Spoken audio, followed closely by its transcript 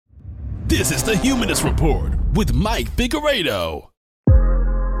This is The Humanist Report with Mike Figueredo.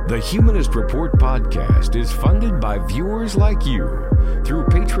 The Humanist Report podcast is funded by viewers like you through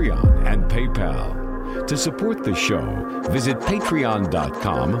Patreon and PayPal. To support the show, visit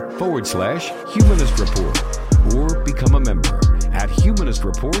patreon.com/Humanist Report or become a member at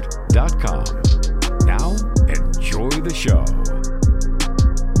humanistreport.com. Now, enjoy the show.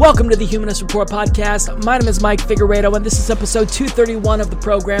 Welcome to the Humanist Report podcast. My name is Mike Figueredo, and this is episode 231 of the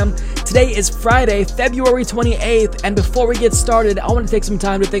program. Today is Friday, February 28th, and before we get started, I want to take some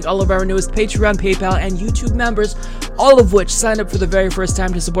time to thank all of our newest Patreon, PayPal, and YouTube members, all of which signed up for the very first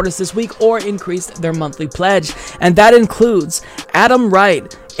time to support us this week or increased their monthly pledge. And that includes Adam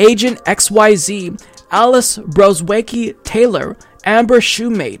Wright, Agent XYZ, Alice Brozwecki Taylor, Amber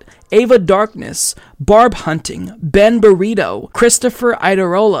Shoemate, Ava Darkness, Barb Hunting, Ben Burrito, Christopher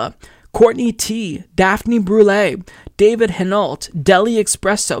Idarola, Courtney T, Daphne Brule, David Hinault, Deli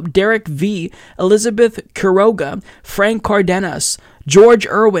Espresso, Derek V, Elizabeth Quiroga, Frank Cardenas, George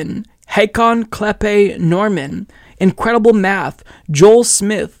Irwin, Hakon Klepe Norman, Incredible Math, Joel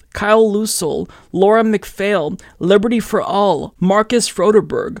Smith, Kyle Lusel, Laura McPhail, Liberty for All, Marcus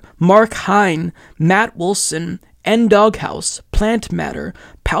Froderberg, Mark Hine, Matt Wilson, N Doghouse, Plant Matter,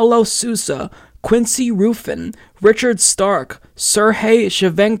 Paolo Sousa, Quincy Ruffin, Richard Stark, Sergey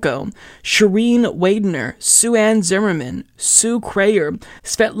Shavenko, Shireen Wadner, Sue Ann Zimmerman, Sue Crayer,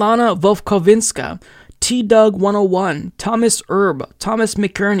 Svetlana Vovkovinska, T-Dug 101, Thomas Erb, Thomas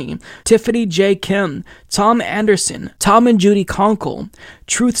McKerney, Tiffany J. Kim, Tom Anderson, Tom and Judy Conkle,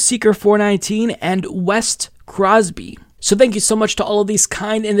 Truth Seeker 419, and West Crosby. So thank you so much to all of these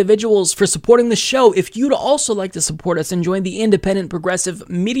kind individuals for supporting the show. If you'd also like to support us and join the independent progressive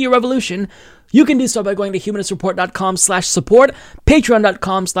media revolution, you can do so by going to humanistreport.com/support,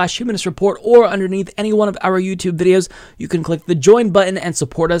 patreon.com/humanistreport, or underneath any one of our YouTube videos, you can click the join button and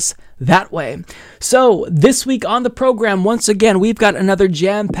support us that way. So this week on the program, once again, we've got another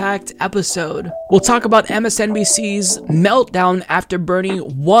jam-packed episode. We'll talk about MSNBC's meltdown after Bernie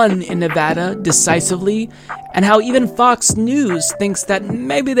won in Nevada decisively, and how even Fox News thinks that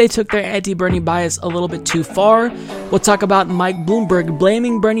maybe they took their anti-Bernie bias a little bit too far. We'll talk about Mike Bloomberg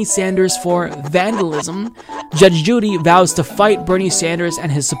blaming Bernie Sanders for vandalism. Judge Judy vows to fight Bernie Sanders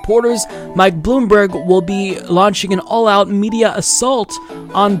and his supporters. Mike Bloomberg will be launching an all-out media assault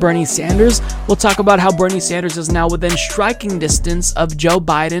on Bernie Sanders. We'll talk about how Bernie Sanders is now within striking distance of Joe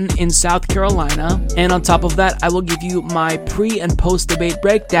Biden in South Carolina. And on top of that, I will give you my pre- and post-debate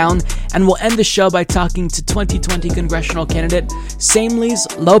breakdown, and we'll end the show by talking to 2020 congressional candidate Samelys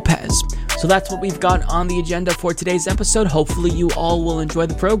López. So that's what we've got on the agenda for today's episode. Hopefully you all will enjoy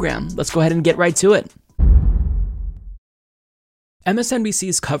the program. Let's go ahead and get right to it.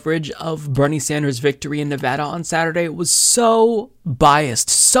 MSNBC's coverage of Bernie Sanders' victory in Nevada on Saturday was so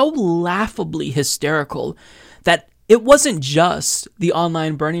biased, so laughably hysterical, that it wasn't just the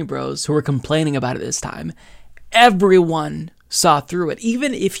online Bernie bros who were complaining about it this time. Everyone saw through it.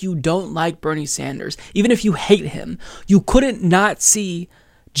 Even if you don't like Bernie Sanders, even if you hate him, you couldn't not see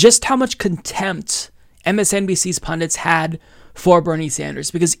just how much contempt MSNBC's pundits had for Bernie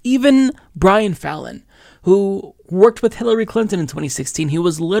Sanders. Because even Brian Fallon, who worked with Hillary Clinton in 2016, he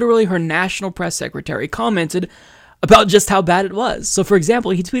was literally her national press secretary, commented about just how bad it was. So for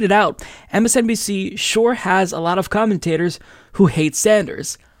example, he tweeted out, MSNBC sure has a lot of commentators who hate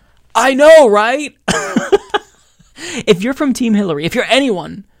Sanders. I know, right? If you're from Team Hillary, if you're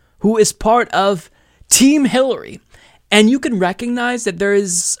anyone who is part of Team Hillary, and you can recognize that there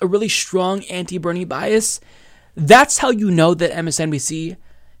is a really strong anti-Bernie bias, that's how you know that MSNBC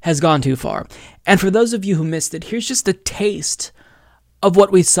has gone too far. And for those of you who missed it, here's just a taste of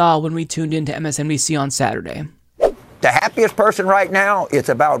what we saw when we tuned into MSNBC on Saturday. The happiest person right now, it's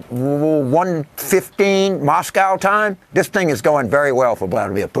about 1:15 Moscow time. This thing is going very well for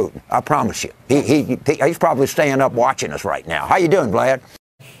Vladimir Putin. I promise you. He's probably staying up watching us right now. How you doing, Vlad?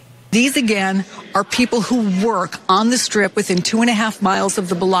 These, again, are people who work on the Strip within 2.5 miles of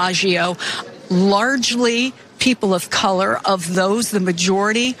the Bellagio, largely people of color. Of those, the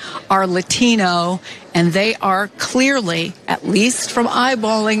majority are Latino, and they are clearly, at least from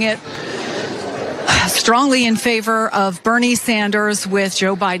eyeballing it, strongly in favor of Bernie Sanders, with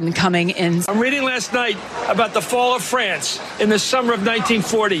Joe Biden coming in. I'm reading last night about the fall of France in the summer of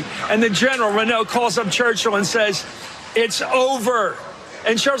 1940, and the general, Renault, calls up Churchill and says, "It's over."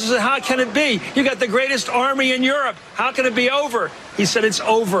 And Churchill said, "How can it be? You got the greatest army in Europe. How can it be over?" He said, "It's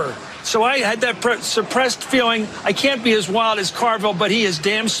over. So I had that suppressed feeling. I can't be as wild as Carville, but he is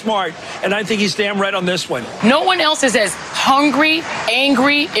damn smart, and I think he's damn right on this one. No one else is as hungry,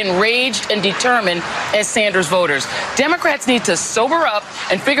 angry, enraged, and determined as Sanders voters. Democrats need to sober up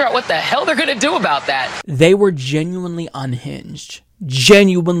and figure out what the hell they're going to do about that. They were genuinely unhinged.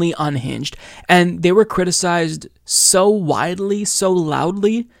 And they were criticized so widely, so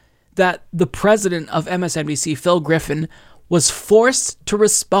loudly, that the president of MSNBC, Phil Griffin, was forced to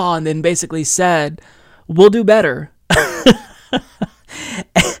respond and basically said, "We'll do better."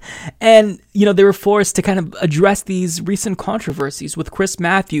 And, they were forced to kind of address these recent controversies with Chris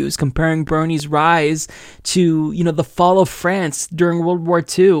Matthews comparing Bernie's rise to, the fall of France during World War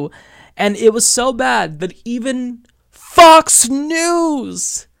II. And it was so bad that even Fox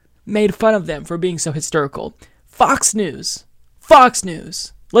News made fun of them for being so hysterical. Fox News.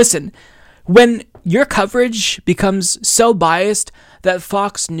 Listen, when your coverage becomes so biased that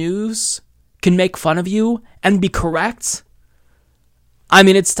Fox News can make fun of you and be correct,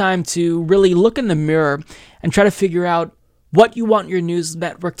 it's time to really look in the mirror and try to figure out what you want your news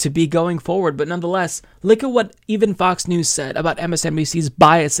network to be going forward. But nonetheless, look at what even Fox News said about MSNBC's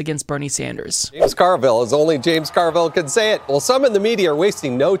bias against Bernie Sanders. James Carville, as only James Carville can say it. Well, some in the media are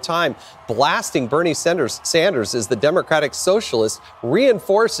wasting no time blasting Bernie Sanders as the Democratic Socialist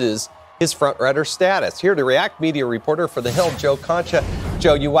reinforces his front-runner status. Here to react, media reporter for The Hill, Joe Concha.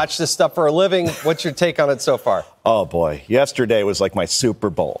 Joe, you watch this stuff for a living. What's your take on it so far? Oh, boy. Yesterday was like my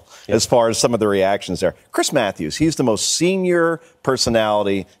Super Bowl as far as some of the reactions there. Chris Matthews, he's the most senior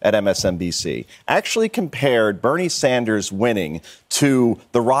personality at MSNBC, actually compared Bernie Sanders winning to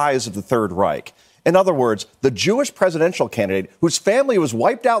the rise of the Third Reich. In other words, the Jewish presidential candidate whose family was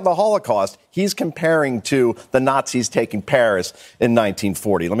wiped out in the Holocaust, he's comparing to the Nazis taking Paris in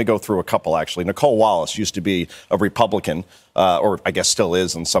 1940. Let me go through a couple, actually. Nicole Wallace used to be a Republican, or I guess still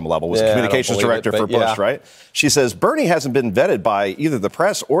is on some level, was the communications director for Bush, right? She says, Bernie hasn't been vetted by either the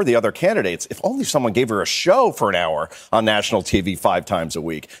press or the other candidates. If only someone gave her a show for an hour on national TV 5 times a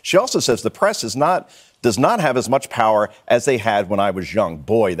week. She also says the press does not have as much power as they had when I was young.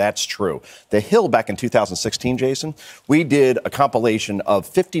 Boy, that's true. The Hill back in 2016, Jason, we did a compilation of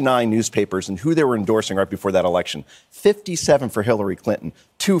 59 newspapers and who they were endorsing right before that election. 57 for Hillary Clinton,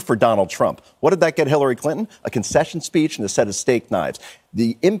 2 for Donald Trump. What did that get Hillary Clinton? A concession speech and a set of steak knives.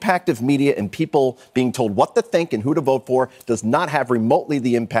 The impact of media and people being told what to think and who to vote for does not have remotely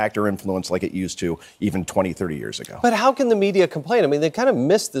the impact or influence like it used to even 20, 30 years ago. But how can the media complain? They kind of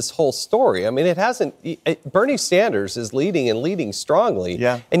missed this whole story. It hasn't. Bernie Sanders is leading and leading strongly.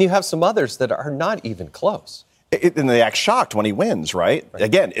 Yeah. And you have some others that are not even close. And they act shocked when he wins, right?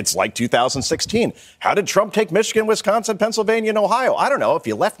 Again, it's like 2016. How did Trump take Michigan, Wisconsin, Pennsylvania, and Ohio? I don't know. If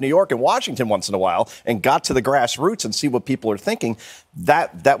you left New York and Washington once in a while and got to the grassroots and see what people are thinking,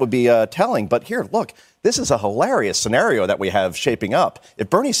 that would be telling. But here, look, this is a hilarious scenario that we have shaping up. If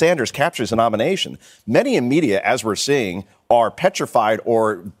Bernie Sanders captures a nomination, many in media, as we're seeing, are petrified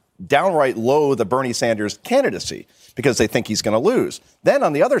or downright loathe the Bernie Sanders candidacy because they think he's going to lose. Then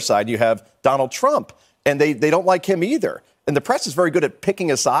on the other side, you have Donald Trump. And they don't like him either. And the press is very good at picking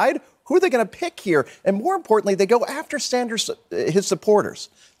a side. Who are they going to pick here? And more importantly, they go after Sanders, his supporters.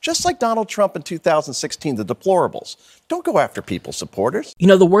 Just like Donald Trump in 2016, the deplorables. Don't go after people's supporters.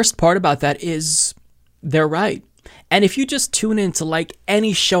 The worst part about that is they're right. And if you just tune in to like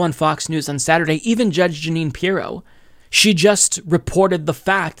any show on Fox News on Saturday, even Judge Jeanine Pirro, she just reported the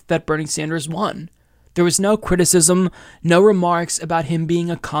fact that Bernie Sanders won. There was no criticism, no remarks about him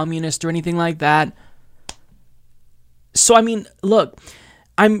being a communist or anything like that. So, look,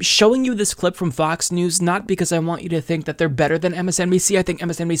 I'm showing you this clip from Fox News not because I want you to think that they're better than MSNBC. I think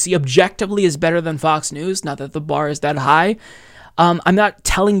MSNBC objectively is better than Fox News, not that the bar is that high. I'm not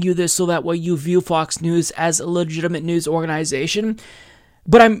telling you this so that way you view Fox News as a legitimate news organization.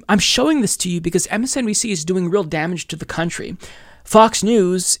 But I'm showing this to you because MSNBC is doing real damage to the country. Fox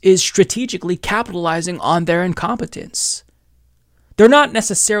News is strategically capitalizing on their incompetence. They're not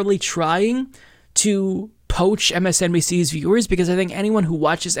necessarily trying to poach MSNBC's viewers because I think anyone who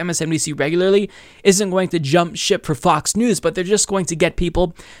watches MSNBC regularly isn't going to jump ship for Fox News, but they're just going to get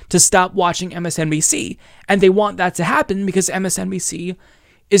people to stop watching MSNBC. And they want that to happen because MSNBC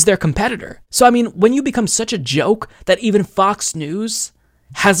is their competitor. So, when you become such a joke that even Fox News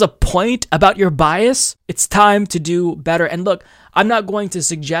has a point about your bias, it's time to do better. And look, I'm not going to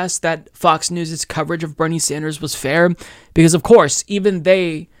suggest that Fox News' coverage of Bernie Sanders was fair because, of course, even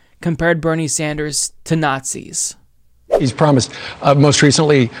they compared Bernie Sanders to Nazis. He's promised most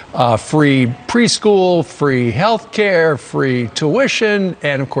recently free preschool, free health care, free tuition,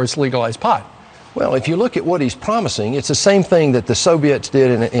 and of course legalized pot. Well, if you look at what he's promising, it's the same thing that the Soviets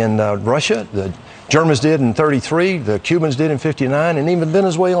did in Russia, the Germans did in 33, the Cubans did in 59, and even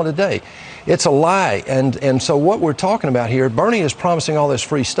Venezuela today. It's a lie. And so what we're talking about here, Bernie is promising all this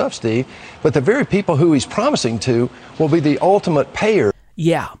free stuff, Steve, but the very people who he's promising to will be the ultimate payer.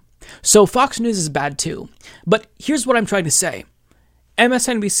 Yeah. So Fox News is bad too. But here's what I'm trying to say.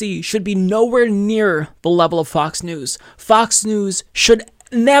 MSNBC should be nowhere near the level of Fox News. Fox News should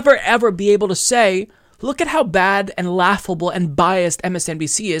never, ever be able to say, look at how bad and laughable and biased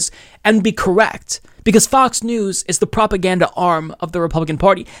MSNBC is, and be correct. Because Fox News is the propaganda arm of the Republican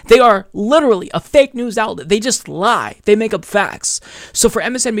Party. They are literally a fake news outlet. They just lie. They make up facts. So for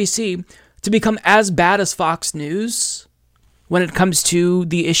MSNBC to become as bad as Fox News when it comes to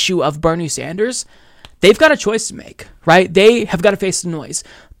the issue of Bernie Sanders, they've got a choice to make, right? They have got to face the noise.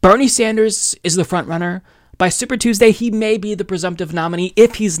 Bernie Sanders is the front runner. By Super Tuesday, he may be the presumptive nominee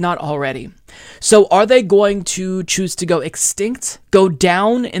if he's not already. So are they going to choose to go extinct, go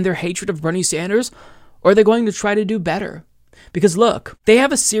down in their hatred of Bernie Sanders, or are they going to try to do better? Because look, they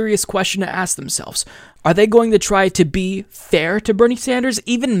have a serious question to ask themselves. Are they going to try to be fair to Bernie Sanders,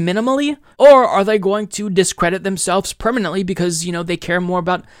 even minimally? Or are they going to discredit themselves permanently because, they care more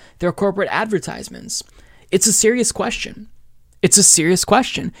about their corporate advertisements? It's a serious question. It's a serious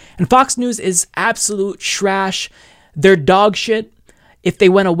question. And Fox News is absolute trash. They're dog shit. If they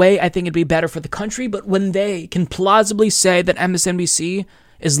went away, I think it'd be better for the country. But when they can plausibly say that MSNBC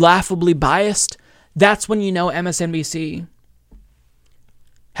is laughably biased, that's when you know MSNBC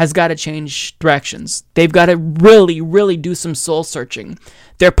has got to change directions. They've got to really, really do some soul searching.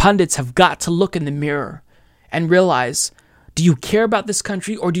 Their pundits have got to look in the mirror and realize, do you care about this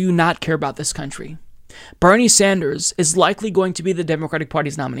country or do you not care about this country? Bernie Sanders is likely going to be the Democratic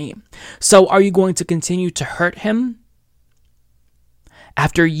Party's nominee. So are you going to continue to hurt him?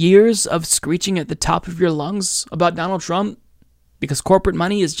 After years of screeching at the top of your lungs about Donald Trump because corporate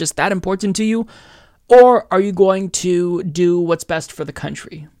money is just that important to you? Or are you going to do what's best for the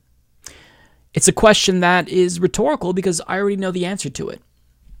country? It's a question that is rhetorical because I already know the answer to it.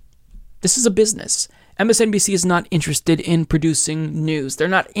 This is a business. MSNBC is not interested in producing news. They're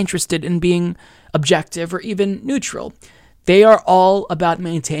not interested in being objective or even neutral. They are all about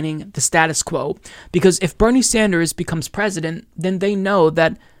maintaining the status quo. Because if Bernie Sanders becomes president, then they know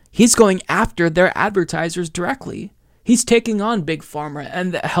that he's going after their advertisers directly. He's taking on Big Pharma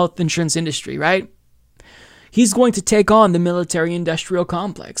and the health insurance industry, right? He's going to take on the military-industrial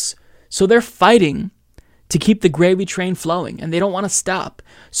complex. So they're fighting to keep the gravy train flowing, and they don't want to stop.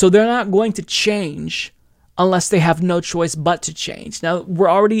 So they're not going to change unless they have no choice but to change. Now, we're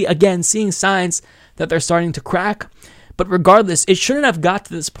already, again, seeing signs that they're starting to crack. But regardless, it shouldn't have got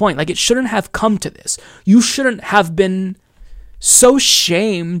to this point. Like, it shouldn't have come to this. You shouldn't have been so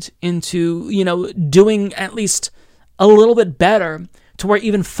shamed into, doing at least a little bit better to where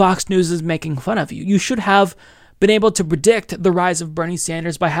even Fox News is making fun of you. You should have been able to predict the rise of Bernie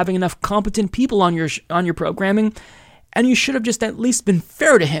Sanders by having enough competent people on your programming, and you should have just at least been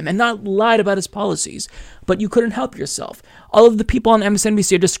fair to him and not lied about his policies. But you couldn't help yourself. All of the people on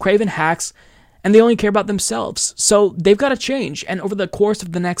MSNBC are just craven hacks, and they only care about themselves. So they've got to change, and over the course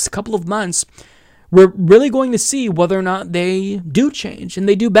of the next couple of months, we're really going to see whether or not they do change and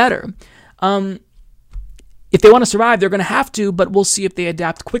they do better. If they want to survive, they're going to have to, but we'll see if they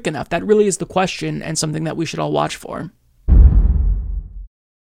adapt quick enough. That really is the question and something that we should all watch for.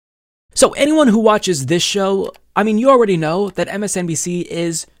 So anyone who watches this show, you already know that MSNBC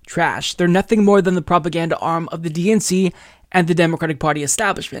is trash. They're nothing more than the propaganda arm of the DNC and the Democratic Party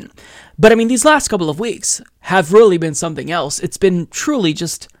establishment. But these last couple of weeks have really been something else. It's been truly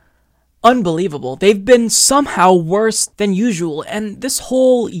just unbelievable. They've been somehow worse than usual, and this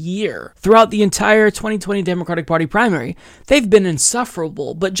whole year, throughout the entire 2020 Democratic Party primary, they've been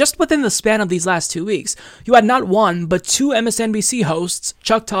insufferable. But just within the span of these last 2 weeks, you had not one, but two MSNBC hosts,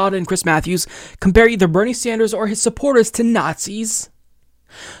 Chuck Todd and Chris Matthews, compare either Bernie Sanders or his supporters to Nazis.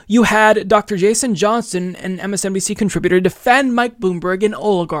 You had Dr. Jason Johnson, an MSNBC contributor, defend Mike Bloomberg, an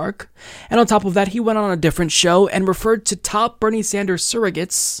oligarch. And on top of that, he went on a different show and referred to top Bernie Sanders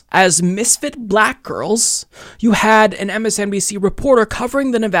surrogates as misfit black girls. You had an MSNBC reporter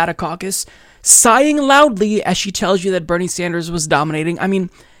covering the Nevada caucus, sighing loudly as she tells you that Bernie Sanders was dominating.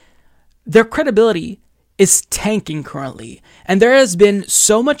 Their credibility is tanking currently. And there has been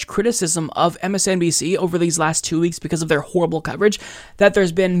so much criticism of MSNBC over these last 2 weeks because of their horrible coverage that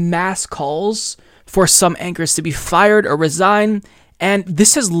there's been mass calls for some anchors to be fired or resign. And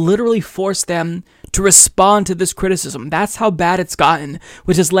this has literally forced them to respond to this criticism. That's how bad it's gotten,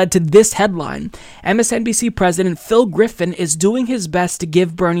 which has led to this headline. MSNBC President Phil Griffin is doing his best to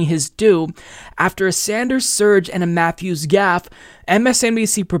give Bernie his due. After a Sanders surge and a Matthews gaffe,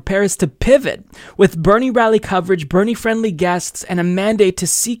 MSNBC prepares to pivot. With Bernie rally coverage, Bernie-friendly guests, and a mandate to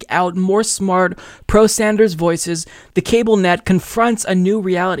seek out more smart, pro-Sanders voices, the cable net confronts a new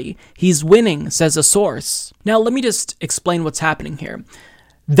reality. He's winning, says a source. Now, let me just explain what's happening here.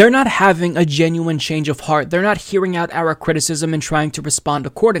 They're not having a genuine change of heart. They're not hearing out our criticism and trying to respond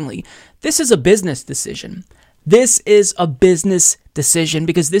accordingly. This is a business decision. This is a business decision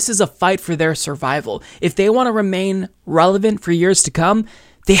because this is a fight for their survival. If they want to remain relevant for years to come,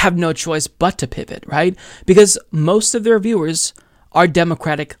 they have no choice but to pivot, right? Because most of their viewers are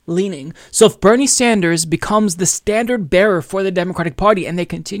Democratic leaning. So if Bernie Sanders becomes the standard bearer for the Democratic Party and they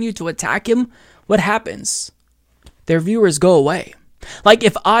continue to attack him, what happens? Their viewers go away. Like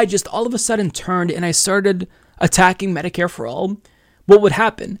if I just all of a sudden turned and I started attacking Medicare for All, what would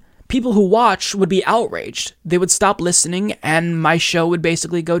happen? People who watch would be outraged. They would stop listening and my show would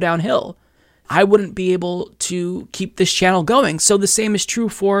basically go downhill. I wouldn't be able to keep this channel going. So the same is true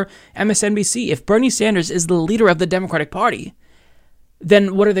for MSNBC. If Bernie Sanders is the leader of the Democratic Party,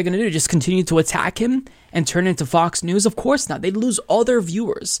 then what are they going to do? Just continue to attack him and turn into Fox News? Of course not. They'd lose all their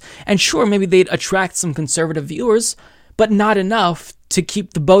viewers. And sure, maybe they'd attract some conservative viewers, but not enough to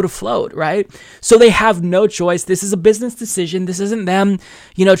keep the boat afloat, right? So they have no choice. This is a business decision. This isn't them,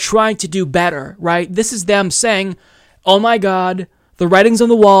 trying to do better, right? This is them saying, oh my God, the writing's on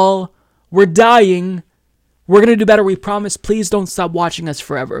the wall. We're dying. We're going to do better. We promise. Please don't stop watching us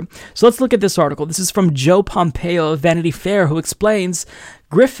forever. So let's look at this article. This is from Joe Pompeo of Vanity Fair, who explains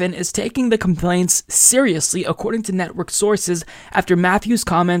Griffin is taking the complaints seriously, according to network sources, after Matthews'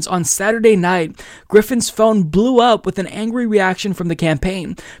 comments on Saturday night. Griffin's phone blew up with an angry reaction from the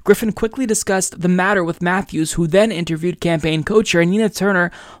campaign. Griffin quickly discussed the matter with Matthews, who then interviewed campaign co-chair Nina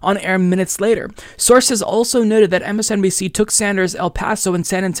Turner on air minutes later. Sources also noted that MSNBC took Sanders' El Paso and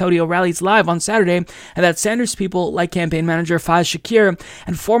San Antonio rallies live on Saturday, and that Sanders people like campaign manager Faiz Shakir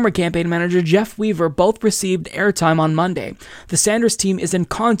and former campaign manager Jeff Weaver both received airtime on Monday. The Sanders team is in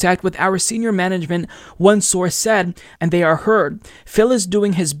contact with our senior management, one source said, and they are heard. Phil is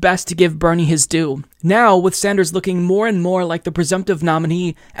doing his best to give Bernie his due. Now, with Sanders looking more and more like the presumptive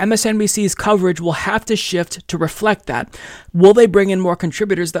nominee, MSNBC's coverage will have to shift to reflect that. Will they bring in more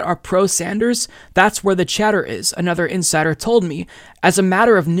contributors that are pro-Sanders? That's where the chatter is, another insider told me. As a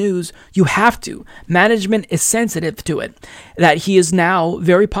matter of news, you have to. Management is sensitive to it, that he is now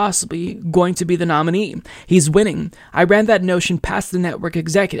very possibly going to be the nominee. He's winning. I ran that notion past the network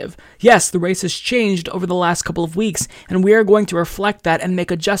executive. Yes, the race has changed over the last couple of weeks, and we are going to reflect that and make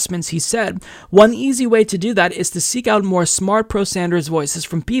adjustments, he said. One easy way to do that is to seek out more smart pro-Sanders voices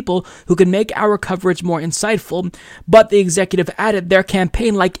from people who can make our coverage more insightful. But the executive added their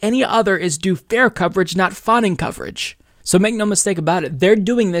campaign, like any other, is due fair coverage, not fawning coverage. So make no mistake about it, they're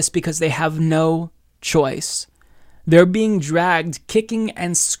doing this because they have no choice. They're being dragged kicking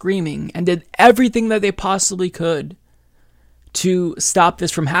and screaming and did everything that they possibly could to stop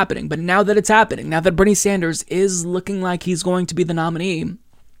this from happening. But now that it's happening, now that Bernie Sanders is looking like he's going to be the nominee,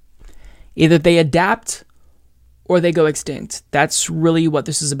 either they adapt or they go extinct. That's really what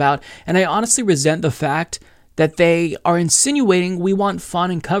this is about. And I honestly resent the fact that they are insinuating we want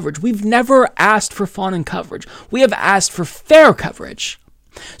fawning coverage. We've never asked for fawning coverage. We have asked for fair coverage.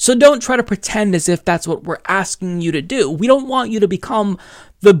 So don't try to pretend as if that's what we're asking you to do. We don't want you to become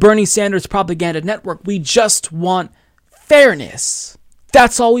the Bernie Sanders propaganda network. We just want fairness.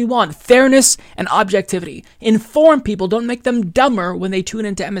 That's all we want. Fairness and objectivity. Inform people. Don't make them dumber when they tune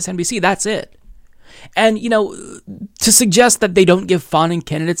into MSNBC. That's it. And, to suggest that they don't give fawning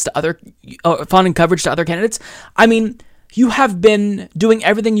coverage to other candidates, I mean, you have been doing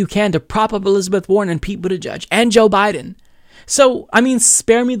everything you can to prop up Elizabeth Warren and Pete Buttigieg and Joe Biden. So, I mean,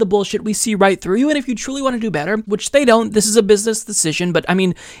 spare me the bullshit. We see right through you. And if you truly want to do better, which they don't, this is a business decision. But I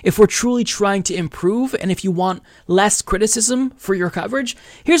mean, if we're truly trying to improve and if you want less criticism for your coverage,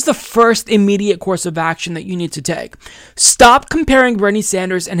 here's the first immediate course of action that you need to take. Stop comparing Bernie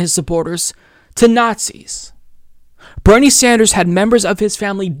Sanders and his supporters to Nazis. Bernie Sanders had members of his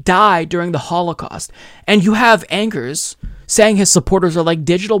family die during the Holocaust. And you have anchors saying his supporters are like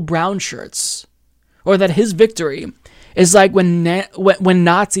digital brown shirts. Or that his victory is like when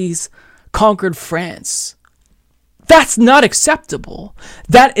Nazis conquered France. That's not acceptable.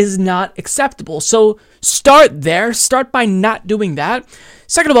 That is not acceptable. So start there. Start by not doing that.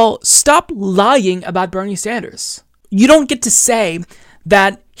 Second of all, stop lying about Bernie Sanders. You don't get to say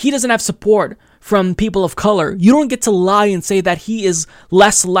that he doesn't have support from people of color. You don't get to lie and say that he is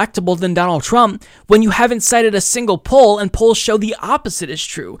less electable than Donald Trump when you haven't cited a single poll, and polls show the opposite is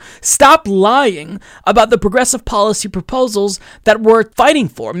true. Stop lying about the progressive policy proposals that we're fighting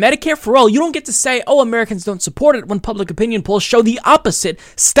for. Medicare for All, you don't get to say, oh, Americans don't support it when public opinion polls show the opposite.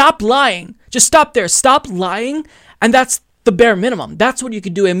 Stop lying. Just stop there. Stop lying, and that's the bare minimum. That's what you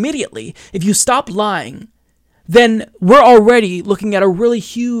could do immediately. If you stop lying, then we're already looking at a really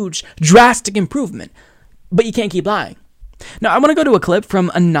huge, drastic improvement. But you can't keep lying. Now, I want to go to a clip from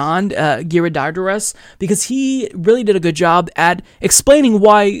Anand Giridharadas because he really did a good job at explaining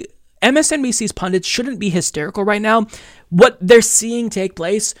why MSNBC's pundits shouldn't be hysterical right now. What they're seeing take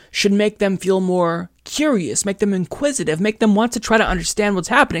place should make them feel more curious, make them inquisitive, make them want to try to understand what's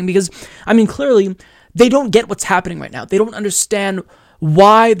happening because, I mean, clearly, they don't get what's happening right now. They don't understand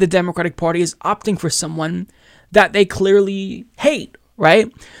why the Democratic Party is opting for someone that they clearly hate,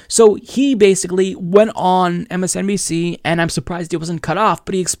 right? So he basically went on MSNBC, and I'm surprised it wasn't cut off,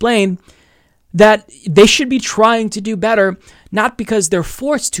 but he explained that they should be trying to do better, not because they're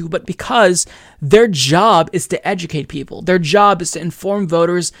forced to, but because their job is to educate people. Their job is to inform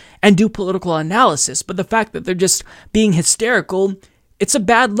voters and do political analysis. But the fact that they're just being hysterical, it's a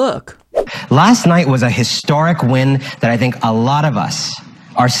bad look. Last night was a historic win that I think a lot of us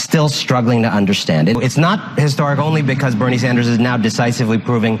are still struggling to understand. It's not historic only because Bernie Sanders is now decisively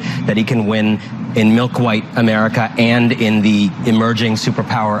proving that he can win in milk-white America and in the emerging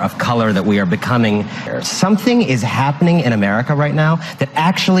superpower of color that we are becoming. Something is happening in America right now that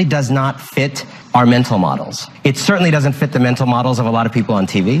actually does not fit our mental models. It certainly doesn't fit the mental models of a lot of people on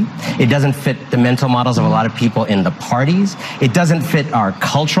TV. It doesn't fit the mental models of a lot of people in the parties. It doesn't fit our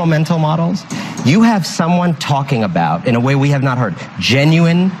cultural mental models. You have someone talking about, in a way we have not heard,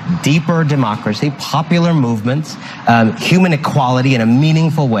 genuine, deeper democracy, popular movements, human equality in a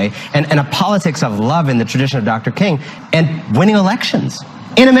meaningful way, and a politics of love in the tradition of Dr. King, and winning elections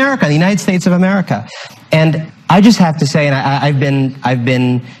in America, the United States of America. And I just have to say, and I've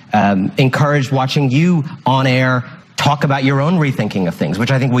been encouraged watching you on air talk about your own rethinking of things,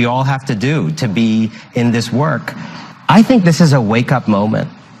 which I think we all have to do to be in this work. I think this is a wake-up moment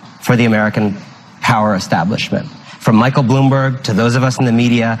for the American power establishment. From Michael Bloomberg to those of us in the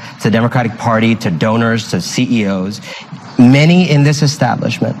media, to the Democratic Party, to donors, to CEOs, many in this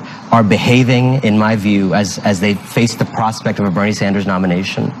establishment are behaving, in my view, as they face the prospect of a Bernie Sanders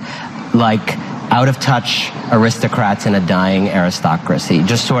nomination, like out-of-touch aristocrats in a dying aristocracy.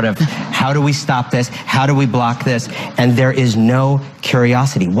 Just sort of, how do we stop this? How do we block this? And there is no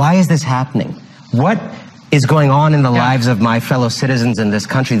curiosity. Why is this happening? What is going on in the lives of my fellow citizens in this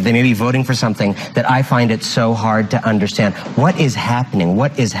country? They may be voting for something that I find it so hard to understand. What is happening?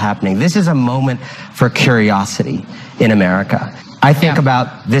 What is happening? This is a moment for curiosity in America. I think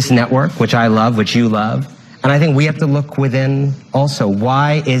about this network, which I love, which you love, and I think we have to look within also.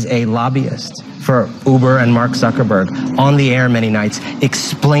 Why is a lobbyist for Uber and Mark Zuckerberg on the air many nights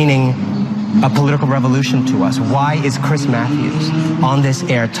explaining a political revolution to us? Why is Chris Matthews on this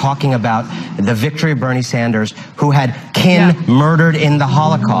air talking about the victory of Bernie Sanders, who had kin murdered in the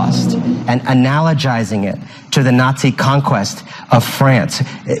Holocaust, and analogizing it to the Nazi conquest of France?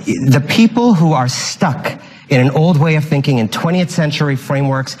 The people who are stuck in an old way of thinking, in 20th century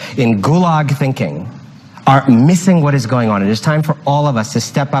frameworks, in gulag thinking, are missing what is going on. It is time for all of us to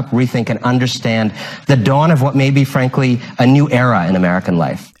step up, rethink, and understand the dawn of what may be, frankly, a new era in American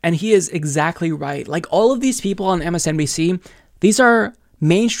life. And he is exactly right. Like all of these people on MSNBC, these are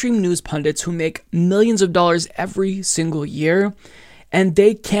mainstream news pundits who make millions of dollars every single year, and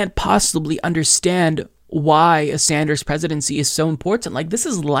they can't possibly understand why a Sanders presidency is so important. Like, this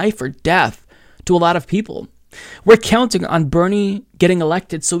is life or death to a lot of people. We're counting on Bernie getting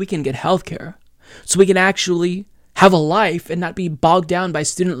elected so we can get health care, so we can actually have a life and not be bogged down by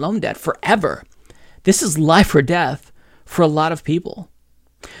student loan debt forever. This is life or death for a lot of people.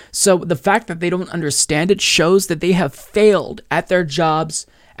 So the fact that they don't understand it shows that they have failed at their jobs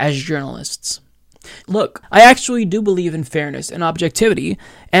as journalists. Look, I actually do believe in fairness and objectivity,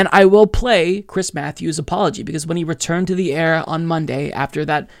 and I will play Chris Matthews' apology, because when he returned to the air on Monday after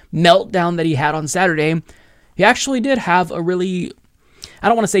that meltdown that he had on Saturday, he actually did have a really, I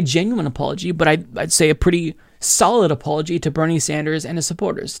don't want to say genuine apology, but I'd say a pretty solid apology to Bernie Sanders and his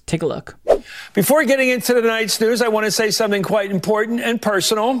supporters. Take a look. Before getting into tonight's news, I want to say something quite important and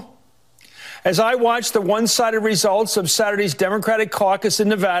personal. As I watched the one-sided results of Saturday's Democratic caucus in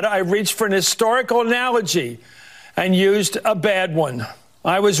Nevada, I reached for an historical analogy and used a bad one.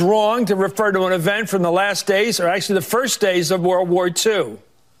 I was wrong to refer to an event from the last days, or actually the first days of World War II.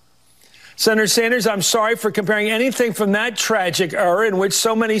 Senator Sanders, I'm sorry for comparing anything from that tragic era in which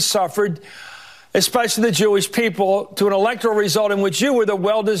so many suffered especially the Jewish people, to an electoral result in which you were the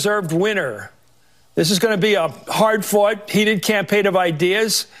well-deserved winner. This is going to be a hard-fought, heated campaign of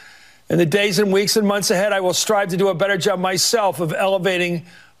ideas. In the days and weeks and months ahead, I will strive to do a better job myself of elevating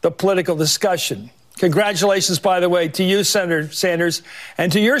the political discussion. Congratulations, by the way, to you, Senator Sanders,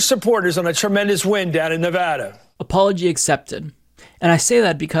 and to your supporters on a tremendous win down in Nevada. Apology accepted. And I say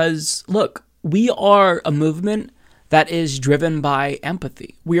that because, look, we are a movement that is driven by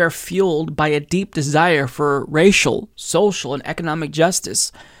empathy. We are fueled by a deep desire for racial, social, and economic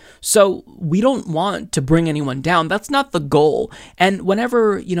justice. So we don't want to bring anyone down. That's not the goal. And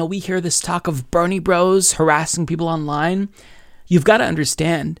whenever, we hear this talk of Bernie bros harassing people online, you've got to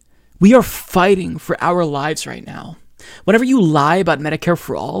understand, we are fighting for our lives right now. Whenever you lie about Medicare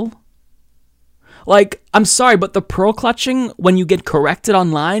for All, I'm sorry, but the pearl clutching when you get corrected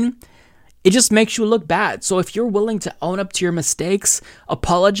online, it just makes you look bad. So if you're willing to own up to your mistakes,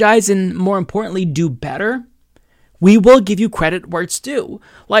 apologize, and more importantly, do better, we will give you credit where it's due.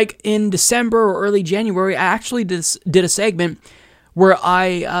 Like in December or early January, I actually did a segment where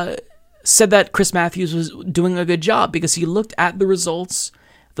I said that Chris Matthews was doing a good job because he looked at the results,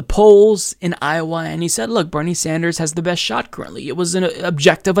 the polls in Iowa, and he said, look, Bernie Sanders has the best shot currently. It was an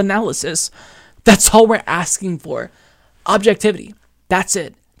objective analysis. That's all we're asking for. Objectivity. That's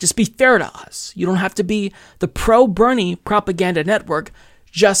it. Just be fair to us. You don't have to be the pro-Bernie propaganda network.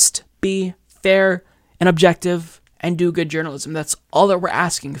 Just be fair and objective and do good journalism. That's all that we're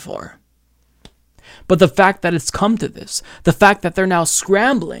asking for. But the fact that it's come to this, the fact that they're now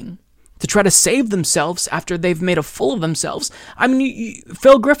scrambling to try to save themselves after they've made a fool of themselves. I mean,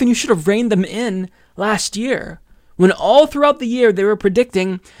 Phil Griffin, you should have reined them in last year when all throughout the year they were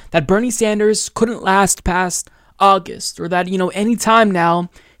predicting that Bernie Sanders couldn't last past August, or that, any time now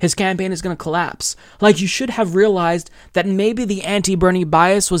his campaign is going to collapse. You should have realized that maybe the anti-Bernie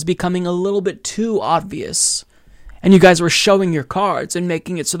bias was becoming a little bit too obvious. And you guys were showing your cards and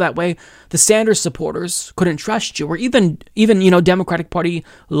making it so that way the Sanders supporters couldn't trust you, or even Democratic Party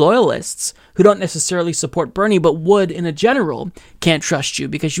loyalists who don't necessarily support Bernie but would in a general can't trust you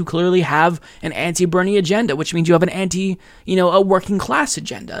because you clearly have an anti-Bernie agenda, which means you have an a working class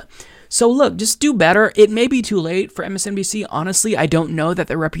agenda. So look, just do better. It may be too late for MSNBC. Honestly, I don't know that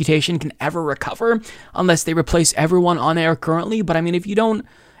their reputation can ever recover unless they replace everyone on air currently. But I mean, if you don't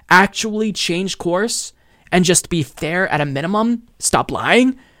actually change course and just be fair at a minimum, stop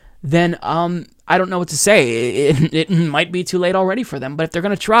lying, then I don't know what to say. It might be too late already for them. But if they're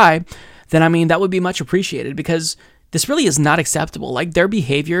going to try, then I mean, that would be much appreciated because this really is not acceptable. Their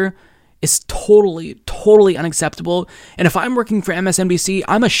behavior is totally unacceptable. And if I'm working for MSNBC,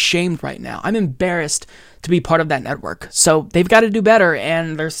 I'm ashamed right now. I'm embarrassed to be part of that network. So they've got to do better,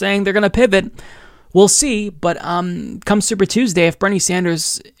 and they're saying they're going to pivot. We'll see, but come Super Tuesday, if Bernie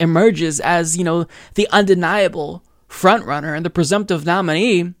Sanders emerges as, the undeniable frontrunner and the presumptive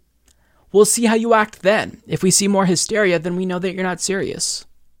nominee, we'll see how you act then. If we see more hysteria, then we know that you're not serious.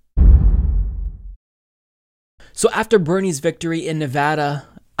 So after Bernie's victory in Nevada,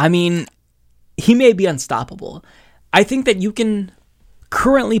 I mean, he may be unstoppable. I think that you can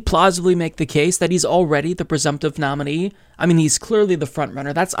currently plausibly make the case that he's already the presumptive nominee. I mean, he's clearly the front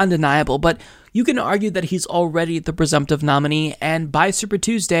runner. That's undeniable. But you can argue that he's already the presumptive nominee. And by Super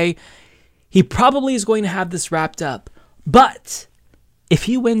Tuesday, he probably is going to have this wrapped up. But if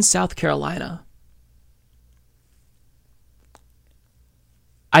he wins South Carolina,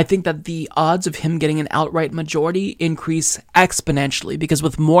 I think that the odds of him getting an outright majority increase exponentially because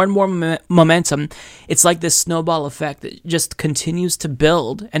with more and more momentum, it's like this snowball effect that just continues to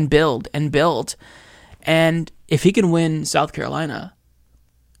build and build and build. And if he can win South Carolina,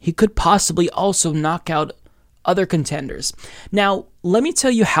 he could possibly also knock out other contenders. Now, let me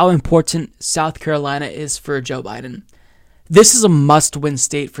tell you how important South Carolina is for Joe Biden. This is a must-win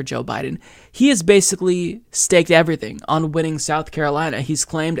state for Joe Biden. He has basically staked everything on winning South Carolina. He's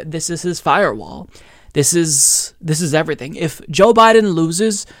claimed this is his firewall. This is everything. If Joe Biden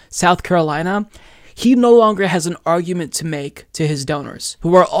loses South Carolina, he no longer has an argument to make to his donors,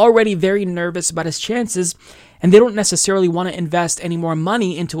 who are already very nervous about his chances, and they don't necessarily want to invest any more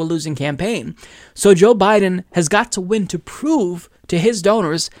money into a losing campaign. So Joe Biden has got to win to prove to his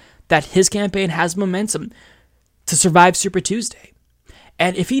donors that his campaign has momentum to survive Super Tuesday.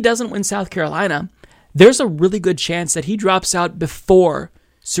 And if he doesn't win South Carolina, there's a really good chance that he drops out before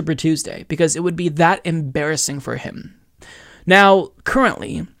Super Tuesday because it would be that embarrassing for him. Now,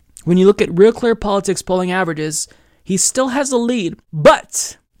 currently, when you look at Real Clear Politics polling averages, he still has a lead,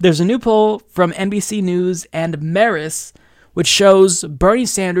 but there's a new poll from NBC News and Maris which shows Bernie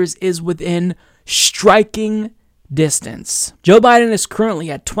Sanders is within striking distance. Joe Biden is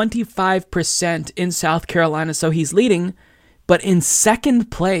currently at 25% in South Carolina, so he's leading. But in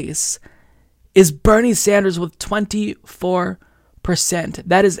second place is Bernie Sanders with 24%.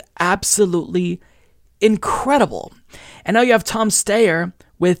 That is absolutely incredible. And now you have Tom Steyer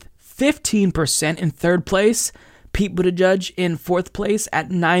with 15% in third place, Pete Buttigieg in fourth place at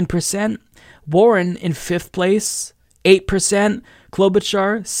 9%, Warren in fifth place, 8%,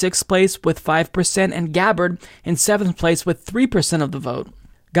 Klobuchar, sixth place with 5%, and Gabbard in seventh place with 3% of the vote.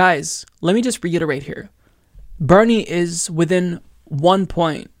 Guys, let me just reiterate here. Bernie is within 1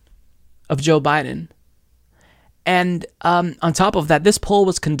 point of Joe Biden. And on top of that, this poll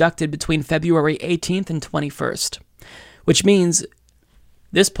was conducted between February 18th and 21st, which means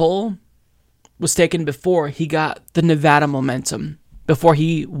this poll was taken before he got the Nevada momentum, before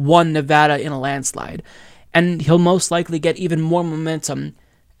he won Nevada in a landslide. And he'll most likely get even more momentum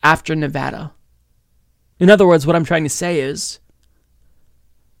after Nevada. In other words, what I'm trying to say is,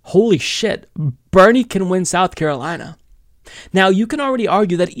 holy shit, Bernie can win South Carolina. Now, you can already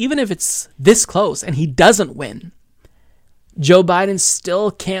argue that even if it's this close and he doesn't win, Joe Biden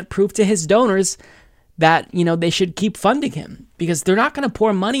still can't prove to his donors that, they should keep funding him, because they're not going to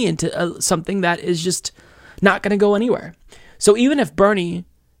pour money into something that is just not going to go anywhere. So even if Bernie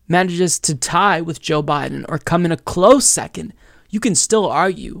manages to tie with Joe Biden or come in a close second, you can still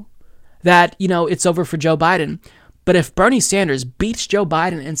argue that, it's over for Joe Biden. But if Bernie Sanders beats Joe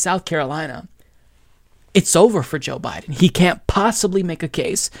Biden in South Carolina, it's over for Joe Biden. He can't possibly make a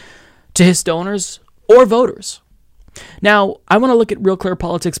case to his donors or voters. Now, I want to look at Real Clear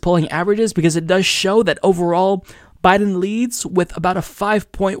Politics polling averages, because it does show that overall Biden leads with about a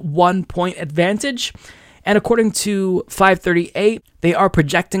 5.1 point advantage. And according to 538, they are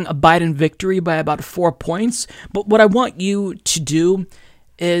projecting a Biden victory by about 4 points. But what I want you to do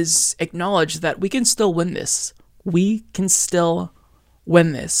is acknowledge that we can still win this. We can still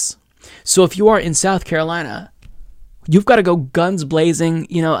win this. So if you are in South Carolina, you've got to go guns blazing,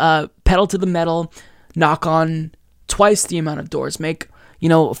 pedal to the metal, knock on twice the amount of doors, make,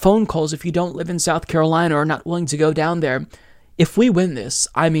 phone calls if you don't live in South Carolina or are not willing to go down there. If we win this,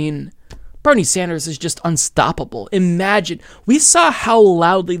 Bernie Sanders is just unstoppable. Imagine, we saw how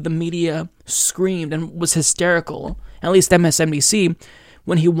loudly the media screamed and was hysterical, at least MSNBC,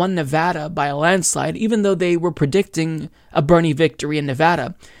 when he won Nevada by a landslide, even though they were predicting a Bernie victory in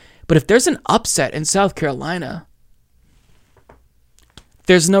Nevada. But if there's an upset in South Carolina,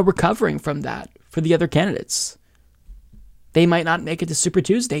 there's no recovering from that for the other candidates. They might not make it to Super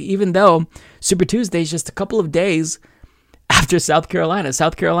Tuesday, even though Super Tuesday is just a couple of days after South Carolina.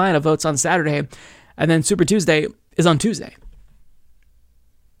 South Carolina votes on Saturday, and then Super Tuesday is on Tuesday.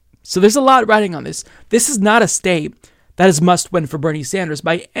 So there's a lot riding on this. This is not a state that is must-win for Bernie Sanders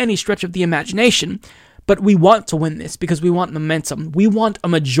by any stretch of the imagination, but we want to win this because we want momentum. We want a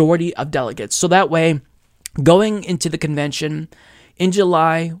majority of delegates. So that way, going into the convention in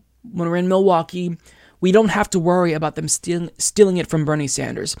July, when we're in Milwaukee, we don't have to worry about them stealing it from Bernie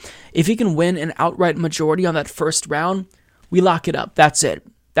Sanders. If he can win an outright majority on that first round, we lock it up. That's it.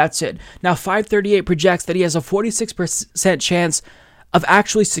 Now, 538 projects that he has a 46% chance of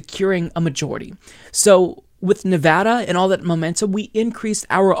actually securing a majority. So with Nevada and all that momentum, we increased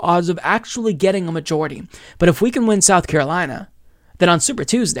our odds of actually getting a majority. But if we can win South Carolina, then on Super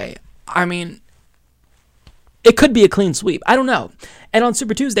Tuesday, it could be a clean sweep. I don't know. And on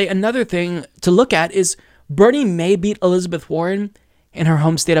Super Tuesday, another thing to look at is Bernie may beat Elizabeth Warren in her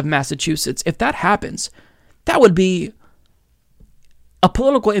home state of Massachusetts. If that happens, that would be a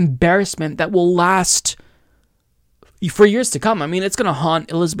political embarrassment that will last for years to come. It's going to haunt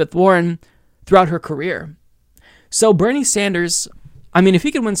Elizabeth Warren throughout her career. So Bernie Sanders, if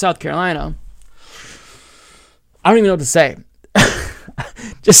he can win South Carolina, I don't even know what to say.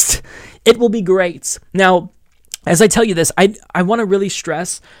 It will be great. Now, as I tell you this, I want to really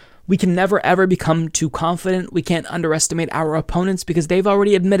stress, we can never ever become too confident. We can't underestimate our opponents because they've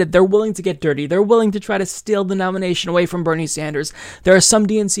already admitted they're willing to get dirty. They're willing to try to steal the nomination away from Bernie Sanders. There are some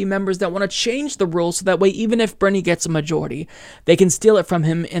DNC members that want to change the rules so that way, even if Bernie gets a majority, they can steal it from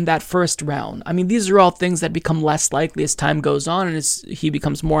him in that first round. These are all things that become less likely as time goes on and as he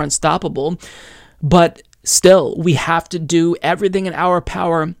becomes more unstoppable. But still, we have to do everything in our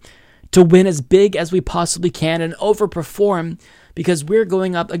power to win as big as we possibly can and overperform, because we're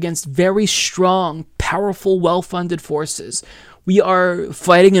going up against very strong, powerful, well-funded forces. We are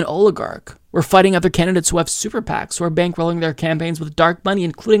fighting an oligarch. We're fighting other candidates who have super PACs, who are bankrolling their campaigns with dark money,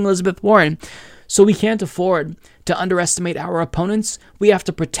 including Elizabeth Warren. So we can't afford to underestimate our opponents. We have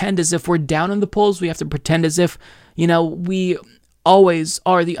to pretend as if we're down in the polls. We have to pretend as if, we always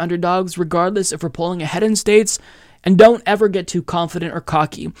are the underdogs, regardless if we're polling ahead in states. And don't ever get too confident or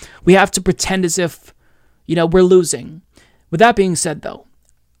cocky. We have to pretend as if, we're losing. With that being said, though,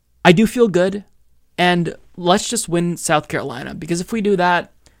 I do feel good. And let's just win South Carolina. Because if we do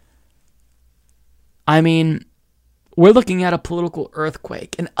that, we're looking at a political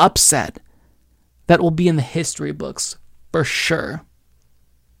earthquake, an upset that will be in the history books for sure.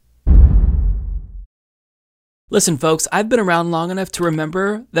 Listen, folks, I've been around long enough to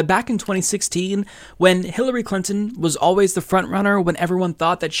remember that back in 2016, when Hillary Clinton was always the front runner, when everyone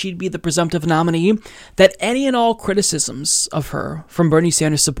thought that she'd be the presumptive nominee, that any and all criticisms of her from Bernie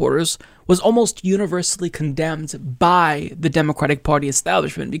Sanders supporters was almost universally condemned by the Democratic Party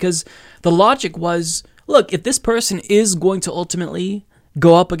establishment. Because the logic was, look, if this person is going to ultimately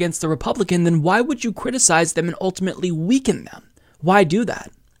go up against the Republican, then why would you criticize them and ultimately weaken them? Why do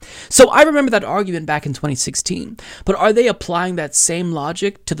that? So I remember that argument back in 2016, but are they applying that same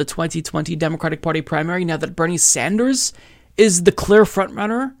logic to the 2020 Democratic Party primary now that Bernie Sanders is the clear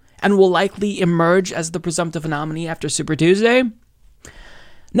frontrunner and will likely emerge as the presumptive nominee after Super Tuesday?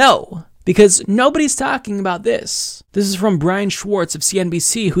 No, because nobody's talking about this. This is from Brian Schwartz of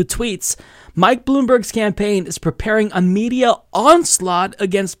CNBC, who tweets, Mike Bloomberg's campaign is preparing a media onslaught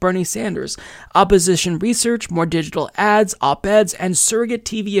against Bernie Sanders. Opposition research, more digital ads, op-eds, and surrogate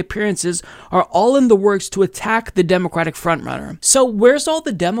TV appearances are all in the works to attack the Democratic frontrunner. So where's all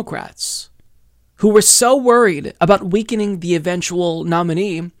the Democrats who were so worried about weakening the eventual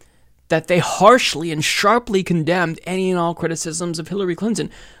nominee that they harshly and sharply condemned any and all criticisms of Hillary Clinton?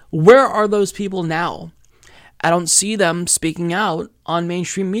 Where are those people now? I don't see them speaking out on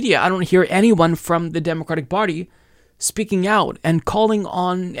mainstream media. I don't hear anyone from the Democratic Party speaking out and calling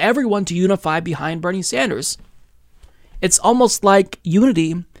on everyone to unify behind Bernie Sanders. It's almost like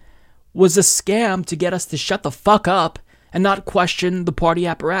unity was a scam to get us to shut the fuck up and not question the party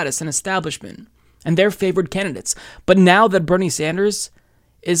apparatus and establishment and their favored candidates. But now that Bernie Sanders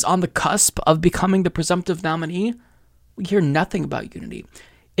is on the cusp of becoming the presumptive nominee, we hear nothing about unity.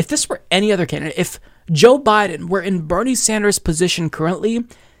 If this were any other candidate, if Joe Biden were in Bernie Sanders' position currently,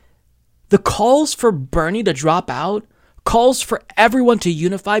 the calls for Bernie to drop out, calls for everyone to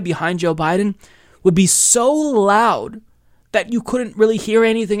unify behind Joe Biden would be so loud that you couldn't really hear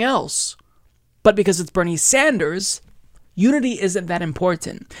anything else. But because it's Bernie Sanders, unity isn't that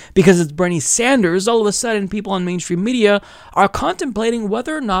important. Because it's Bernie Sanders, all of a sudden people on mainstream media are contemplating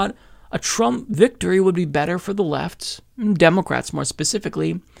whether or not a Trump victory would be better for the left, Democrats more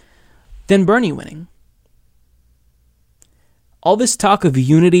specifically, than Bernie winning. All this talk of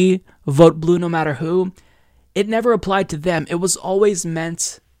unity, vote blue no matter who, it never applied to them. It was always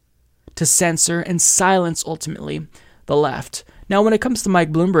meant to censor and silence, ultimately, the left. Now, when it comes to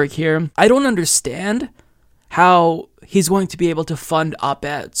Mike Bloomberg here, I don't understand how he's going to be able to fund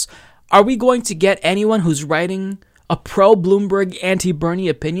op-eds. Are we going to get anyone who's writing a pro-Bloomberg, anti-Bernie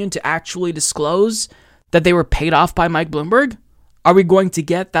opinion to actually disclose that they were paid off by Mike Bloomberg? Are we going to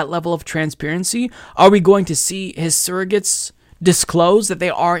get that level of transparency? Are we going to see his surrogates disclose that they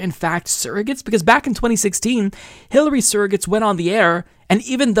are in fact surrogates? Because back in 2016, Hillary surrogates went on the air, and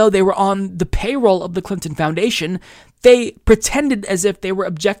even though they were on the payroll of the Clinton Foundation, they pretended as if they were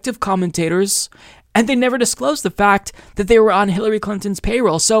objective commentators, and they never disclosed the fact that they were on Hillary Clinton's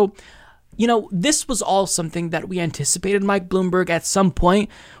payroll. So, this was all something that we anticipated. Mike Bloomberg at some point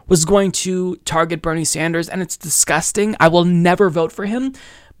was going to target Bernie Sanders, and it's disgusting. I will never vote for him.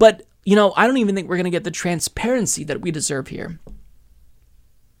 But, I don't even think we're going to get the transparency that we deserve here.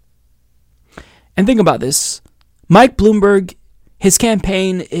 And think about this. Mike Bloomberg, his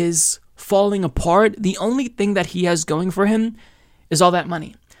campaign is falling apart. The only thing that he has going for him is all that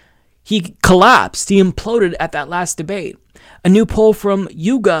money. He collapsed. He imploded at that last debate. A new poll from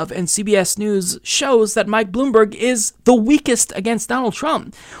YouGov and CBS News shows that Mike Bloomberg is the weakest against Donald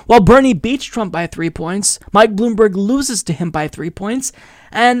Trump. While Bernie beats Trump by 3 points, Mike Bloomberg loses to him by 3 points.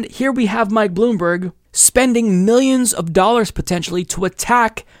 And here we have Mike Bloomberg spending millions of dollars potentially to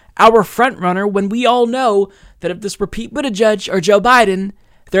attack our frontrunner when we all know that if this were Pete Buttigieg or Joe Biden,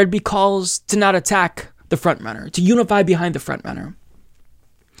 there'd be calls to not attack the frontrunner, to unify behind the frontrunner.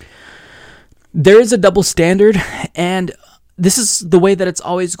 There is a double standard, and this is the way that it's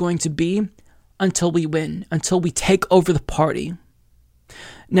always going to be until we win, until we take over the party.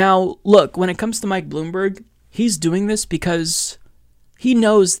 Now, look, when it comes to Mike Bloomberg, he's doing this because he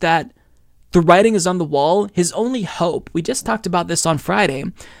knows that the writing is on the wall. His only hope, we just talked about this on Friday,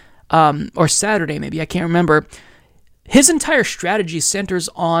 or Saturday maybe, I can't remember. His entire strategy centers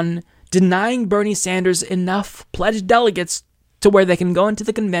on denying Bernie Sanders enough pledged delegates to where they can go into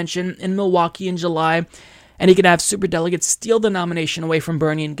the convention in Milwaukee in July, and he can have superdelegates steal the nomination away from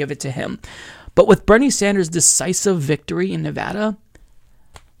Bernie and give it to him. But with Bernie Sanders' decisive victory in Nevada,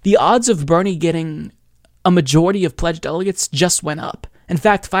 the odds of Bernie getting a majority of pledged delegates just went up. In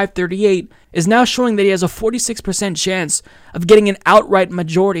fact, 538 is now showing that he has a 46% chance of getting an outright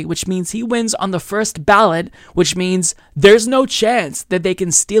majority, which means he wins on the first ballot, which means there's no chance that they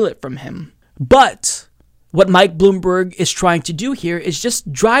can steal it from him. But what Mike Bloomberg is trying to do here is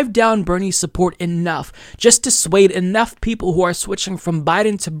just drive down Bernie's support enough, just to sway enough people who are switching from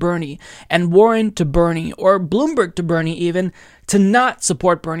Biden to Bernie and Warren to Bernie or Bloomberg to Bernie even, to not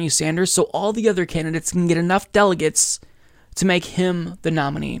support Bernie Sanders so all the other candidates can get enough delegates to make him the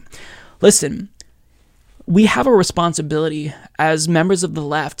nominee. Listen, we have a responsibility as members of the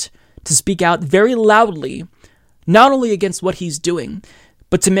left to speak out very loudly, not only against what he's doing,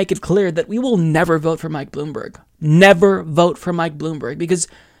 but to make it clear that we will never vote for Mike Bloomberg. Never vote for Mike Bloomberg, because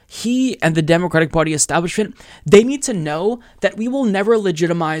he and the Democratic Party establishment, they need to know that we will never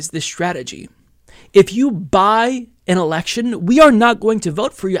legitimize this strategy. If you buy an election, we are not going to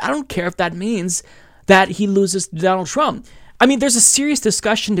vote for you. I don't care if that means that he loses to Donald Trump. I mean, there's a serious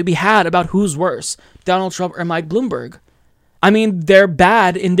discussion to be had about who's worse, Donald Trump or Mike Bloomberg. I mean, they're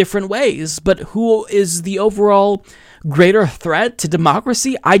bad in different ways, but who is the overall greater threat to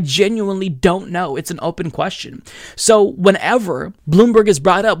democracy? I genuinely don't know. It's an open question. So whenever Bloomberg is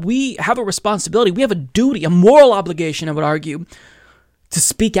brought up, we have a responsibility. We have a duty, a moral obligation, I would argue, to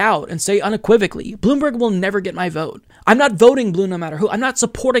speak out and say unequivocally, Bloomberg will never get my vote. I'm not voting blue no matter who. I'm not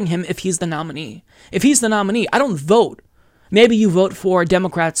supporting him if he's the nominee. If he's the nominee, I don't vote. Maybe you vote for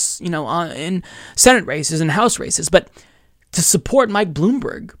Democrats, in Senate races and House races, but to support Mike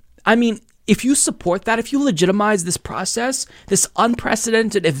Bloomberg, I mean, if you support that, if you legitimize this process, this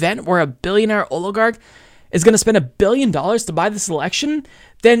unprecedented event where a billionaire oligarch is going to spend $1 billion to buy this election,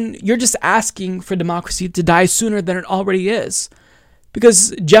 then you're just asking for democracy to die sooner than it already is.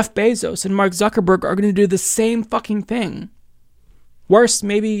 Because Jeff Bezos and Mark Zuckerberg are going to do the same fucking thing. Worse,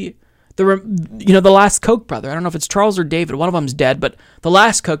 maybe the last Koch brother. I don't know if it's Charles or David. One of them's dead, but the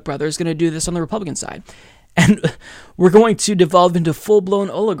last Koch brother is going to do this on the Republican side. And we're going to devolve into full-blown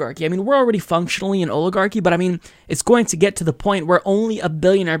oligarchy. I mean, we're already functionally an oligarchy, but I mean, it's going to get to the point where only a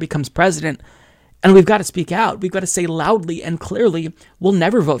billionaire becomes president. And we've got to speak out. We've got to say loudly and clearly, we'll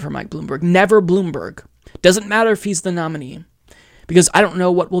never vote for Mike Bloomberg. Never Bloomberg. Doesn't matter if he's the nominee. Because I don't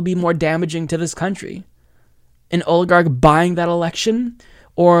know what will be more damaging to this country. An oligarch buying that election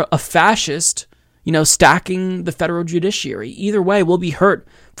or a fascist, stacking the federal judiciary. Either way, we'll be hurt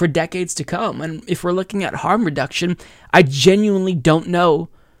for decades to come. And if we're looking at harm reduction, I genuinely don't know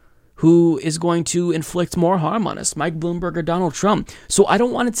who is going to inflict more harm on us, Mike Bloomberg or Donald Trump. So I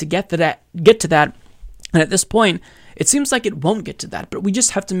don't want it to get to that. And at this point, it seems like it won't get to that, but we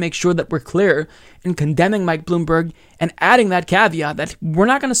just have to make sure that we're clear in condemning Mike Bloomberg and adding that caveat that we're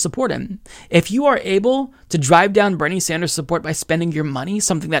not going to support him. If you are able to drive down Bernie Sanders' support by spending your money,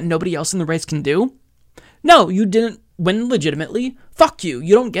 something that nobody else in the race can do, no, you didn't win legitimately. Fuck you.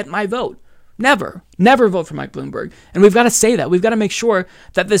 You don't get my vote. Never vote for Mike Bloomberg. And we've got to say that. We've got to make sure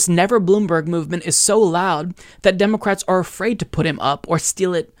that this Never Bloomberg movement is so loud that Democrats are afraid to put him up or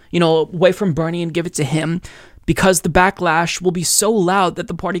steal it, away from Bernie and give it to him, because the backlash will be so loud that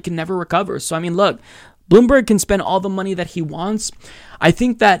the party can never recover. So, I mean, look, Bloomberg can spend all the money that he wants. I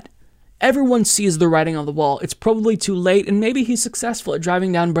think that everyone sees the writing on the wall. It's probably too late, and maybe he's successful at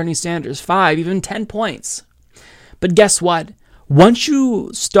driving down Bernie Sanders 5, even 10 points. But guess what? Once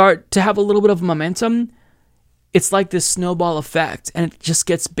you start to have a little bit of momentum, it's like this snowball effect, and it just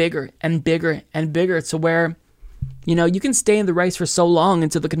gets bigger and bigger and bigger to where, you can stay in the race for so long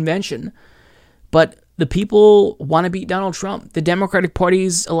into the convention, but the people want to beat Donald Trump. The Democratic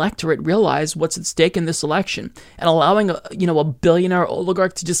Party's electorate realize what's at stake in this election, and allowing a billionaire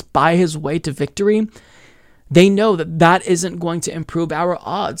oligarch to just buy his way to victory, they know that that isn't going to improve our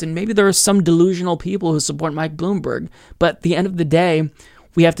odds. And maybe there are some delusional people who support Mike Bloomberg, but at the end of the day,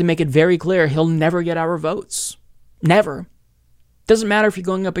 we have to make it very clear he'll never get our votes. Never. Doesn't matter if you're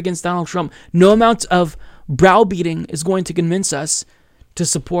going up against Donald Trump. No amount of browbeating is going to convince us to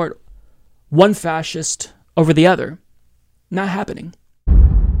support one fascist over the other. Not happening.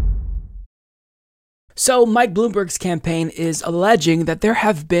 So Mike Bloomberg's campaign is alleging that there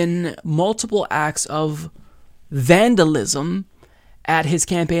have been multiple acts of vandalism at his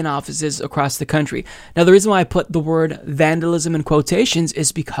campaign offices across the country. Now, the reason why I put the word vandalism in quotations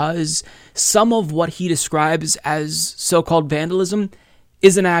is because some of what he describes as so-called vandalism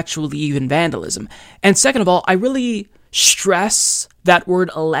isn't actually even vandalism. And second of all, I really stress that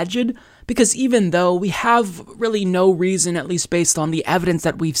word alleged, because even though we have really no reason, at least based on the evidence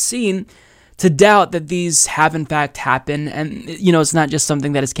that we've seen, to doubt that these have in fact happened. And, you know, it's not just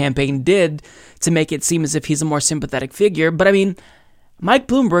something that his campaign did to make it seem as if he's a more sympathetic figure. But I mean, Mike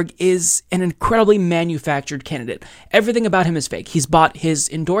Bloomberg is an incredibly manufactured candidate. Everything about him is fake. He's bought his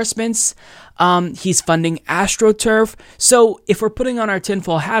endorsements. He's funding AstroTurf. So if we're putting on our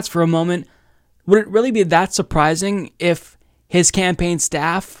tinfoil hats for a moment, would it really be that surprising if his campaign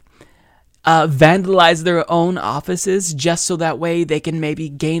staff vandalize their own offices just so that way they can maybe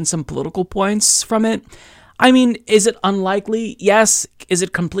gain some political points from it? I mean, is it unlikely? Yes. Is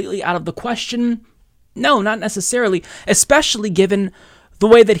it completely out of the question? No, not necessarily, especially given the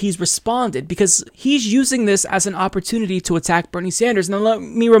way that he's responded, because he's using this as an opportunity to attack Bernie Sanders. Now, let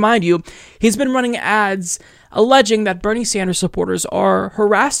me remind you, he's been running ads alleging that Bernie Sanders supporters are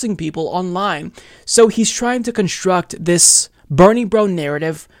harassing people online. So he's trying to construct this Bernie bro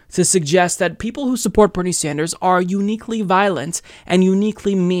narrative to suggest that people who support Bernie Sanders are uniquely violent and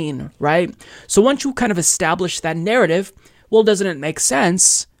uniquely mean, right? So once you kind of establish that narrative, well, doesn't it make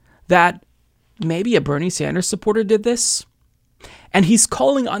sense that maybe a Bernie Sanders supporter did this? And he's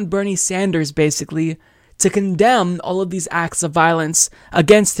calling on Bernie Sanders basically to condemn all of these acts of violence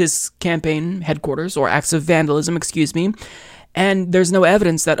against his campaign headquarters, or acts of vandalism, excuse me. And there's no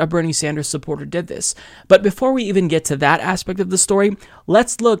evidence that a Bernie Sanders supporter did this. But before we even get to that aspect of the story,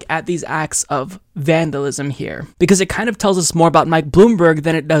 let's look at these acts of vandalism here, because it kind of tells us more about Mike Bloomberg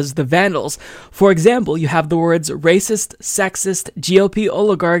than it does the vandals. For example, you have the words racist, sexist, GOP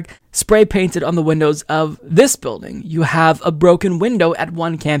oligarch spray painted on the windows of this building. You have a broken window at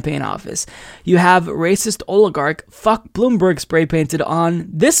one campaign office. You have racist oligarch, fuck Bloomberg spray painted on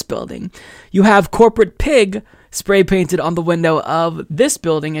this building. You have corporate pig spray painted on the window of this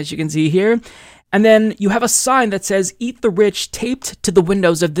building, as you can see here. And then you have a sign that says "Eat the Rich" taped to the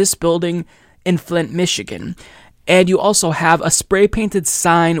windows of this building in Flint, Michigan. And you also have a spray painted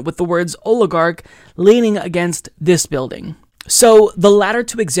sign with the words oligarch leaning against this building. So the latter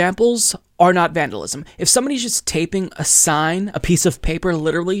two examples are not vandalism. If somebody's just taping a sign, a piece of paper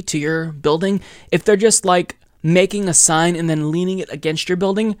literally to your building, if they're just like making a sign and then leaning it against your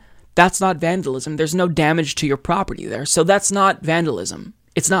building, that's not vandalism. There's no damage to your property there. So that's not vandalism.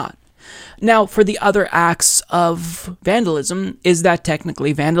 It's not. Now, for the other acts of vandalism, is that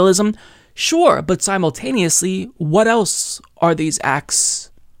technically vandalism? Sure, but simultaneously, what else are these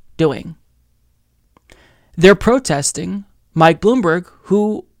acts doing? They're protesting Mike Bloomberg,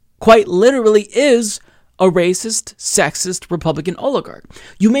 who quite literally is a racist, sexist Republican oligarch.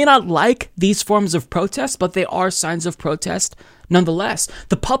 You may not like these forms of protest, but they are signs of protest nonetheless.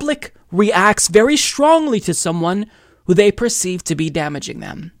 The public reacts very strongly to someone who they perceive to be damaging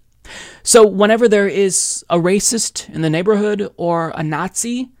them. So whenever there is a racist in the neighborhood or a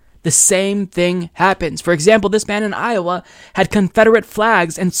Nazi, the same thing happens. For example, this man in Iowa had Confederate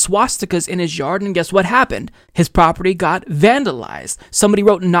flags and swastikas in his yard, and guess what happened? His property got vandalized. Somebody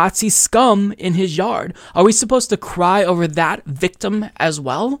wrote Nazi scum in his yard. Are we supposed to cry over that victim as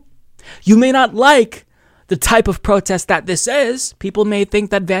well? You may not like the type of protest that this is. People may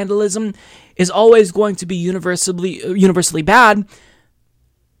think that vandalism is always going to be universally bad,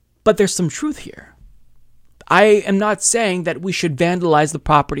 but there's some truth here. I am not saying that we should vandalize the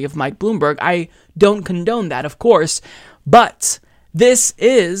property of Mike Bloomberg. I don't condone that, of course. But this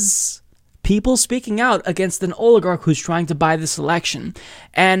is people speaking out against an oligarch who's trying to buy this election.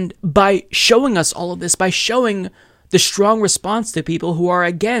 And by showing us all of this, by showing the strong response to people who are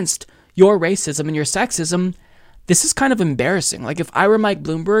against your racism and your sexism, this is kind of embarrassing. Like, if I were Mike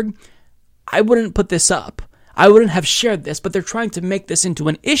Bloomberg, I wouldn't put this up. I wouldn't have shared this, but they're trying to make this into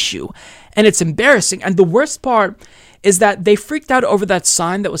an issue, and it's embarrassing. And the worst part is that they freaked out over that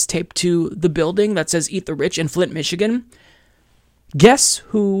sign that was taped to the building that says "Eat the Rich" in Flint, Michigan. Guess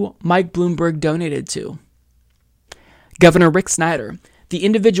who Mike Bloomberg donated to? Governor Rick Snyder, the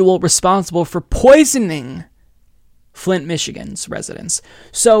individual responsible for poisoning Flint, Michigan's residents.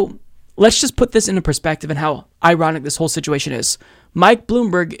 So let's just put this into perspective and how ironic this whole situation is. Mike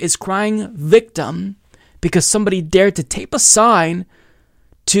Bloomberg is crying victim because somebody dared to tape a sign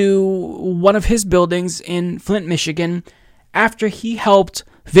to one of his buildings in Flint, Michigan, after he helped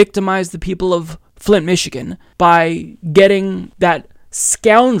victimize the people of Flint, Michigan by getting that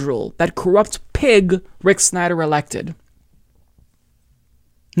scoundrel, that corrupt pig, Rick Snyder, elected.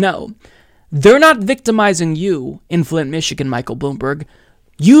 No, they're not victimizing you in Flint, Michigan, Michael Bloomberg.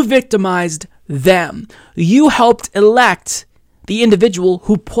 You victimized them. You helped elect the individual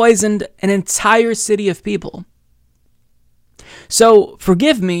who poisoned an entire city of people. So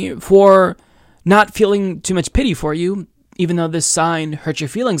forgive me for not feeling too much pity for you, even though this sign hurt your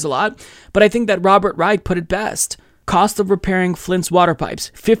feelings a lot, but I think that Robert Reich put it best. Cost of repairing Flint's water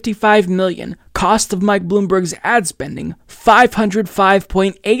pipes, $55 million. Cost of Mike Bloomberg's ad spending,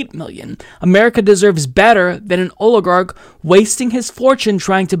 $505.8 million. America deserves better than an oligarch wasting his fortune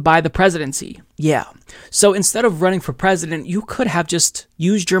trying to buy the presidency. Yeah. So instead of running for president, you could have just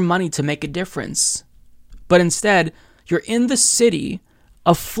used your money to make a difference. But instead, you're in the city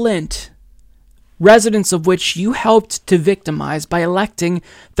of Flint, residents of which you helped to victimize by electing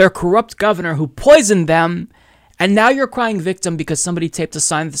their corrupt governor who poisoned them. And now you're crying victim because somebody taped a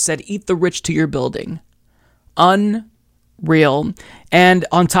sign that said, "Eat the rich to your building." Unreal. And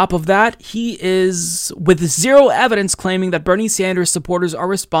on top of that, he is, with zero evidence, claiming that Bernie Sanders supporters are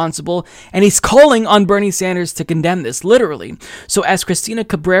responsible, and he's calling on Bernie Sanders to condemn this, literally. So as Christina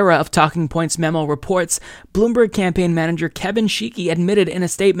Cabrera of Talking Points Memo reports, Bloomberg campaign manager Kevin Sheekey admitted in a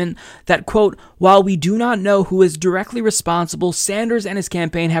statement that, quote, "While we do not know who is directly responsible, Sanders and his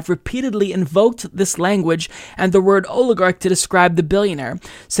campaign have repeatedly invoked this language and the word oligarch to describe the billionaire.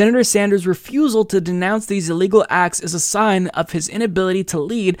 Senator Sanders' refusal to denounce these illegal acts is a sign of his inability to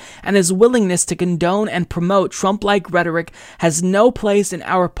lead, and his willingness to condone and promote Trump-like rhetoric has no place in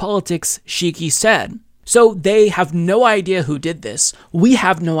our politics," Sheekey said. So they have no idea who did this. We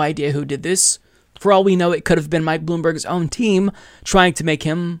have no idea who did this. For all we know, it could have been Mike Bloomberg's own team trying to make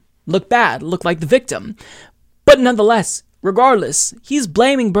him look bad, look like the victim. But nonetheless, regardless, he's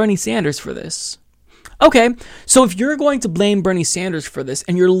blaming Bernie Sanders for this. Okay, so if you're going to blame Bernie Sanders for this,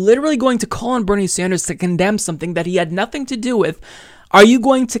 and you're literally going to call on Bernie Sanders to condemn something that he had nothing to do with, are you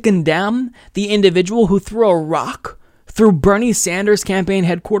going to condemn the individual who threw a rock through Bernie Sanders' campaign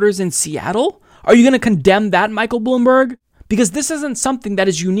headquarters in Seattle? Are you going to condemn that, Michael Bloomberg? Because this isn't something that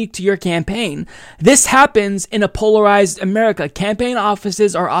is unique to your campaign. This happens in a polarized America. Campaign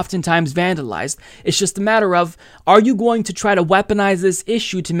offices are oftentimes vandalized. It's just a matter of, are you going to try to weaponize this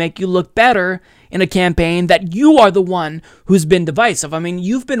issue to make you look better in a campaign that you are the one who's been divisive? I mean,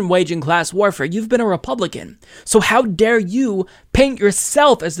 you've been waging class warfare. You've been a Republican. So how dare you paint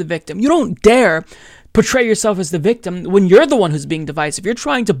yourself as the victim? You don't dare portray yourself as the victim when you're the one who's being divisive. You're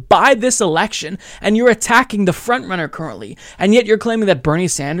trying to buy this election, and you're attacking the frontrunner currently, and yet you're claiming that Bernie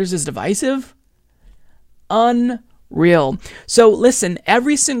Sanders is divisive? Unreal. So listen,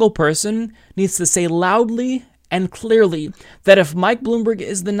 every single person needs to say loudly and clearly that if Mike Bloomberg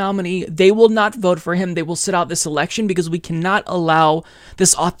is the nominee, they will not vote for him. They will sit out this election because we cannot allow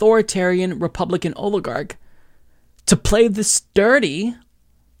this authoritarian Republican oligarch to play this dirty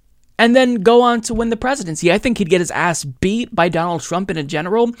and then go on to win the presidency. I think he'd get his ass beat by Donald Trump in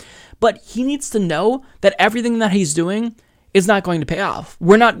general, but he needs to know that everything that he's doing is not going to pay off.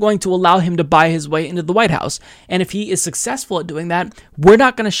 We're not going to allow him to buy his way into the White House. And if he is successful at doing that, we're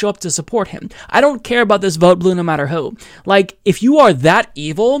not going to show up to support him. I don't care about this vote blue no matter who. Like, if you are that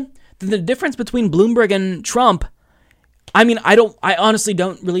evil, then the difference between Bloomberg and Trump, I mean, I honestly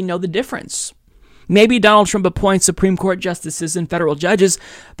don't really know the difference. Maybe Donald Trump appoints Supreme Court justices and federal judges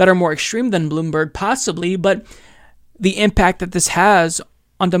that are more extreme than Bloomberg, possibly, but the impact that this has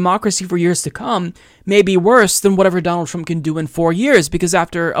on democracy for years to come may be worse than whatever Donald Trump can do in 4 years, because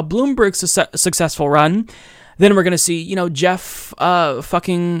after a Bloomberg successful run, then we're going to see, Jeff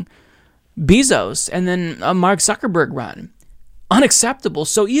fucking Bezos and then a Mark Zuckerberg run. Unacceptable.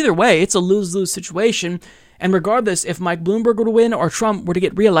 So either way, it's a lose-lose situation. And regardless, if Mike Bloomberg were to win or Trump were to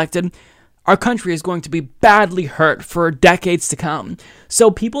get reelected, our country is going to be badly hurt for decades to come.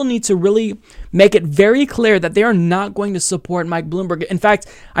 So people need to really make it very clear that they are not going to support Mike Bloomberg. In fact,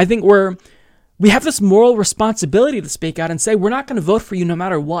 I think we have this moral responsibility to speak out and say, we're not going to vote for you no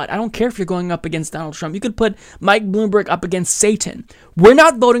matter what. I don't care if you're going up against Donald Trump. You could put Mike Bloomberg up against Satan. We're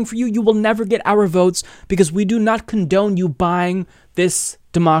not voting for you. You will never get our votes because we do not condone you buying this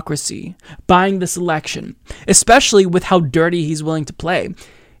democracy, buying this election, especially with how dirty he's willing to play.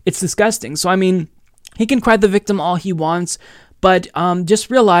 It's disgusting. So, I mean, he can cry the victim all he wants, but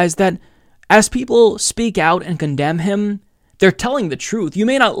just realize that as people speak out and condemn him, they're telling the truth. You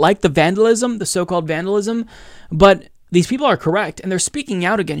may not like the vandalism, the so-called vandalism, but these people are correct, and they're speaking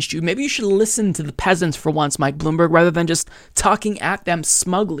out against you. Maybe you should listen to the peasants for once, Mike Bloomberg, rather than just talking at them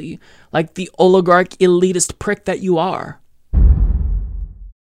smugly like the oligarch elitist prick that you are.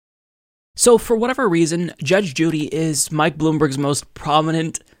 So for whatever reason, Judge Judy is Mike Bloomberg's most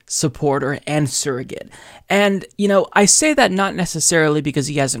prominent supporter and surrogate. And, I say that not necessarily because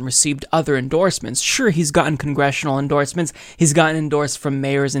he hasn't received other endorsements. Sure, he's gotten congressional endorsements. He's gotten endorsed from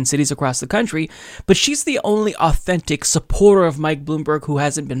mayors in cities across the country. But she's the only authentic supporter of Mike Bloomberg who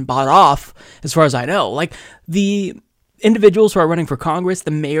hasn't been bought off, as far as I know. Like, the individuals who are running for Congress,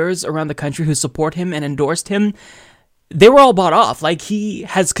 the mayors around the country who support him and endorsed him, they were all bought off. Like, he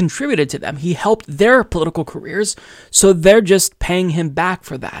has contributed to them. He helped their political careers, so they're just paying him back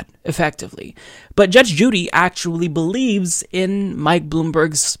for that, effectively. But Judge Judy actually believes in Mike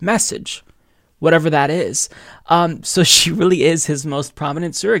Bloomberg's message, whatever that is. So she really is his most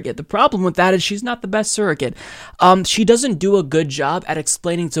prominent surrogate. The problem with that is she's not the best surrogate. She doesn't do a good job at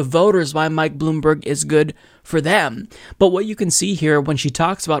explaining to voters why Mike Bloomberg is good for them. But what you can see here when she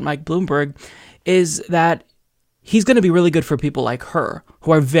talks about Mike Bloomberg is that he's going to be really good for people like her,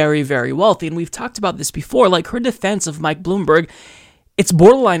 who are very, very wealthy. And we've talked about this before. Like, her defense of Mike Bloomberg, it's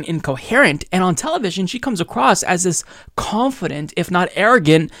borderline incoherent. And on television, she comes across as this confident, if not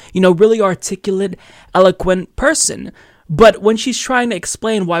arrogant, really articulate, eloquent person. But when she's trying to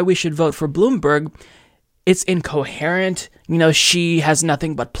explain why we should vote for Bloomberg, it's incoherent. She has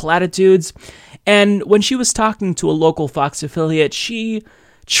nothing but platitudes. And when she was talking to a local Fox affiliate, she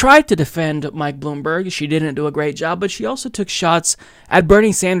tried to defend Mike Bloomberg. She didn't do a great job, but she also took shots at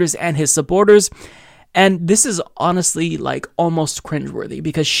Bernie Sanders and his supporters. And this is honestly like almost cringeworthy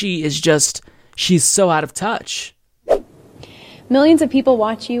because she's so out of touch. Millions of people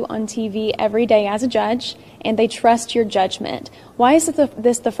watch you on TV every day as a judge, and they trust your judgment. Why is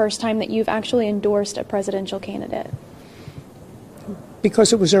this the first time that you've actually endorsed a presidential candidate?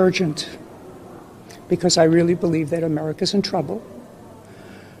 Because it was urgent. Because I really believe that America's in trouble.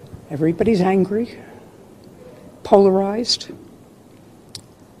 Everybody's angry, polarized,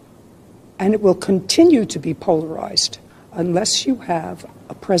 and it will continue to be polarized unless you have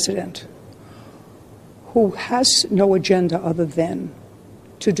a president who has no agenda other than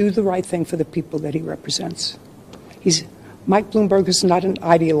to do the right thing for the people that he represents. Mike Bloomberg is not an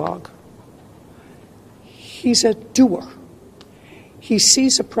ideologue. He's a doer. He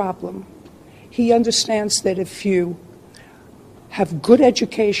sees a problem. He understands that if you have good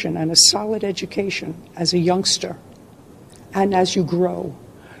education and a solid education as a youngster, and as you grow,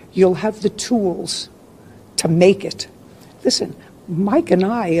 you'll have the tools to make it. Listen, Mike and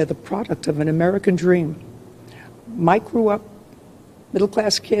I are the product of an American dream. Mike grew up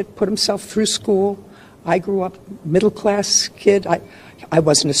middle-class kid, put himself through school. I grew up middle-class kid. I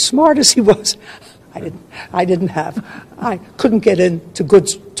wasn't as smart as he was. I couldn't get into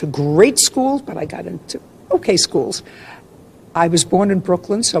great schools, but I got into okay schools. I was born in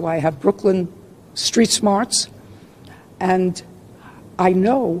Brooklyn, so I have Brooklyn street smarts. And I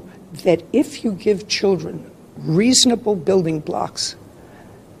know that if you give children reasonable building blocks,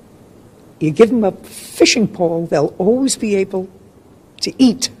 you give them a fishing pole, they'll always be able to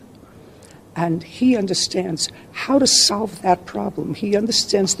eat. And he understands how to solve that problem. He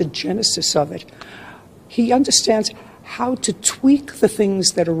understands the genesis of it. He understands how to tweak the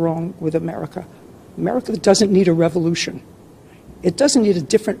things that are wrong with America. America doesn't need a revolution. It doesn't need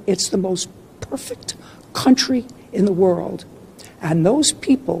it's the most perfect country in the world. And those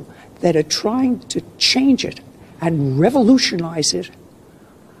people that are trying to change it and revolutionize it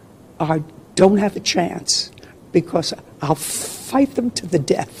don't have a chance, because I'll fight them to the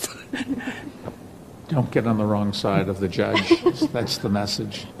death. Don't get on the wrong side of the judge. That's the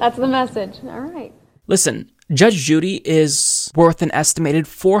message. That's the message. All right. Listen, Judge Judy is worth an estimated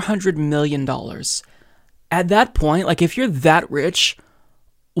 $400 million. At that point, like, if you're that rich,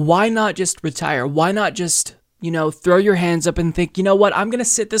 why not just retire? Why not just, throw your hands up and think, you know what, I'm going to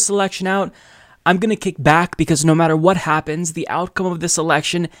sit this election out. I'm going to kick back because no matter what happens, the outcome of this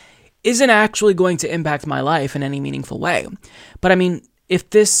election isn't actually going to impact my life in any meaningful way. But I mean, if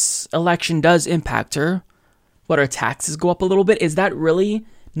this election does impact her, what, her taxes go up a little bit? Is that really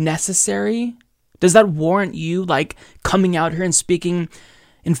necessary? Does that warrant you, coming out here and speaking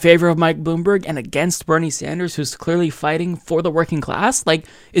in favor of Mike Bloomberg and against Bernie Sanders, who's clearly fighting for the working class?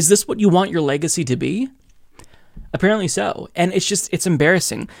 Is this what you want your legacy to be? Apparently so. And it's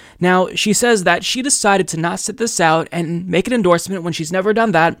embarrassing. Now, she says that she decided to not sit this out and make an endorsement when she's never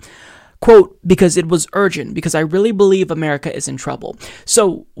done that, quote, because it was urgent, because I really believe America is in trouble.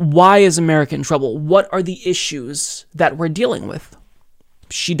 So why is America in trouble? What are the issues that we're dealing with?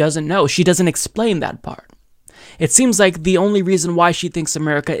 She doesn't know. She doesn't explain that part. It seems like the only reason why she thinks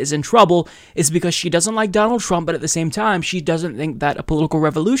America is in trouble is because she doesn't like Donald Trump, but at the same time, she doesn't think that a political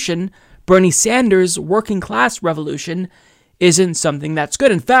revolution, Bernie Sanders' working class revolution, isn't something that's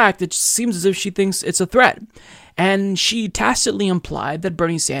good. In fact, it seems as if she thinks it's a threat. And she tacitly implied that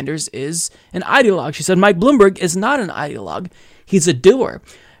Bernie Sanders is an ideologue. She said Mike Bloomberg is not an ideologue. He's a doer.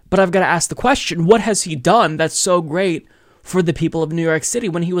 But I've got to ask the question, what has he done that's so great for the people of New York City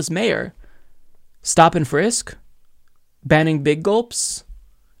when he was mayor? Stop and frisk? Banning big gulps?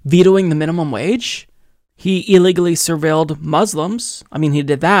 Vetoing the minimum wage? He illegally surveilled Muslims. I mean, he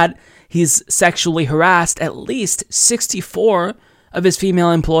did that. He's sexually harassed at least 64 of his female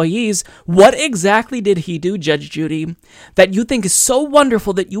employees. What exactly did he do, Judge Judy, that you think is so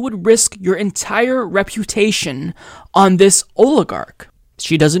wonderful that you would risk your entire reputation on this oligarch?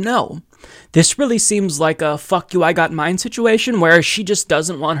 She doesn't know. This really seems like a fuck you, I got mine situation where she just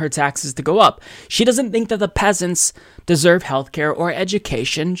doesn't want her taxes to go up. She doesn't think that the peasants deserve healthcare or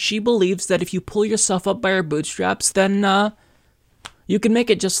education. She believes that if you pull yourself up by your bootstraps, then you can make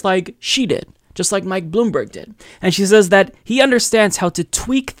it just like she did, just like Mike Bloomberg did. And she says that he understands how to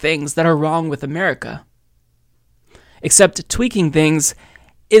tweak things that are wrong with America. Except tweaking things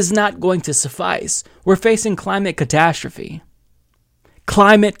is not going to suffice. We're facing climate catastrophe.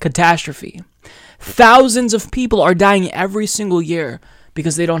 Climate catastrophe. Thousands of people are dying every single year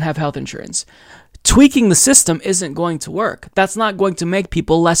because they don't have health insurance. Tweaking the system isn't going to work. That's not going to make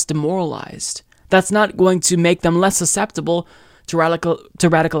people less demoralized. That's not going to make them less susceptible to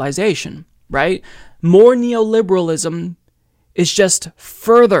radicalization, right? More neoliberalism is just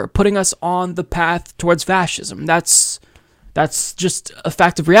further putting us on the path towards fascism. That's just a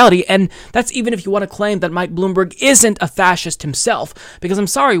fact of reality. And that's even if you want to claim that Mike Bloomberg isn't a fascist himself. Because I'm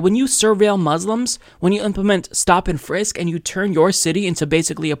sorry, when you surveil Muslims, when you implement stop and frisk, and you turn your city into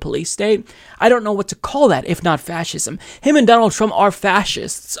basically a police state, I don't know what to call that if not fascism. Him and Donald Trump are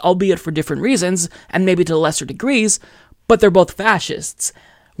fascists, albeit for different reasons, and maybe to lesser degrees, but they're both fascists.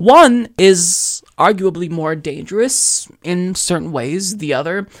 One is arguably more dangerous in certain ways. The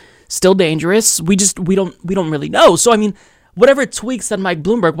other, still dangerous. We don't really know. So, I mean, whatever tweaks that Mike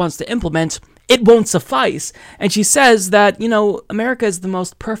Bloomberg wants to implement, it won't suffice. And she says that, America is the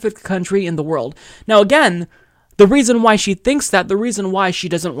most perfect country in the world. Now, again, the reason why she thinks that, the reason why she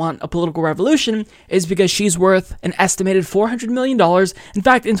doesn't want a political revolution is because she's worth an estimated $400 million. In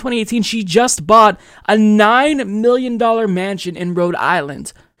fact, in 2018, she just bought a $9 million mansion in Rhode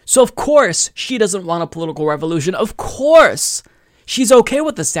Island. So, of course, she doesn't want a political revolution. Of course. She's okay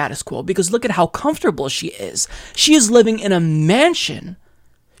with the status quo because look at how comfortable she is. She is living in a mansion.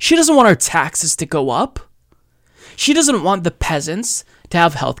 She doesn't want her taxes to go up. She doesn't want the peasants to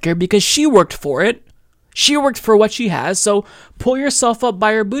have healthcare because she worked for it. She worked for what she has, so pull yourself up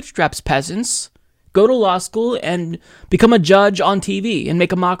by your bootstraps, peasants. Go to law school and become a judge on TV and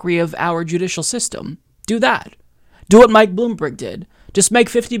make a mockery of our judicial system. Do that. Do what Mike Bloomberg did. Just make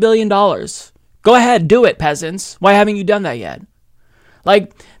 $50 billion. Go ahead, do it, peasants. Why haven't you done that yet?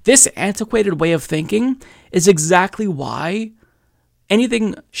 Like, this antiquated way of thinking is exactly why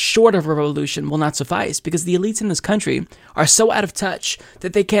anything short of a revolution will not suffice, because the elites in this country are so out of touch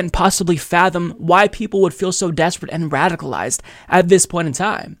that they can't possibly fathom why people would feel so desperate and radicalized at this point in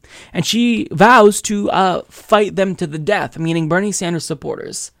time. And she vows to fight them to the death, meaning Bernie Sanders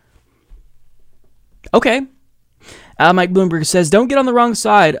supporters. Okay. Mike Bloomberg says, don't get on the wrong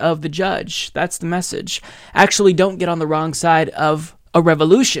side of the judge. That's the message. Actually, don't get on the wrong side of a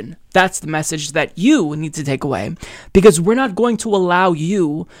revolution. That's the message that you need to take away, because we're not going to allow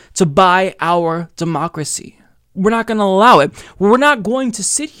you to buy our democracy. We're not going to allow it. We're not going to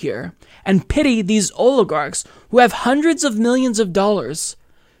sit here and pity these oligarchs who have hundreds of millions of dollars,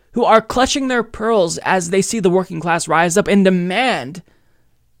 who are clutching their pearls as they see the working class rise up and demand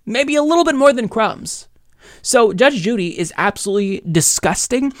maybe a little bit more than crumbs. So Judge Judy is absolutely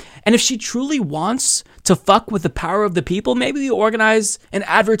disgusting, and if she truly wants to fuck with the power of the people, maybe we organize an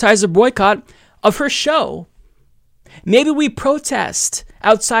advertiser boycott of her show. Maybe we protest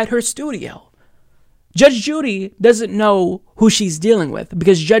outside her studio. Judge Judy doesn't know who she's dealing with,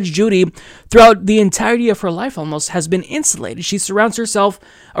 because Judge Judy, throughout the entirety of her life almost, has been insulated. She surrounds herself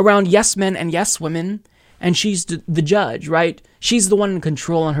around yes men and yes women, and she's the judge, right? She's the one in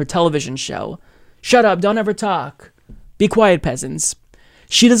control on her television show. Shut up, don't ever talk. Be quiet, peasants.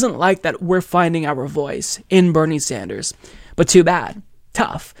 She doesn't like that we're finding our voice in Bernie Sanders. But too bad.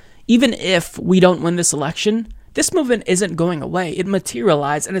 Tough. Even if we don't win this election, this movement isn't going away. It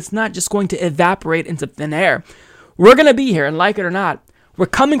materialized, and it's not just going to evaporate into thin air. We're going to be here, and like it or not, we're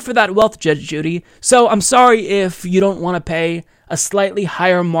coming for that wealth, Judge Judy. So I'm sorry if you don't want to pay a slightly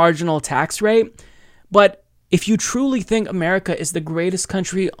higher marginal tax rate, but if you truly think America is the greatest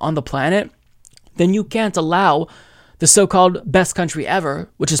country on the planet, then you can't allow the so-called best country ever,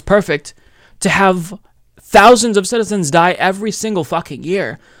 which is perfect, to have thousands of citizens die every single fucking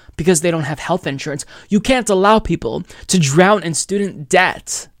year because they don't have health insurance. You can't allow people to drown in student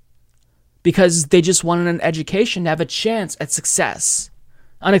debt because they just wanted an education to have a chance at success.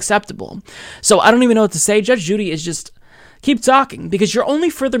 Unacceptable. So I don't even know what to say. Judge Judy is just Keep talking, because you're only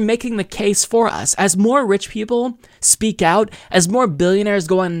further making the case for us. As more rich people speak out, as more billionaires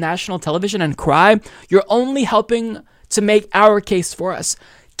go on national television and cry, you're only helping to make our case for us.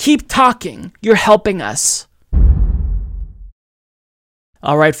 Keep talking. You're helping us.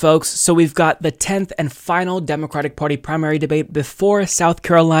 All right, folks, so we've got the 10th and final Democratic Party primary debate before South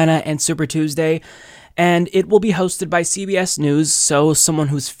Carolina and Super Tuesday, and it will be hosted by CBS News, so someone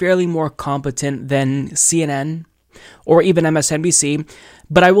who's fairly more competent than CNN or even MSNBC.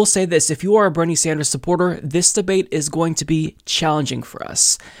 But I will say this, if you are a Bernie Sanders supporter, this debate is going to be challenging for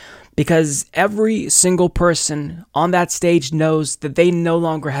us, because every single person on that stage knows that they no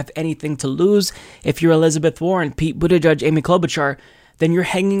longer have anything to lose. If you're Elizabeth Warren, Pete Buttigieg, Amy Klobuchar, then you're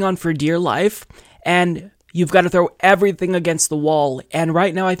hanging on for dear life, and you've got to throw everything against the wall. And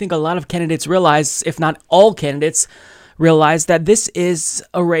right now, I think a lot of candidates realize, if not all candidates, realize that this is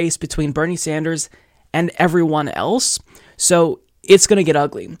a race between Bernie Sanders and everyone else. So it's going to get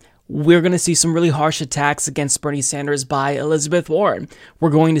ugly. We're going to see some really harsh attacks against Bernie Sanders by Elizabeth Warren. We're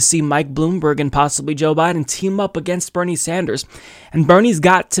going to see Mike Bloomberg and possibly Joe Biden team up against Bernie Sanders. And Bernie's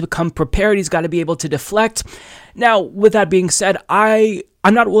got to come prepared. He's got to be able to deflect. Now, with that being said, I'm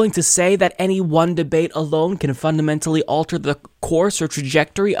not willing to say that any one debate alone can fundamentally alter the course or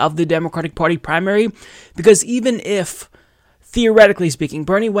trajectory of the Democratic Party primary, because even if, theoretically speaking,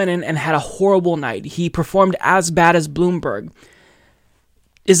 Bernie went in and had a horrible night, he performed as bad as Bloomberg,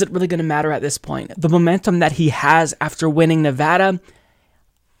 is it really going to matter at this point? The momentum that he has after winning Nevada,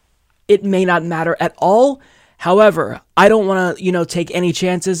 it may not matter at all. However, I don't want to, take any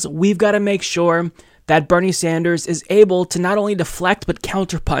chances. We've got to make sure that Bernie Sanders is able to not only deflect but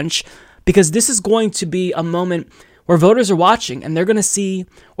counterpunch, because this is going to be a moment where voters are watching and they're going to see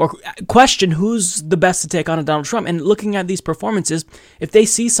or question who's the best to take on a Donald Trump. And looking at these performances, if they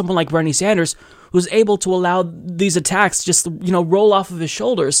see someone like Bernie Sanders who's able to allow these attacks just, roll off of his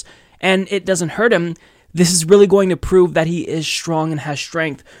shoulders and it doesn't hurt him, this is really going to prove that he is strong and has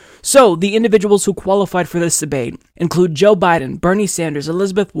strength. So, the individuals who qualified for this debate include Joe Biden, Bernie Sanders,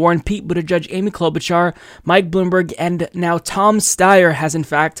 Elizabeth Warren, Pete Buttigieg, Amy Klobuchar, Mike Bloomberg, and now Tom Steyer has in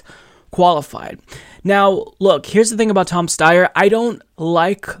fact qualified. Now, look, here's the thing about Tom Steyer. I don't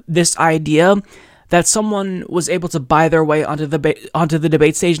like this idea that someone was able to buy their way onto the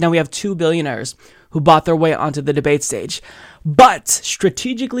debate stage. Now we have 2 billionaires who bought their way onto the debate stage. But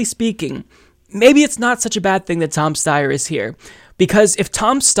strategically speaking, maybe it's not such a bad thing that Tom Steyer is here. Because if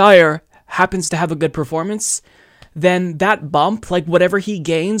Tom Steyer happens to have a good performance, then that bump, like whatever he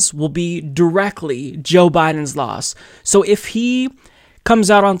gains, will be directly Joe Biden's loss. So if he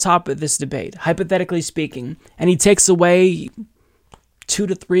comes out on top of this debate, hypothetically speaking, and he takes away 2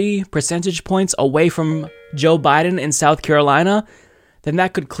 to 3 percentage points away from Joe Biden in South Carolina, then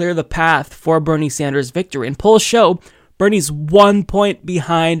that could clear the path for Bernie Sanders' victory. And polls show Bernie's 1 point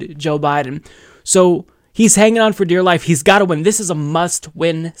behind Joe Biden. So he's hanging on for dear life. He's got to win. This is a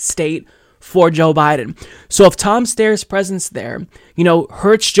must-win state for Joe Biden. So if Tom Steyer's presence there,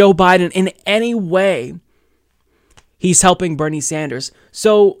 hurts Joe Biden in any way, he's helping Bernie Sanders.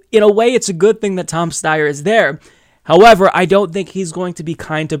 So in a way, it's a good thing that Tom Steyer is there. However, I don't think he's going to be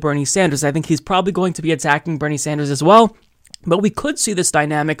kind to Bernie Sanders. I think he's probably going to be attacking Bernie Sanders as well. But we could see this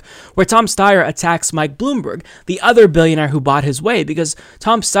dynamic where Tom Steyer attacks Mike Bloomberg, the other billionaire who bought his way, because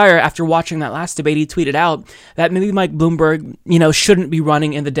Tom Steyer, after watching that last debate, he tweeted out that maybe Mike Bloomberg, shouldn't be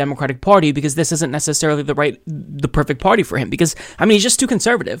running in the Democratic Party because this isn't necessarily the perfect party for him. Because, he's just too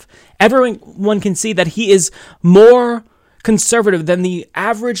conservative. Everyone can see that he is more conservative than the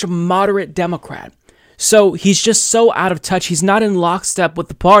average moderate Democrat. So he's just so out of touch. He's not in lockstep with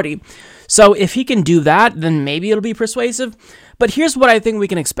the party. So if he can do that, then maybe it'll be persuasive. But here's what I think we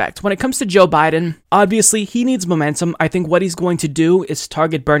can expect. When it comes to Joe Biden, obviously he needs momentum. I think what he's going to do is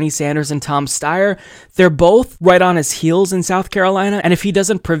target Bernie Sanders and Tom Steyer. They're both right on his heels in South Carolina. And if he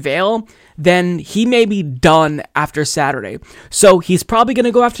doesn't prevail, then he may be done after Saturday. So he's probably going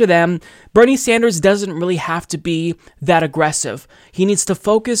to go after them. Bernie Sanders doesn't really have to be that aggressive. He needs to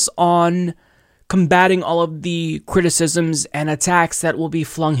focus on combating all of the criticisms and attacks that will be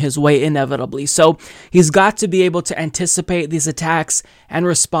flung his way inevitably. So he's got to be able to anticipate these attacks and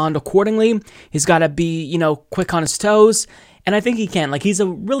respond accordingly. He's got to be, quick on his toes. And I think he can. He's a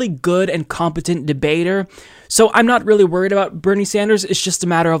really good and competent debater. So I'm not really worried about Bernie Sanders. It's just a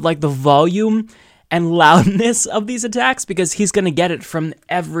matter of the volume and loudness of these attacks, because he's going to get it from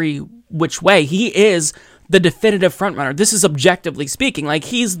every which way. He is the definitive frontrunner. This is objectively speaking.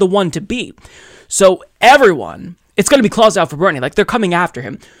 He's the one to beat. So everyone, it's going to be claws out for Bernie. They're coming after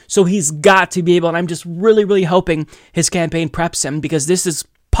him. So he's got to be able, and I'm just really, really hoping his campaign preps him, because this is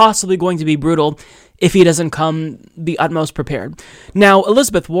possibly going to be brutal if he doesn't come the utmost prepared. Now,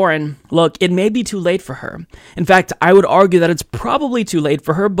 Elizabeth Warren, look, it may be too late for her. In fact, I would argue that it's probably too late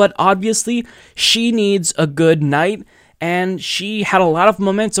for her, but obviously she needs a good night, and she had a lot of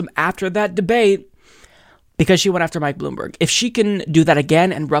momentum after that debate because she went after Mike Bloomberg. If she can do that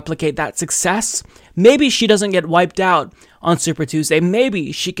again and replicate that success, maybe she doesn't get wiped out on Super Tuesday.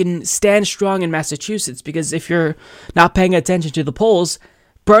 Maybe she can stand strong in Massachusetts, because if you're not paying attention to the polls,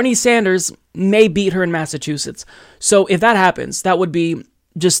 Bernie Sanders may beat her in Massachusetts. So if that happens, that would be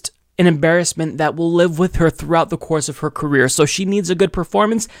just an embarrassment that will live with her throughout the course of her career. So she needs a good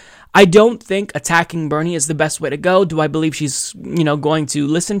performance. I don't think attacking Bernie is the best way to go. Do I believe she's, going to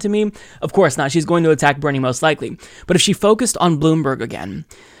listen to me? Of course not. She's going to attack Bernie most likely. But if she focused on Bloomberg again,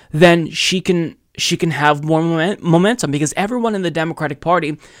 then she can have more momentum, because everyone in the Democratic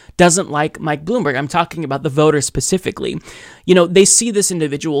Party doesn't like Mike Bloomberg. I'm talking about the voters specifically. They see this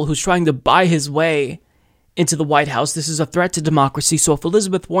individual who's trying to buy his way into the White House. This is a threat to democracy. So if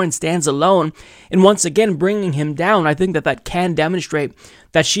Elizabeth Warren stands alone and once again bringing him down, I think that can demonstrate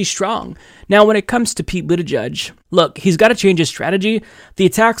that she's strong. Now, when it comes to Pete Buttigieg, look, he's got to change his strategy. The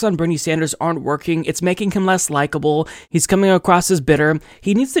attacks on Bernie Sanders aren't working. It's making him less likable. He's coming across as bitter.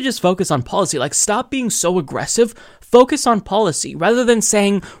 He needs to just focus on policy. Stop being so aggressive. Focus on policy rather than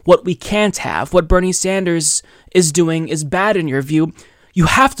saying what we can't have, what Bernie Sanders is doing is bad in your view. You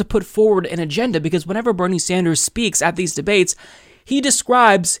have to put forward an agenda, because whenever Bernie Sanders speaks at these debates, he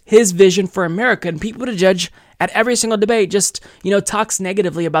describes his vision for America, and Pete Buttigieg at every single debate just, talks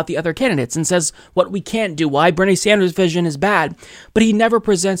negatively about the other candidates and says what we can't do, why Bernie Sanders' vision is bad, but he never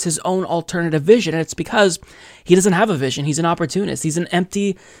presents his own alternative vision, and it's because he doesn't have a vision. He's an opportunist. He's an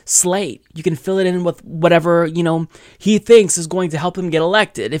empty slate. You can fill it in with whatever, he thinks is going to help him get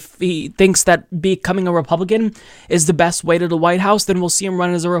elected. If he thinks that becoming a Republican is the best way to the White House, then we'll see him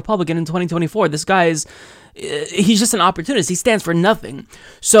run as a Republican in 2024. This guy he's just an opportunist. He stands for nothing.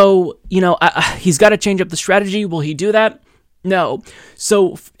 So, he's got to change up the strategy. Will he do that? No.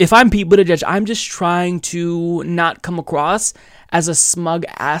 So if I'm Pete Buttigieg, I'm just trying to not come across as a smug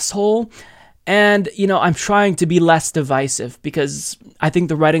asshole. And, I'm trying to be less divisive, because I think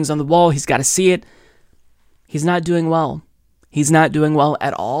the writing's on the wall. He's got to see it. He's not doing well. He's not doing well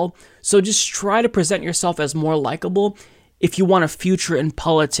at all. So just try to present yourself as more likable if you want a future in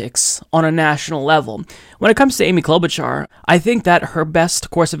politics on a national level. When it comes to Amy Klobuchar, I think that her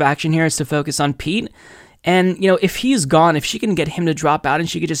best course of action here is to focus on Pete. And, if he's gone, if she can get him to drop out and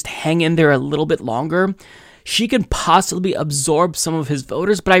she could just hang in there a little bit longer, she can possibly absorb some of his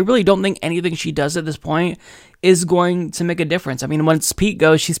voters. But I really don't think anything she does at this point is going to make a difference. I mean, once Pete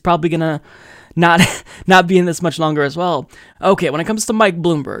goes, she's probably going to not be in this much longer as well. Okay, when it comes to Mike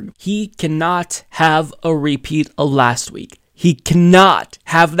Bloomberg, he cannot have a repeat of last week. He cannot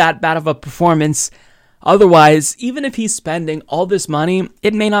have that bad of a performance. Otherwise, even if he's spending all this money,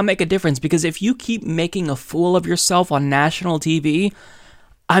 it may not make a difference, because if you keep making a fool of yourself on national TV,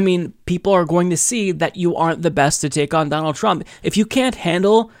 I mean, people are going to see that you aren't the best to take on Donald Trump. If you can't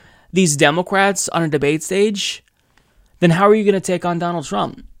handle these Democrats on a debate stage, then how are you going to take on Donald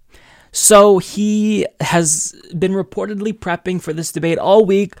Trump? So he has been reportedly prepping for this debate all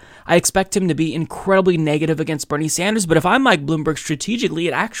week. I expect him to be incredibly negative against Bernie Sanders, but if I'm Mike Bloomberg, strategically,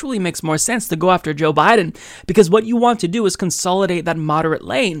 it actually makes more sense to go after Joe Biden, because what you want to do is consolidate that moderate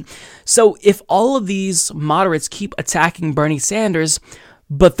lane. So if all of these moderates keep attacking Bernie Sanders,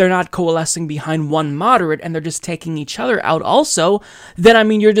 but they're not coalescing behind one moderate and they're just taking each other out also, then I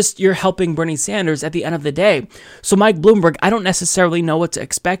mean, you're helping Bernie Sanders at the end of the day. So Mike Bloomberg, I don't necessarily know what to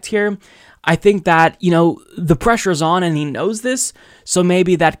expect here. I think that, the pressure's on and he knows this, so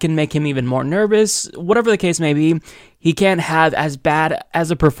maybe that can make him even more nervous. Whatever the case may be, he can't have as bad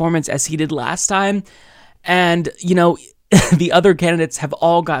as a performance as he did last time. And, the other candidates have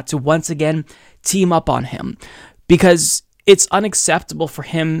all got to once again team up on him, because it's unacceptable for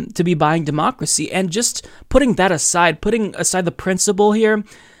him to be buying democracy. And just putting that aside, putting aside the principle here,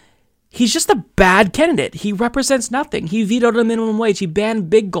 he's just a bad candidate. He represents nothing. He vetoed a minimum wage. He banned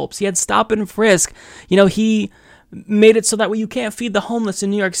big gulps. He had stop and frisk. He made it so that way you can't feed the homeless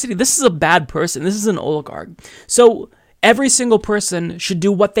in New York City. This is a bad person. This is an oligarch. So every single person should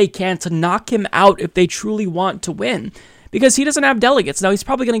do what they can to knock him out if they truly want to win, because he doesn't have delegates. Now, he's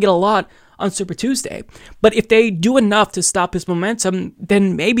probably going to get a lot on Super Tuesday, but if they do enough to stop his momentum,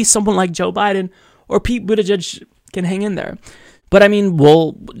 then maybe someone like Joe Biden or Pete Buttigieg can hang in there. But I mean,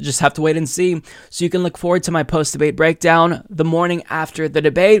 we'll just have to wait and see. So you can look forward to my post-debate breakdown the morning after the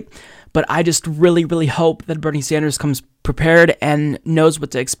debate. But I just really, really hope that Bernie Sanders comes prepared and knows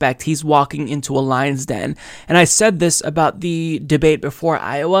what to expect. He's walking into a lion's den. And I said this about the debate before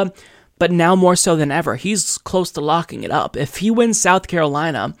Iowa, but now more so than ever, he's close to locking it up. If he wins South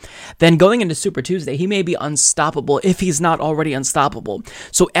Carolina, then going into Super Tuesday, he may be unstoppable if he's not already unstoppable.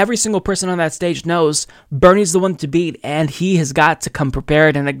 So every single person on that stage knows Bernie's the one to beat, and he has got to come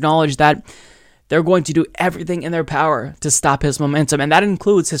prepared and acknowledge that they're going to do everything in their power to stop his momentum, and that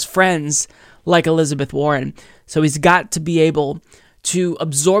includes his friends like Elizabeth Warren. So he's got to be able to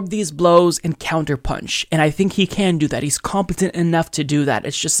absorb these blows and counterpunch. And I think he can do that. He's competent enough to do that.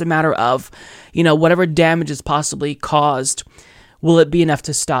 It's just a matter of, whatever damage is possibly caused, will it be enough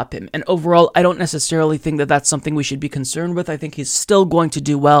to stop him? And overall, I don't necessarily think that that's something we should be concerned with. I think he's still going to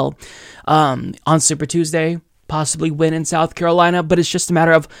do well on Super Tuesday, possibly win in South Carolina, but it's just a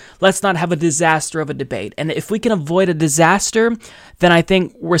matter of let's not have a disaster of a debate. And if we can avoid a disaster, then I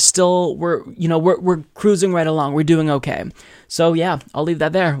think we're cruising right along. We're doing okay. So yeah, I'll leave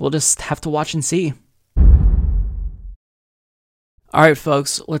that there. We'll just have to watch and see. All right,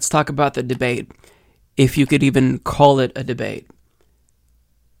 folks, let's talk about the debate. If you could even call it a debate.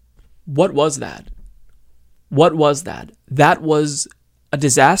 What was that? What was that? That was a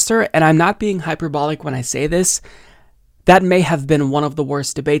disaster, and I'm not being hyperbolic when I say this. That may have been one of the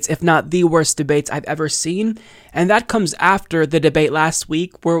worst debates, if not the worst debates I've ever seen, and that comes after the debate last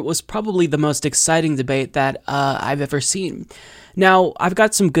week, where it was probably the most exciting debate that I've ever seen. Now, I've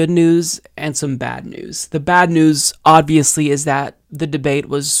got some good news and some bad news. The bad news, obviously, is that the debate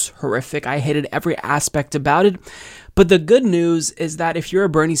was horrific. I hated every aspect about it. But the good news is that if you're a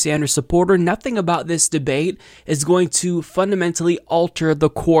Bernie Sanders supporter, nothing about this debate is going to fundamentally alter the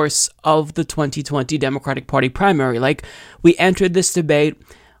course of the 2020 Democratic Party primary. Like, we entered this debate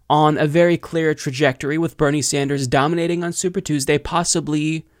on a very clear trajectory with Bernie Sanders dominating on Super Tuesday,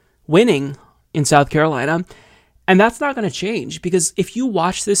 possibly winning in South Carolina. And that's not going to change, because if you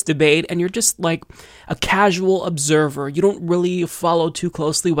watch this debate and you're just like a casual observer, you don't really follow too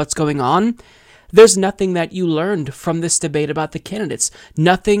closely what's going on, there's nothing that you learned from this debate about the candidates.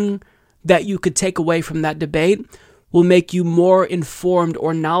 Nothing that you could take away from that debate will make you more informed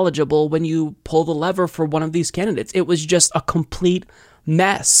or knowledgeable when you pull the lever for one of these candidates. It was just a complete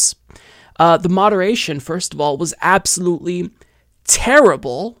mess. The moderation, first of all, was absolutely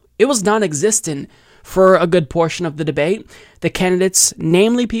terrible. It was non-existent for a good portion of the debate. The candidates,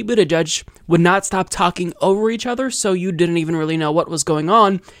 namely Pete Buttigieg, would not stop talking over each other, so you didn't even really know what was going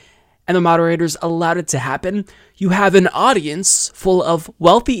on. And the moderators allowed it to happen. You have an audience full of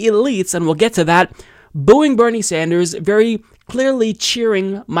wealthy elites, and we'll get to that, booing Bernie Sanders, very clearly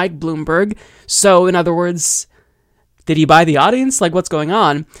cheering Mike Bloomberg. So, in other words, did he buy the audience? Like, what's going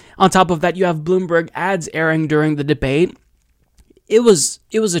on? On top of that, you have Bloomberg ads airing during the debate. It was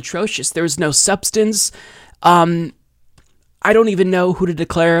atrocious. There was no substance. I don't even know who to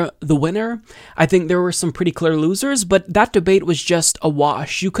declare the winner. I think there were some pretty clear losers, but that debate was just a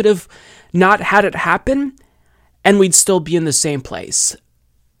wash. You could have not had it happen, and we'd still be in the same place.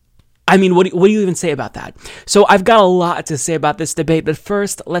 I mean, what do you even say about that? So I've got a lot to say about this debate, but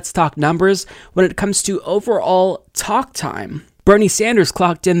first, let's talk numbers. When it comes to overall talk time, Bernie Sanders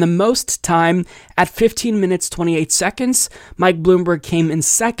clocked in the most time at 15 minutes, 28 seconds. Mike Bloomberg came in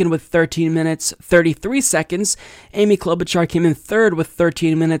second with 13 minutes, 33 seconds. Amy Klobuchar came in third with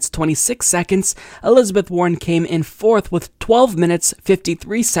 13 minutes, 26 seconds. Elizabeth Warren came in fourth with 12 minutes,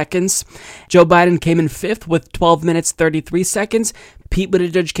 53 seconds. Joe Biden came in fifth with 12 minutes, 33 seconds. Pete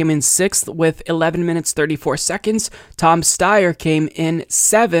Buttigieg came in sixth with 11 minutes, 34 seconds. Tom Steyer came in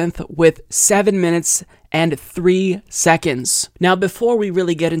seventh with 7 minutes and 3 seconds. Now, before we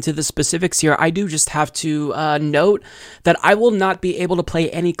really get into the specifics here, I do just have to note that I will not be able to play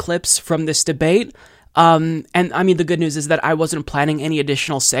any clips from this debate. And I mean, the good news is that I wasn't planning any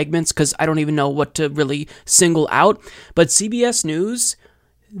additional segments because I don't even know what to really single out. But CBS News,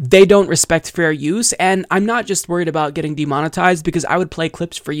 they don't respect fair use, and I'm not just worried about getting demonetized, because I would play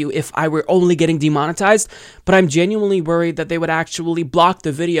clips for you if I were only getting demonetized, but I'm genuinely worried that they would actually block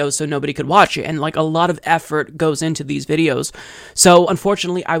the video so nobody could watch it, and like a lot of effort goes into these videos. So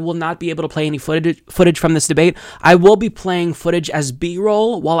unfortunately, I will not be able to play any footage from this debate. I will be playing footage as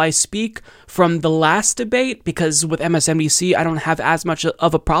B-roll while I speak from the last debate, because with MSNBC, I don't have as much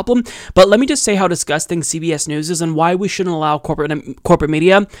of a problem. But let me just say how disgusting CBS News is and why we shouldn't allow corporate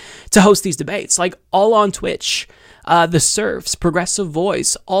media to host these debates. Like, all on Twitch, the Surfs, Progressive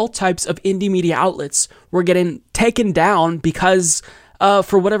Voice, all types of indie media outlets were getting taken down because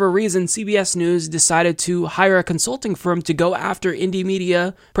for whatever reason, CBS News decided to hire a consulting firm to go after indie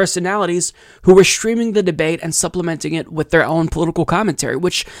media personalities who were streaming the debate and supplementing it with their own political commentary,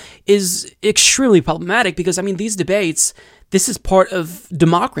 which is extremely problematic because, I mean, these debates, this is part of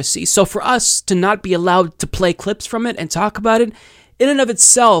democracy. So for us to not be allowed to play clips from it and talk about it, in and of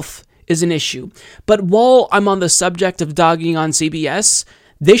itself is an issue. But while I'm on the subject of dogging on CBS,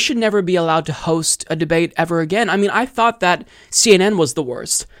 they should never be allowed to host a debate ever again. I mean, I thought that CNN was the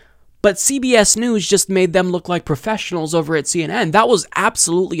worst, but CBS News just made them look like professionals over at CNN. That was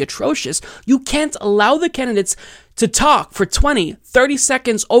absolutely atrocious. You can't allow the candidates to talk for 20, 30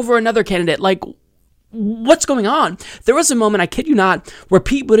 seconds over another candidate. Like, what's going on? There was a moment, I kid you not, where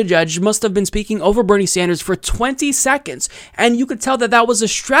Pete Buttigieg must have been speaking over Bernie Sanders for 20 seconds, and you could tell that that was a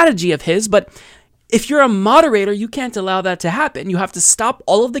strategy of his, but if you're a moderator, you can't allow that to happen. You have to stop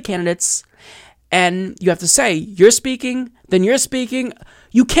all of the candidates, and you have to say, you're speaking, then you're speaking.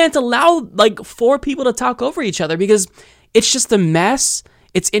 You can't allow, like, 4 people to talk over each other because it's just a mess.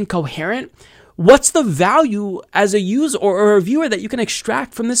 It's incoherent. What's the value as a user or a viewer that you can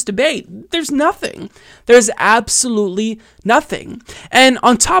extract from this debate? There's nothing. There's absolutely nothing. And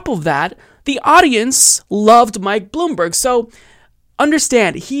on top of that, the audience loved Mike Bloomberg. So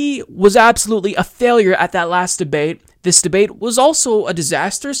understand, he was absolutely a failure at that last debate. This debate was also a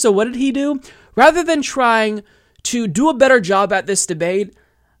disaster. So what did he do? Rather than trying to do a better job at this debate,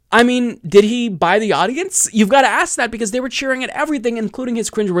 I mean, did he buy the audience? You've got to ask that because they were cheering at everything, including his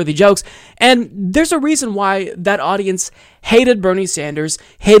cringeworthy jokes. And there's a reason why that audience hated Bernie Sanders,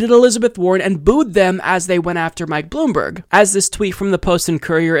 hated Elizabeth Warren, and booed them as they went after Mike Bloomberg. As this tweet from the Post and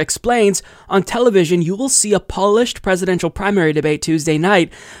Courier explains, on television, you will see a polished presidential primary debate Tuesday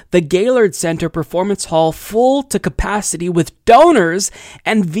night. The Gaylord Center Performance Hall full to capacity with donors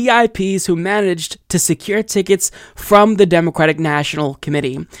and VIPs who managed to secure tickets from the Democratic National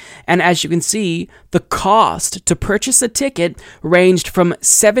Committee. And as you can see, the cost to purchase a ticket ranged from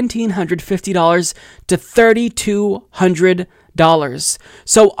 $1,750 to $3,200.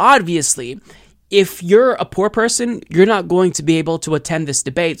 So obviously, if you're a poor person, you're not going to be able to attend this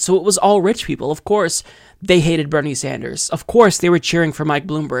debate. So it was all rich people. Of course, they hated Bernie Sanders. Of course, they were cheering for Mike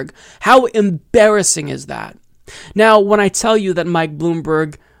Bloomberg. How embarrassing is that? Now, when I tell you that Mike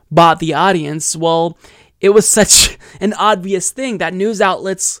Bloomberg bought the audience, well, it was such an obvious thing that news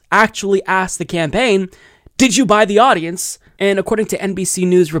outlets actually asked the campaign, did you buy the audience? And according to NBC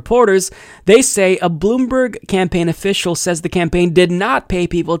News reporters, they say a Bloomberg campaign official says the campaign did not pay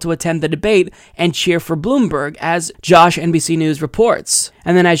people to attend the debate and cheer for Bloomberg, as Josh NBC News reports.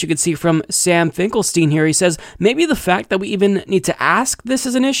 And then as you can see from Sam Finkelstein here, he says, maybe the fact that we even need to ask this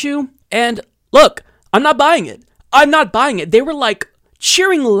is an issue. And look, I'm not buying it. I'm not buying it. They were like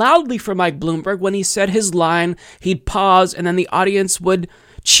cheering loudly for Mike Bloomberg when he said his line. He'd pause and then the audience would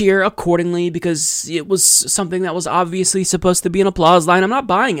cheer accordingly because it was something that was obviously supposed to be an applause line. I'm not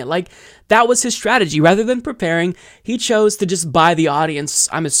buying it. Like, that was his strategy. Rather than preparing, he chose to just buy the audience,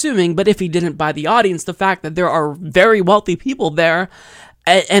 I'm assuming. But if he didn't buy the audience, the fact that there are very wealthy people there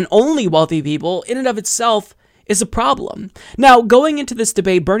and only wealthy people in and of itself is a problem. Now, going into this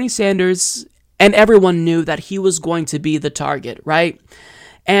debate, Bernie Sanders and everyone knew that he was going to be the target, right?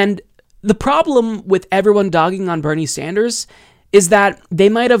 And the problem with everyone dogging on Bernie Sanders is that they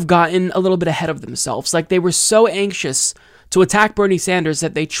might have gotten a little bit ahead of themselves. Like, they were so anxious to attack Bernie Sanders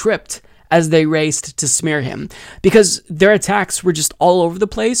that they tripped as they raced to smear him because their attacks were just all over the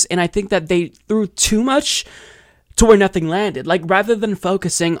place. And I think that they threw too much to where nothing landed. Like, rather than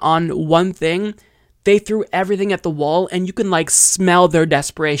focusing on one thing, they threw everything at the wall, and you can like smell their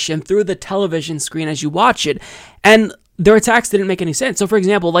desperation through the television screen as you watch it. And their attacks didn't make any sense. So for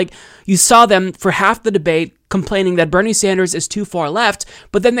example, like, you saw them for half the debate complaining that Bernie Sanders is too far left,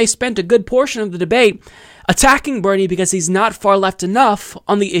 but then they spent a good portion of the debate attacking Bernie because he's not far left enough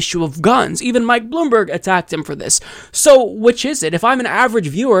on the issue of guns. Even Mike Bloomberg attacked him for this. So which is it? If I'm an average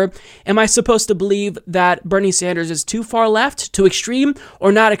viewer, am I supposed to believe that Bernie Sanders is too far left, too extreme,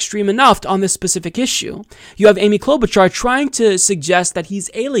 or not extreme enough on this specific issue? You have Amy Klobuchar trying to suggest that he's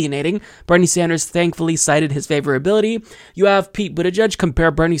alienating. Bernie Sanders thankfully cited his favorability. You have Pete Buttigieg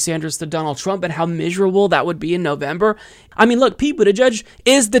compare Bernie Sanders to Donald Trump and how miserable that would be in November. I mean, look, Pete Buttigieg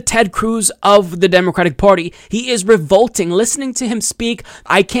is the Ted Cruz of the Democratic Party. He is revolting. Listening to him speak,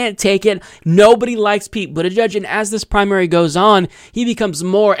 I can't take it. Nobody likes Pete Buttigieg, and as this primary goes on, he becomes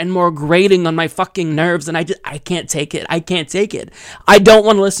more and more grating on my fucking nerves, and I can't take it. I can't take it. I don't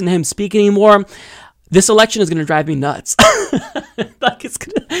want to listen to him speak anymore. This election is going to drive me nuts. Like, it's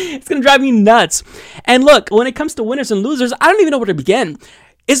going to drive me nuts. And look, when it comes to winners and losers, I don't even know where to begin.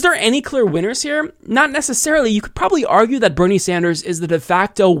 Is there any clear winners here? Not necessarily. You could probably argue that Bernie Sanders is the de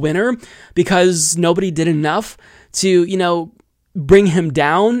facto winner because nobody did enough to, bring him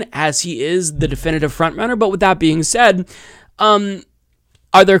down as he is the definitive frontrunner. But with that being said,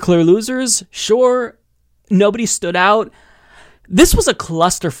 are there clear losers? Sure. Nobody stood out. This was a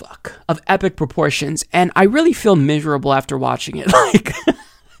clusterfuck of epic proportions, and I really feel miserable after watching it.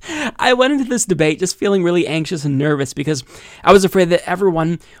 I went into this debate just feeling really anxious and nervous because I was afraid that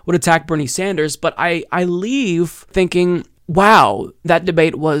everyone would attack Bernie Sanders, but I leave thinking, wow, that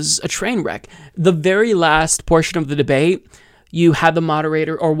debate was a train wreck. The very last portion of the debate, you had the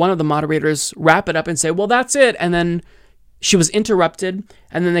moderator or one of the moderators wrap it up and say, well, that's it. And then she was interrupted,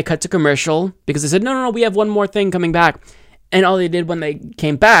 and then they cut to commercial because they said, no, we have one more thing coming back. And all they did when they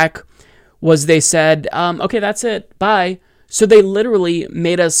came back was they said, okay, that's it, bye. So they literally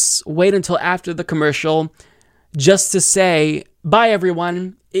made us wait until after the commercial just to say, bye,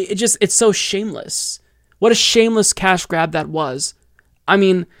 everyone. It's so shameless. What a shameless cash grab that was. I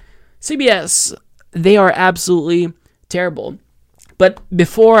mean, CBS, they are absolutely terrible. But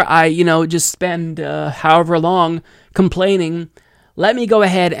before I, just spend however long complaining, let me go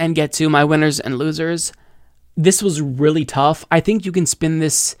ahead and get to my winners and losers. This was really tough. I think you can spin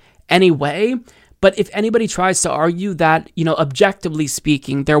this any way. But if anybody tries to argue that, objectively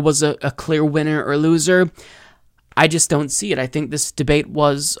speaking, there was a clear winner or loser, I just don't see it. I think this debate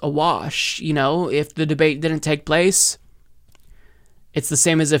was a wash. If the debate didn't take place, it's the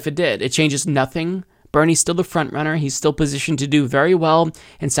same as if it did. It changes nothing. Bernie's still the front runner. He's still positioned to do very well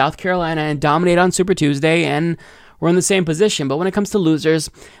in South Carolina and dominate on Super Tuesday, and we're in the same position. But when it comes to losers,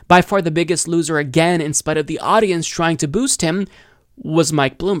 by far the biggest loser, again, in spite of the audience trying to boost him, was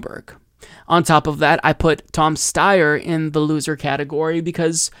Mike Bloomberg. On top of that, I put Tom Steyer in the loser category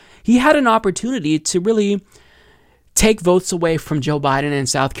because he had an opportunity to really take votes away from Joe Biden in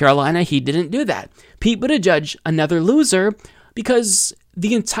South Carolina. He didn't do that. Pete Buttigieg, another loser, because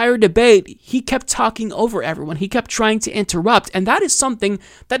the entire debate, he kept talking over everyone. He kept trying to interrupt, and that is something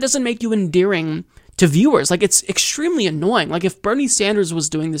that doesn't make you endearing to viewers. It's extremely annoying. If Bernie Sanders was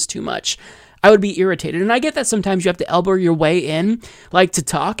doing this too much, I would be irritated. And I get that sometimes you have to elbow your way in, to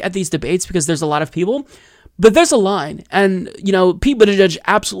talk at these debates because there's a lot of people. But there's a line. And, Pete Buttigieg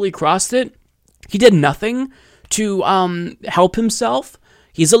absolutely crossed it. He did nothing to help himself.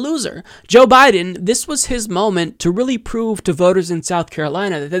 He's a loser. Joe Biden, this was his moment to really prove to voters in South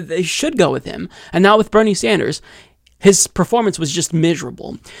Carolina that they should go with him and not with Bernie Sanders. His performance was just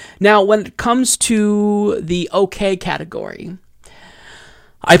miserable. Now, when it comes to the okay category,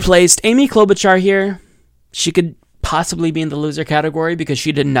 I placed Amy Klobuchar here. She could possibly be in the loser category because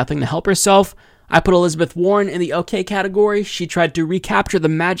she did nothing to help herself. I put Elizabeth Warren in the okay category. She tried to recapture the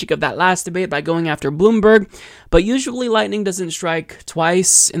magic of that last debate by going after Bloomberg, but usually lightning doesn't strike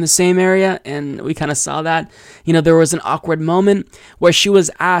twice in the same area, and we kind of saw that. There was an awkward moment where she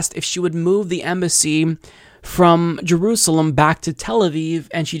was asked if she would move the embassy from Jerusalem back to Tel Aviv,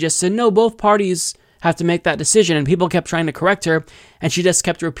 and she just said, no, both parties have to make that decision, and people kept trying to correct her, and she just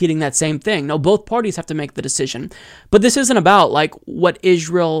kept repeating that same thing. No, both parties have to make the decision. But this isn't about what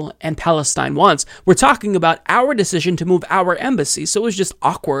Israel and Palestine wants. We're talking about our decision to move our embassy, so it was just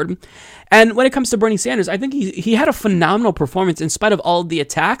awkward. And when it comes to Bernie Sanders, I think he had a phenomenal performance in spite of all the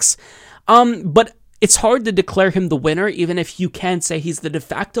attacks, but it's hard to declare him the winner, even if you can say he's the de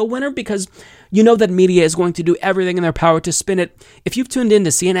facto winner, because you know that media is going to do everything in their power to spin it. If you've tuned in to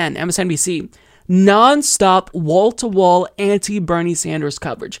CNN, MSNBC, non-stop, wall-to-wall anti-Bernie Sanders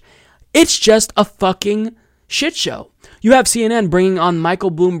coverage. It's just a fucking shit show. You have CNN bringing on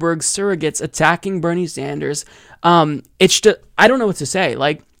Michael Bloomberg's surrogates attacking Bernie Sanders. It's just, I don't know what to say.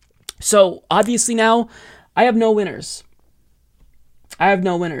 So obviously now, I have no winners. I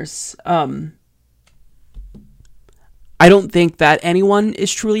don't think that anyone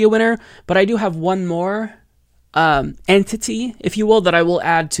is truly a winner, but I do have one more entity, if you will, that I will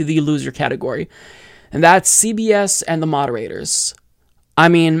add to the loser category. And that's CBS and the moderators. I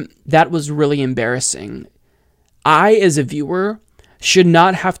mean, that was really embarrassing. I, as a viewer, should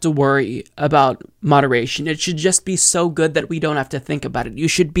not have to worry about moderation. It should just be so good that we don't have to think about it. You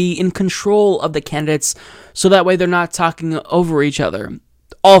should be in control of the candidates so that way they're not talking over each other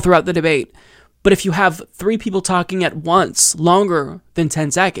all throughout the debate. But if you have 3 people talking at once, longer than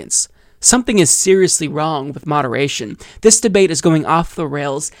 10 seconds, something is seriously wrong with moderation. This debate is going off the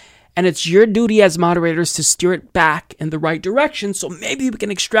rails, and it's your duty as moderators to steer it back in the right direction so maybe we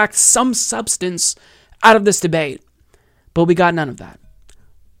can extract some substance out of this debate. But we got none of that.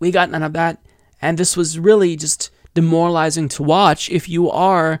 And this was really just demoralizing to watch if you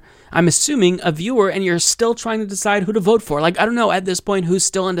are I'm assuming, a viewer, and you're still trying to decide who to vote for. Like, I don't know at this point who's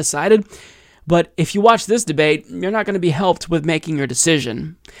still undecided, but if you watch this debate, you're not going to be helped with making your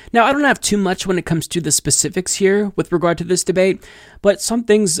decision. Now, I don't have too much when it comes to the specifics here with regard to this debate, but some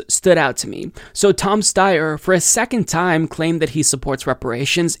things stood out to me. So Tom Steyer, for a second time, claimed that he supports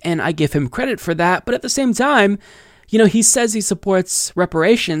reparations, and I give him credit for that, but at the same time, he says he supports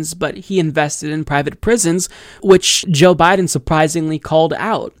reparations, but he invested in private prisons, which Joe Biden surprisingly called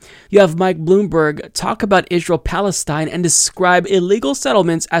out. You have Mike Bloomberg talk about Israel-Palestine and describe illegal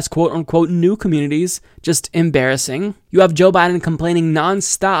settlements as quote-unquote new communities. Just embarrassing. You have Joe Biden complaining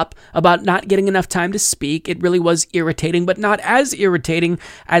nonstop about not getting enough time to speak. It really was irritating, but not as irritating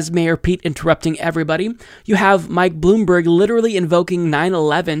as Mayor Pete interrupting everybody. You have Mike Bloomberg literally invoking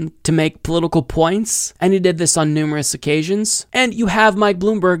 9/11 to make political points, and he did this on numerous occasions. And you have Mike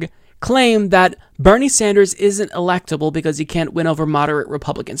Bloomberg claim that Bernie Sanders isn't electable because he can't win over moderate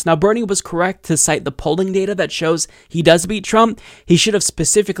Republicans. Now, Bernie was correct to cite the polling data that shows he does beat Trump. He should have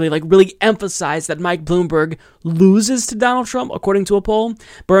specifically, really emphasized that Mike Bloomberg loses to Donald Trump, according to a poll.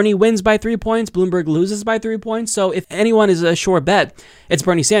 Bernie wins by 3 points. Bloomberg loses by 3 points. So if anyone is a sure bet, it's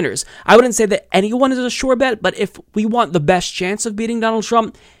Bernie Sanders. I wouldn't say that anyone is a sure bet, but if we want the best chance of beating Donald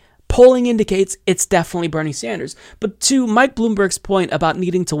Trump, polling indicates it's definitely Bernie Sanders. But to Mike Bloomberg's point about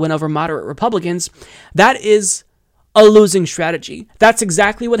needing to win over moderate Republicans, that is a losing strategy. That's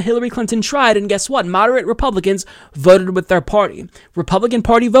exactly what Hillary Clinton tried, and guess what? Moderate Republicans voted with their party. Republican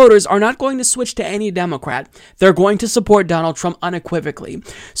Party voters are not going to switch to any Democrat. They're going to support Donald Trump unequivocally.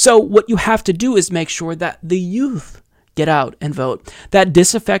 So what you have to do is make sure that the youth get out and vote, that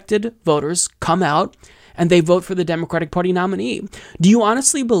disaffected voters come out and they vote for the Democratic Party nominee. Do you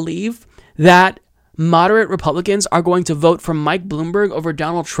honestly believe that moderate Republicans are going to vote for Mike Bloomberg over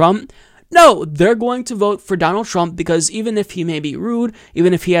Donald Trump? No, they're going to vote for Donald Trump because even if he may be rude,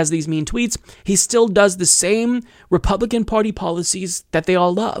 even if he has these mean tweets, he still does the same Republican Party policies that they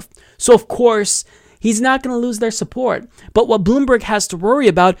all love. So of course, he's not going to lose their support. But what Bloomberg has to worry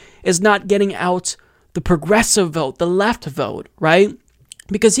about is not getting out the progressive vote, the left vote, right?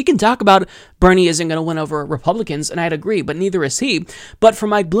 Because he can talk about Bernie isn't going to win over Republicans, and I'd agree, but neither is he. But for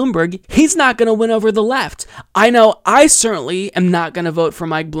Mike Bloomberg, he's not going to win over the left. I know I certainly am not going to vote for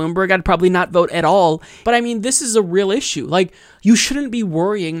Mike Bloomberg. I'd probably not vote at all. But I mean, this is a real issue. You shouldn't be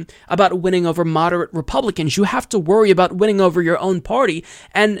worrying about winning over moderate Republicans. You have to worry about winning over your own party.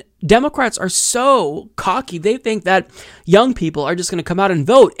 And Democrats are so cocky. They think that young people are just going to come out and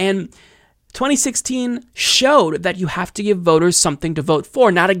vote. And 2016 showed that you have to give voters something to vote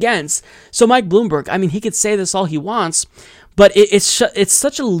for, not against. So Mike Bloomberg, I mean, he could say this all he wants, but it's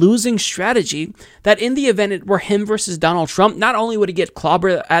such a losing strategy that in the event it were him versus Donald Trump, not only would he get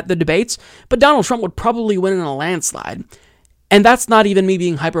clobbered at the debates, but Donald Trump would probably win in a landslide. And that's not even me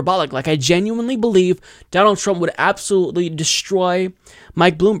being hyperbolic. I genuinely believe Donald Trump would absolutely destroy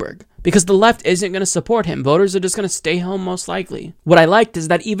Mike Bloomberg because the left isn't going to support him. Voters are just going to stay home most likely. What I liked is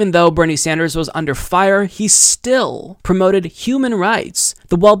that even though Bernie Sanders was under fire, he still promoted human rights,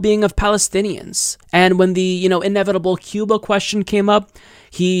 the well-being of Palestinians. And when the, inevitable Cuba question came up,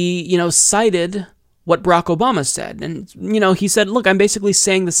 he, cited what Barack Obama said. And, he said, look, I'm basically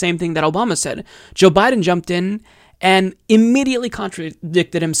saying the same thing that Obama said. Joe Biden jumped in and immediately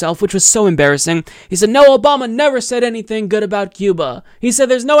contradicted himself, which was so embarrassing. He said, no, Obama never said anything good about Cuba. He said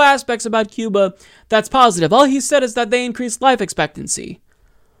there's no aspects about Cuba that's positive. All he said is that they increased life expectancy.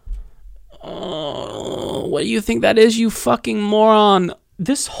 Oh, what do you think that is, you fucking moron?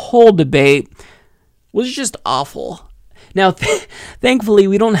 This whole debate was just awful. Now, thankfully,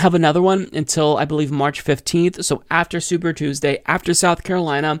 we don't have another one until, I believe, March 15th. So after Super Tuesday, after South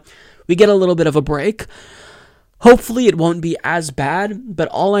Carolina, we get a little bit of a break. Hopefully it won't be as bad, but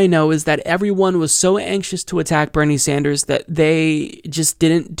all I know is that everyone was so anxious to attack Bernie Sanders that they just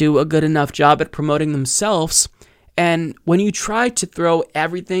didn't do a good enough job at promoting themselves. And when you try to throw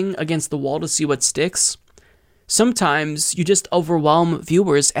everything against the wall to see what sticks, sometimes you just overwhelm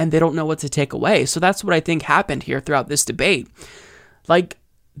viewers and they don't know what to take away. So that's what I think happened here throughout this debate.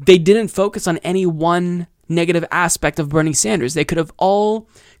 They didn't focus on any one negative aspect of Bernie Sanders. They could have all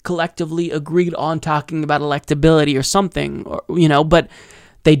collectively agreed on talking about electability or something, but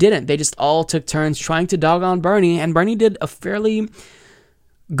they didn't. They just all took turns trying to dog on Bernie, and Bernie did a fairly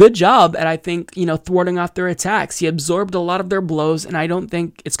good job at, I think, thwarting off their attacks. He absorbed a lot of their blows, and I don't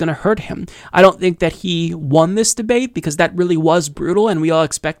think it's going to hurt him. I don't think that he won this debate because that really was brutal, and we all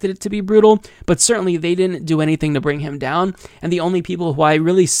expected it to be brutal, but certainly they didn't do anything to bring him down, and the only people who I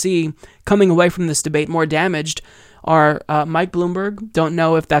really see coming away from this debate more damaged are Mike Bloomberg. Don't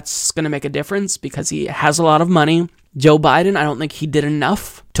know if that's going to make a difference because he has a lot of money. Joe Biden, I don't think he did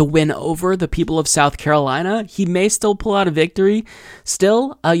enough to win over the people of South Carolina. He may still pull out a victory.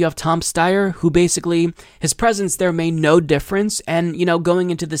 Still, you have Tom Steyer, who basically, his presence there made no difference. And,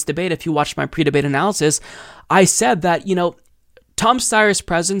 going into this debate, if you watched my pre-debate analysis, I said that, Tom Steyer's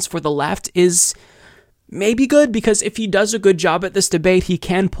presence for the left is maybe good, because if he does a good job at this debate, he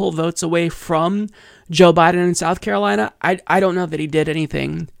can pull votes away from Joe Biden in South Carolina. I don't know that he did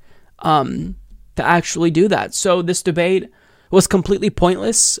anything to actually do that. So this debate was completely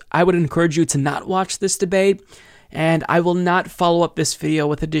pointless. I would encourage you to not watch this debate, and I will not follow up this video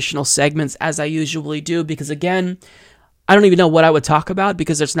with additional segments as I usually do, because again, I don't even know what I would talk about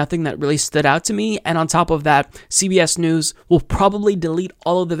because there's nothing that really stood out to me. And on top of that, CBS News will probably delete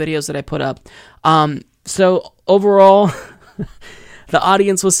all of the videos that I put up. So overall, the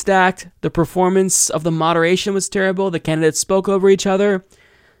audience was stacked. The performance of the moderation was terrible. The candidates spoke over each other.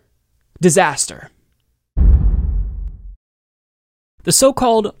 Disaster. The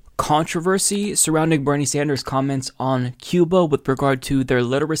so-called controversy surrounding Bernie Sanders' comments on Cuba with regard to their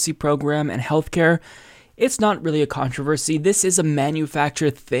literacy program and healthcare, it's not really a controversy. This is a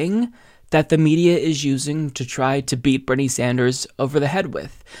manufactured thing that the media is using to try to beat Bernie Sanders over the head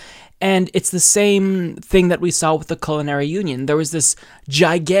with. And it's the same thing that we saw with the Culinary Union. There was this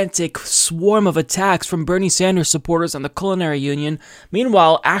gigantic swarm of attacks from Bernie Sanders supporters on the Culinary Union.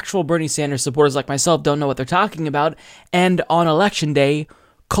 Meanwhile, actual Bernie Sanders supporters like myself don't know what they're talking about. And on Election Day,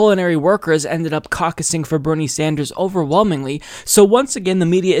 culinary workers ended up caucusing for Bernie Sanders overwhelmingly. So once again, the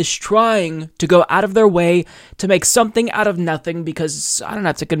media is trying to go out of their way to make something out of nothing because, I don't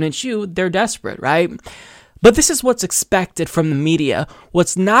have to convince you, they're desperate, right? But this is what's expected from the media.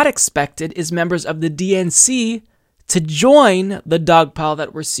 What's not expected is members of the DNC to join the dogpile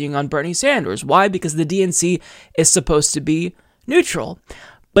that we're seeing on Bernie Sanders. Why? Because the DNC is supposed to be neutral.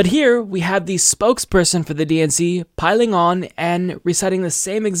 But here we have the spokesperson for the DNC piling on and reciting the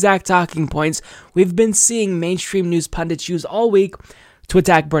same exact talking points we've been seeing mainstream news pundits use all week to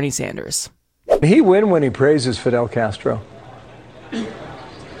attack Bernie Sanders. He win when he praises Fidel Castro.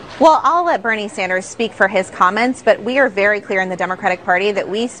 Well, I'll let Bernie Sanders speak for his comments, but we are very clear in the Democratic Party that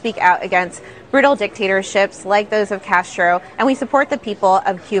we speak out against brutal dictatorships like those of Castro, and we support the people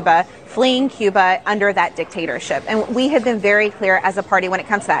of Cuba fleeing Cuba under that dictatorship. And we have been very clear as a party when it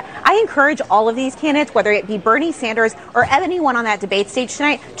comes to that. I encourage all of these candidates, whether it be Bernie Sanders or anyone on that debate stage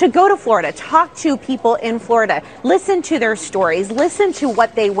tonight, to go to Florida, talk to people in Florida, listen to their stories, listen to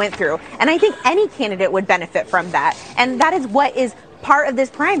what they went through. And I think any candidate would benefit from that. And that is what is part of this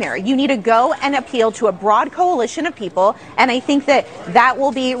primary. You need to go and appeal to a broad coalition of people, and I think that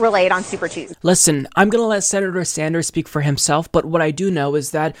will be relayed on Super Tuesday. Listen, I'm going to let Senator Sanders speak for himself, but what I do know is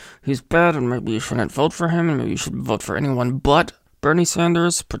that he's bad, and maybe you shouldn't vote for him, and maybe you should vote for anyone but Bernie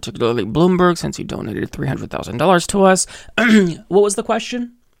Sanders, particularly Bloomberg, since he donated $300,000 to us. What was the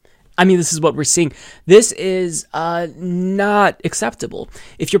question? I mean, this is what we're seeing. This is not acceptable.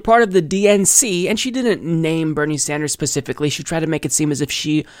 If you're part of the DNC, and she didn't name Bernie Sanders specifically, she tried to make it seem as if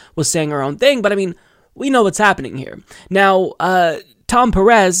she was saying her own thing, but I mean, we know what's happening here. Now, Tom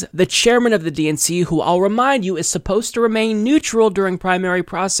Perez, the chairman of the DNC, who I'll remind you is supposed to remain neutral during primary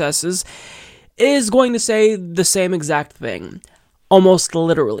processes, is going to say the same exact thing, almost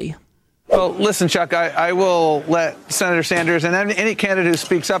literally. Well, listen, Chuck, I will let Senator Sanders and any candidate who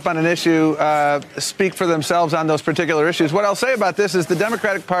speaks up on an issue speak for themselves on those particular issues. What I'll say about this is the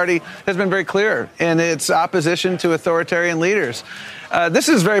Democratic Party has been very clear in its opposition to authoritarian leaders. This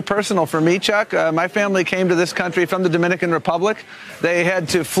is very personal for me, Chuck. My family came to this country from the Dominican Republic. They had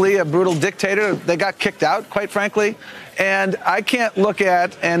to flee a brutal dictator. They got kicked out, quite frankly. And I can't look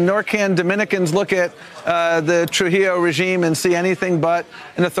at, and nor can Dominicans look at, the Trujillo regime and see anything but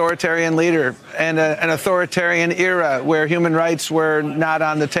an authoritarian leader and an authoritarian era where human rights were not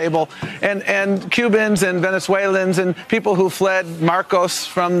on the table. And Cubans and Venezuelans and people who fled Marcos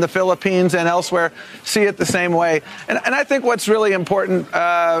from the Philippines and elsewhere see it the same way. And I think what's really important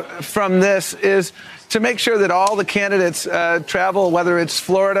from this is to make sure that all the candidates travel, whether it's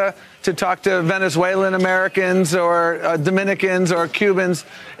Florida, to talk to Venezuelan Americans or Dominicans or Cubans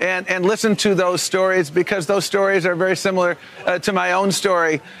and listen to those stories, because those stories are very similar to my own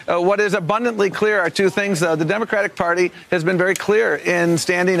story. What is abundantly clear are two things, though. The Democratic Party has been very clear in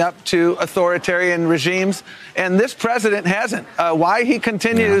standing up to authoritarian regimes, and this president hasn't. Why he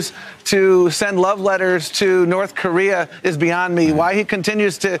continues to send love letters to North Korea is beyond me. Why he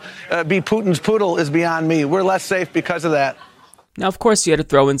continues to be Putin's poodle is beyond me. We're less safe because of that. Now, of course, you had to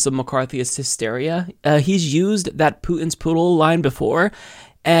throw in some McCarthyist hysteria. He's used that Putin's poodle line before,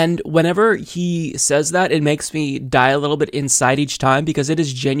 And whenever he says that, it makes me die a little bit inside each time because it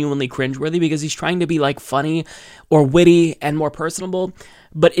is genuinely cringeworthy because he's trying to be like funny or witty and more personable,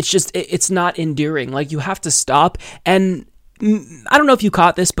 but it's not endearing. Like, you have to stop. And I don't know if you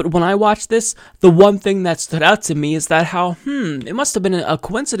caught this, but when I watched this, the one thing that stood out to me is that how, it must have been a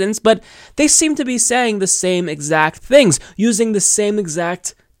coincidence, but they seem to be saying the same exact things, using the same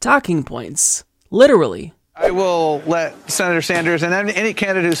exact talking points. Literally. I will let Senator Sanders and any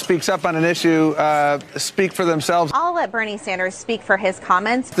candidate who speaks up on an issue speak for themselves. I'll let Bernie Sanders speak for his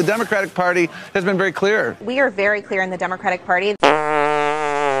comments. The Democratic Party has been very clear. We are very clear in the Democratic Party.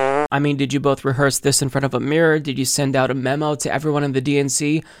 I mean, did you both rehearse this in front of a mirror? Did you send out a memo to everyone in the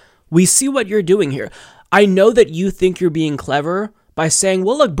DNC? We see what you're doing here. I know that you think you're being clever by saying,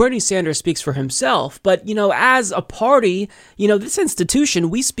 well, look, Bernie Sanders speaks for himself. But, as a party, this institution,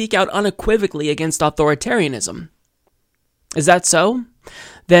 we speak out unequivocally against authoritarianism. Is that so?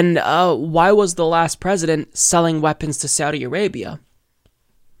 Then why was the last president selling weapons to Saudi Arabia?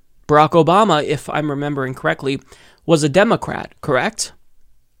 Barack Obama, if I'm remembering correctly, was a Democrat, correct?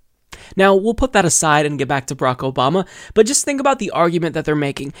 Now, we'll put that aside and get back to Barack Obama, but just think about the argument that they're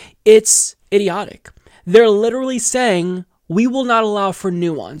making. It's idiotic. They're literally saying, we will not allow for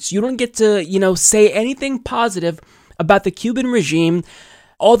nuance. You don't get to, say anything positive about the Cuban regime.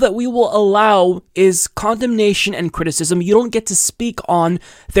 All that we will allow is condemnation and criticism. You don't get to speak on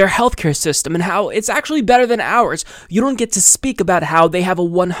their healthcare system and how it's actually better than ours. You don't get to speak about how they have a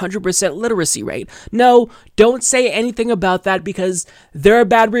 100% literacy rate. No, don't say anything about that because they're a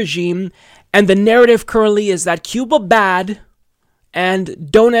bad regime, and the narrative currently is that Cuba bad, and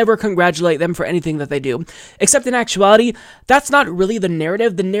don't ever congratulate them for anything that they do. Except in actuality, that's not really the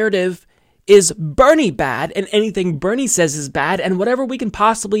narrative. The narrative is Bernie bad, and anything Bernie says is bad, and whatever we can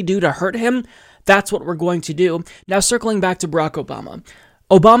possibly do to hurt him, that's what we're going to do. Now, circling back to Barack Obama.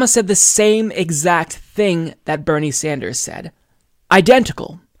 Obama said the same exact thing that Bernie Sanders said.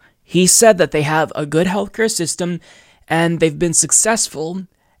 Identical. He said that they have a good healthcare system, and they've been successful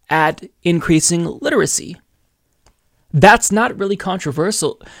at increasing literacy. That's not really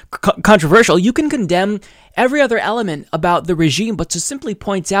controversial. You can condemn every other element about the regime, but to simply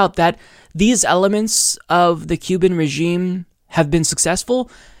point out that these elements of the Cuban regime have been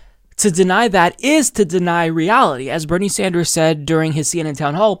successful, to deny that is to deny reality. As Bernie Sanders said during his CNN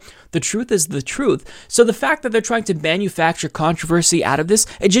town hall, the truth is the truth. So the fact that they're trying to manufacture controversy out of this,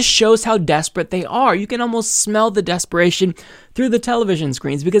 it just shows how desperate they are. You can almost smell the desperation through the television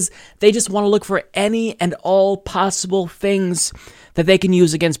screens because they just want to look for any and all possible things that they can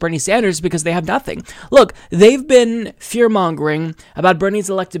use against Bernie Sanders because they have nothing. Look, they've been fear-mongering about Bernie's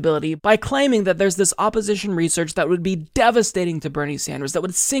electability by claiming that there's this opposition research that would be devastating to Bernie Sanders, that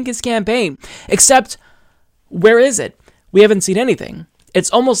would sink his campaign. Except, where is it? We haven't seen anything.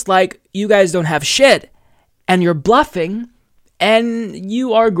 It's almost like you guys don't have shit, and you're bluffing, and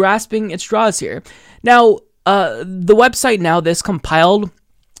you are grasping at straws here. Now, the website Now This compiled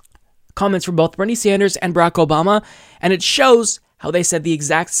comments from both Bernie Sanders and Barack Obama, and it shows how they said the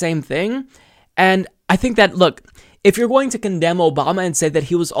exact same thing. And I think that, look, if you're going to condemn Obama and say that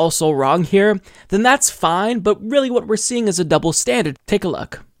he was also wrong here, then that's fine, but really what we're seeing is a double standard. Take a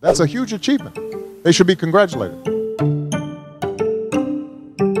look. That's a huge achievement. They should be congratulated.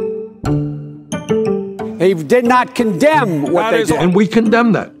 They did not condemn what they did. And we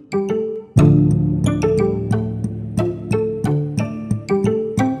condemn that.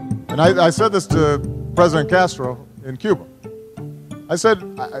 And I said this to President Castro in Cuba. I said,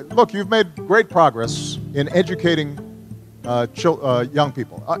 look, you've made great progress in educating young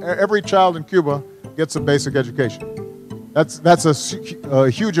people. Every child in Cuba gets a basic education. That's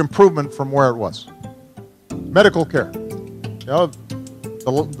a huge improvement from where it was. Medical care.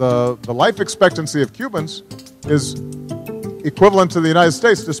 The life expectancy of Cubans is equivalent to the United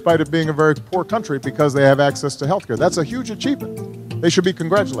States, despite it being a very poor country, because they have access to health care. That's a huge achievement. They should be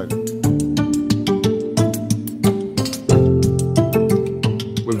congratulated.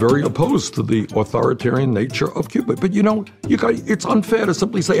 We're very opposed to the authoritarian nature of Cuba. But it's unfair to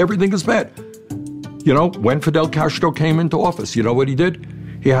simply say everything is bad. When Fidel Castro came into office, you know what he did?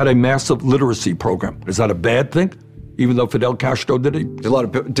 He had a massive literacy program. Is that a bad thing? Even though Fidel Castro did it? There's a lot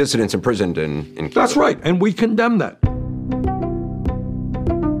of dissidents imprisoned in Cuba. That's right, and we condemn that.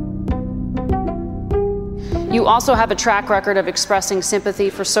 You also have a track record of expressing sympathy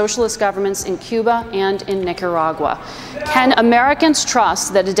for socialist governments in Cuba and in Nicaragua. Can Americans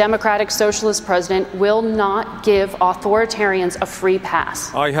trust that a democratic socialist president will not give authoritarians a free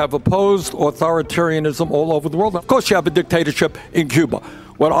pass? I have opposed authoritarianism all over the world. Of course, you have a dictatorship in Cuba.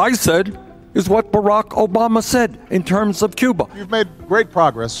 What I said is what Barack Obama said in terms of Cuba. You've made great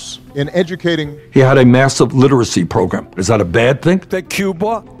progress in educating. He had a massive literacy program. Is that a bad thing? That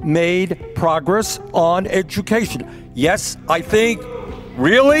Cuba made progress on education. Yes, I think.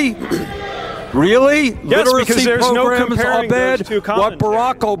 Really? Really? Yes, literacy because there's programs no comparing are bad. those two What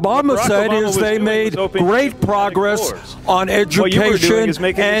Barack Obama said is they made great progress on education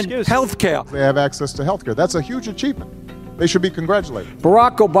and health care. They have access to health care. That's a huge achievement. They should be congratulated.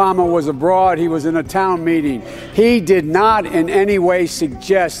 Barack Obama was abroad. He was in a town meeting. He did not in any way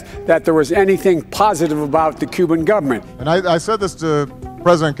suggest that there was anything positive about the Cuban government. And I said this to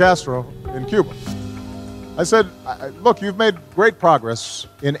President Castro in Cuba. I said, look, you've made great progress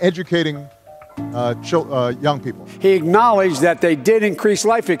in educating young people. He acknowledged that they did increase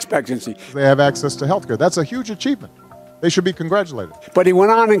life expectancy. They have access to health care. That's a huge achievement. They should be congratulated. But he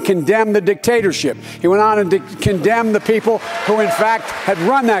went on and condemned the dictatorship. He went on and condemned the people who, in fact, had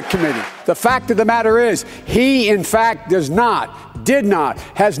run that committee. The fact of the matter is, he, in fact, did not,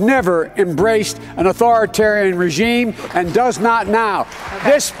 has never embraced an authoritarian regime and does not now.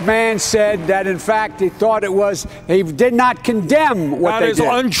 Okay. This man said that, in fact, he thought it was, he did not condemn what they did.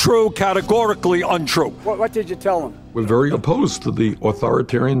 That is untrue, categorically untrue. What did you tell him? We're very opposed to the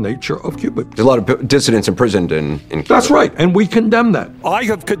authoritarian nature of Cuba. There's a lot of dissidents imprisoned in Cuba. That's right, and we condemn that. I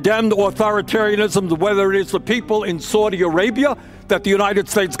have condemned authoritarianism, whether it is the people in Saudi Arabia that the United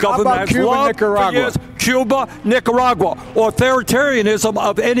States government has Cuba, loved Nicaragua? for years. Cuba, Nicaragua. Authoritarianism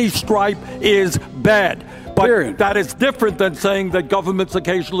of any stripe is bad. But that is different than saying that governments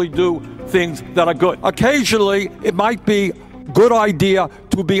occasionally do things that are good. Occasionally, it might be a good idea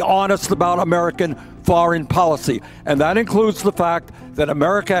to be honest about American foreign policy. And that includes the fact that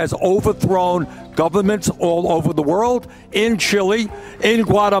America has overthrown governments all over the world, in Chile, in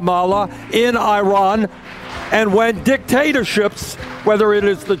Guatemala, in Iran. And when dictatorships, whether it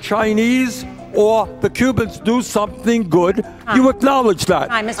is the Chinese or the Cubans, do something good, you acknowledge that.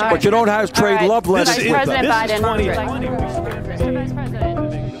 But you don't have trade love letters with them. President Biden.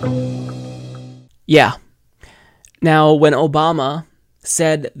 Yeah. Now, when Obama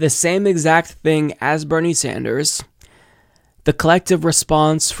said the same exact thing as Bernie Sanders, the collective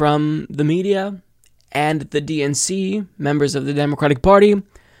response from the media and the DNC, members of the Democratic Party,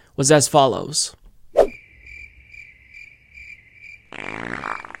 was as follows.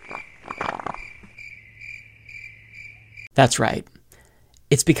 That's right.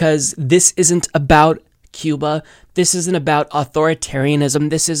 It's because this isn't about Cuba. This isn't about authoritarianism.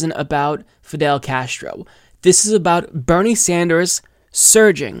 This isn't about Fidel Castro. This is about Bernie Sanders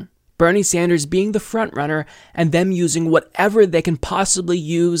surging, Bernie Sanders being the front runner, and them using whatever they can possibly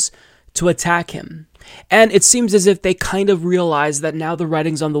use to attack him. And it seems as if they kind of realize that now the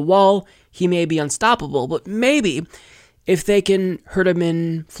writing's on the wall. He may be unstoppable, but maybe if they can hurt him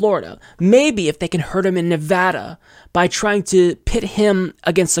in Florida, maybe if they can hurt him in Nevada by trying to pit him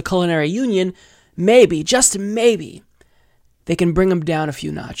against the Culinary Union, maybe, just maybe, they can bring him down a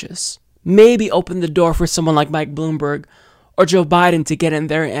few notches. Maybe open the door for someone like Mike Bloomberg or Joe Biden to get in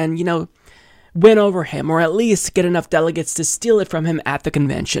there and, win over him, or at least get enough delegates to steal it from him at the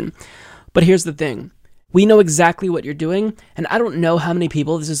convention. But here's the thing. We know exactly what you're doing, and I don't know how many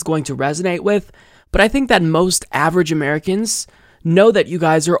people this is going to resonate with, but I think that most average Americans know that you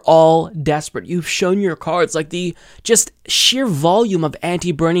guys are all desperate. You've shown your cards, like the just sheer volume of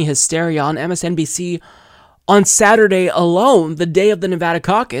anti-Bernie hysteria on MSNBC on Saturday alone, the day of the Nevada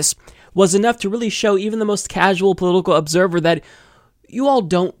caucus, was enough to really show even the most casual political observer that you all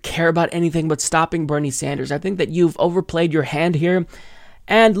don't care about anything but stopping Bernie Sanders. I think that you've overplayed your hand here.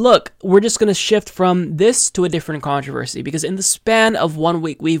 And look, we're just going to shift from this to a different controversy, because in the span of 1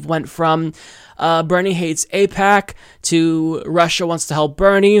 week, we've went from Bernie hates AIPAC to Russia wants to help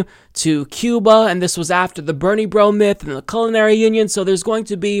Bernie to Cuba, and this was after the Bernie bro myth and the Culinary Union. So there's going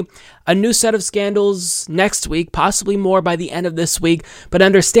to be a new set of scandals next week, possibly more by the end of this week. But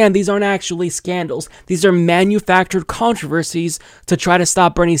understand, these aren't actually scandals. These are manufactured controversies to try to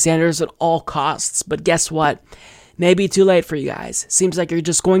stop Bernie Sanders at all costs. But guess what? Maybe too late for you guys. Seems like you're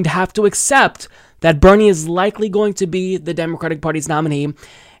just going to have to accept that Bernie is likely going to be the Democratic Party's nominee,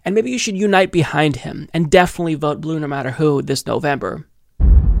 and maybe you should unite behind him and definitely vote blue no matter who this November.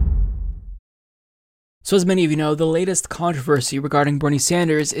 So as many of you know, the latest controversy regarding Bernie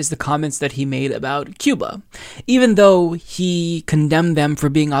Sanders is the comments that he made about Cuba. Even though he condemned them for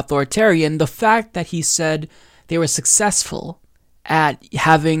being authoritarian, the fact that he said they were successful at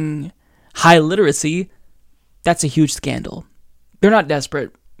having high literacy, that's a huge scandal. They're not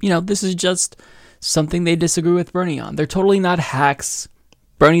desperate. This is just something they disagree with Bernie on. They're totally not hacks.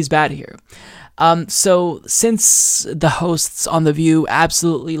 Bernie's bad here. So since the hosts on The View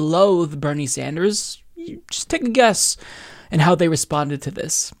absolutely loathe Bernie Sanders, you just take a guess in how they responded to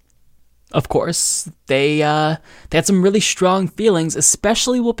this. Of course, they had some really strong feelings,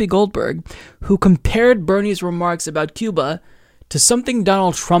 especially Whoopi Goldberg, who compared Bernie's remarks about Cuba to something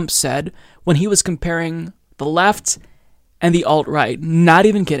Donald Trump said when he was comparing the left and the alt-right. Not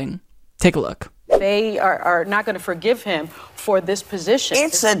even kidding. Take a look. They are not going to forgive him for this position.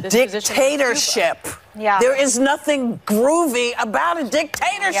 It's a dictatorship. Yeah. There is nothing groovy about a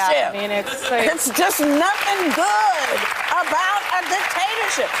dictatorship. Yeah, I mean, it's just nothing good about a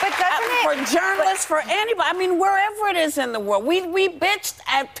dictatorship. But doesn't for journalists, for anybody, I mean, wherever it is in the world, we bitched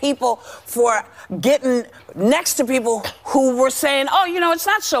at people for getting next to people who were saying, oh, you know, it's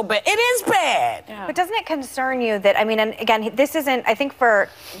not so bad. It is bad. Yeah. But doesn't it concern you that, I mean, and again, this isn't, I think for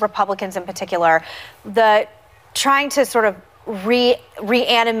Republicans in particular, the trying to sort of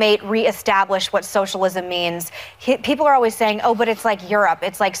reanimate, reestablish what socialism means. People are always saying, oh, but it's like Europe,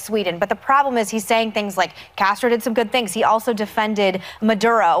 it's like Sweden. But the problem is he's saying things like Castro did some good things. He also defended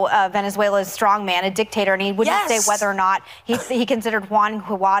Maduro, Venezuela's strongman, a dictator, and he wouldn't say whether or not he considered Juan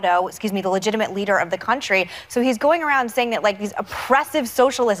Guaido, the legitimate leader of the country. So he's going around saying that like these oppressive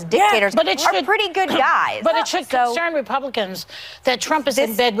socialist dictators are pretty good guys. But it should concern Republicans that Trump is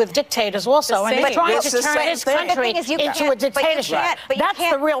in bed with dictators also, and they're trying to turn his country into a dictatorship.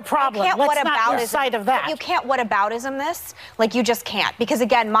 That's the real problem. Let's not lose sight of that. But you can't whataboutism this. Like, you just can't. Because,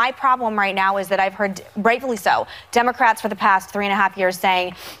 again, my problem right now is that I've heard, rightfully so, Democrats for the past 3.5 years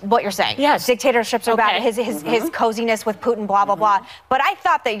saying what you're saying. Yes. Dictatorships are bad. His coziness with Putin, blah, blah, blah. But I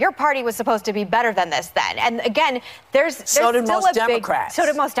thought that your party was supposed to be better than this then. And, again, there's so did still most a big... Democrats. So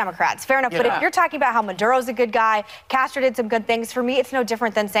did most Democrats. Fair enough. But if you're talking about how Maduro's a good guy, Castro did some good things, for me, it's no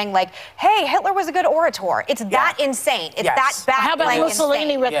different than saying, like, hey, Hitler was a good orator. It's that insane. It's that bad. How about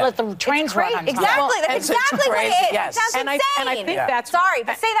Mussolini let the trains run on time? Exactly. That's exactly what it is. Yes. It sounds insane. And I think that's... Sorry,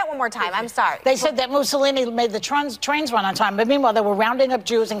 but say that one more time. I'm sorry. They said that Mussolini made the trains run on time, but meanwhile, they were rounding up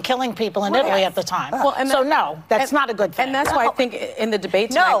Jews and killing people in Italy at the time. So no, that's not a good thing. And that's why I think in the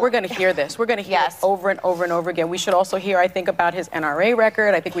debate tonight, we're going to hear this. We're going to hear it over and over and over again. We should also hear, I think, about his NRA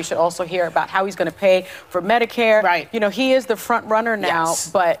record. I think we should also hear about how he's going to pay for Medicare. Right. You know, he is the front runner now,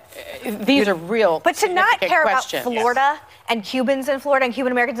 but these are real. But to not care questions. about Florida and Cubans in Florida and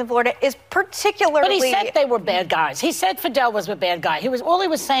Cuban Americans in Florida is particularly... But he said they were bad guys. He said Fidel was a bad guy. All he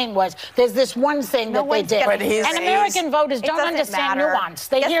was saying was there's this one thing that they did. And American voters don't understand nuance.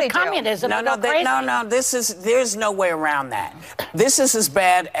 They hear communism. There's no way around that. This is as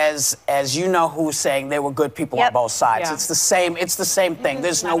bad as you know who's saying they were good people on both sides. Yeah. It's the same thing.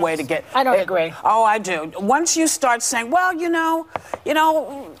 There's no way to get... I don't agree. Oh, I do. Once you start saying, well, you know,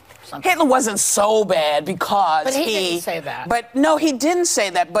 Hitler wasn't so bad because but he didn't say that. But no, he didn't say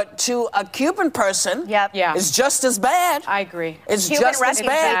that. But to a Cuban person, it's just as bad. I agree. It's just as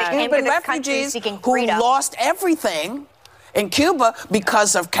bad. Cuban refugees who lost everything in Cuba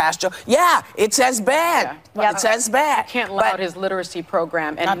because of Castro. Yeah, it's as bad. It's as bad. You can't allow his literacy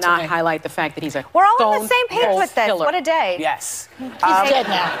program and not highlight the fact that he's a We're all on the same page with this. Killer. What a day. Yes. He's dead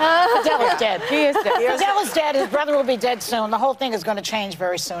now. Fidel is dead. He is dead. Fidel is dead. His brother will be dead soon. The whole thing is going to change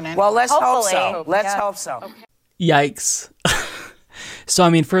very soon. Anyway. Well, let's hope so. Let's hope so. Okay. Yikes. So, I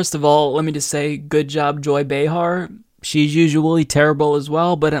mean, first of all, let me just say, good job, Joy Behar. She's usually terrible as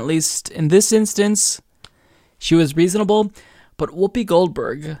well, but at least in this instance, she was reasonable. But Whoopi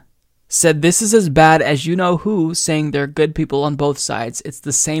Goldberg said this is as bad as you know who saying they're good people on both sides. It's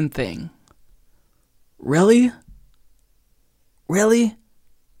the same thing. Really? Really?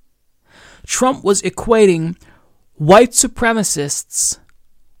 Trump was equating white supremacists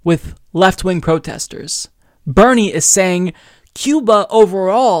with left-wing protesters. Bernie is saying Cuba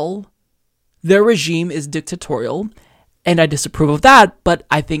overall, their regime is dictatorial, and I disapprove of that, but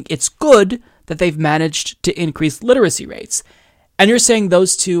I think it's good that they've managed to increase literacy rates. And you're saying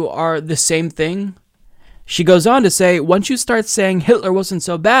those two are the same thing? She goes on to say, once you start saying Hitler wasn't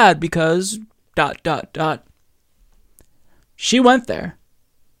so bad because ... She went there.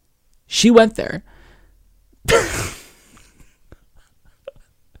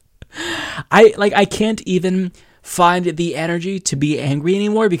 I can't even find the energy to be angry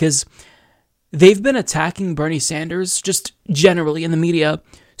anymore because they've been attacking Bernie Sanders just generally in the media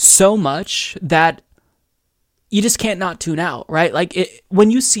so much that you just can't not tune out, right? Like,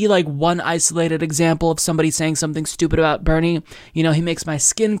 when you see, like, one isolated example of somebody saying something stupid about Bernie, you know, he makes my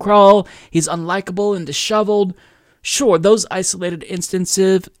skin crawl, he's unlikable and disheveled. Sure, those isolated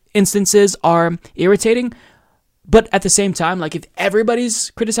instances are irritating, but at the same time, like, if everybody's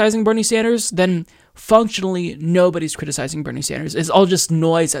criticizing Bernie Sanders, then functionally nobody's criticizing Bernie Sanders. It's all just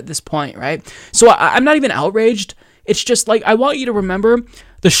noise at this point, right? So I'm not even outraged. It's just like, I want you to remember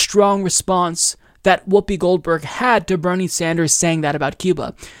the strong response that Whoopi Goldberg had to Bernie Sanders saying that about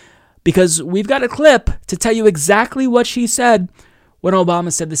Cuba. Because we've got a clip to tell you exactly what she said when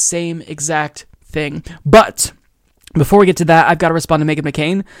Obama said the same exact thing. But before we get to that, I've got to respond to Meghan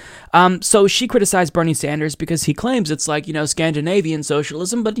McCain. So she criticized Bernie Sanders because he claims it's like, Scandinavian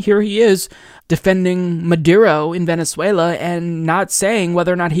socialism, but here he is defending Maduro in Venezuela and not saying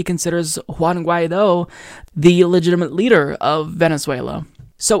whether or not he considers Juan Guaido the legitimate leader of Venezuela.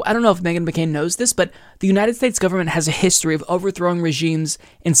 So I don't know if Meghan McCain knows this, but the United States government has a history of overthrowing regimes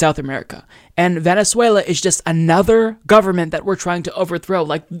in South America. And Venezuela is just another government that we're trying to overthrow.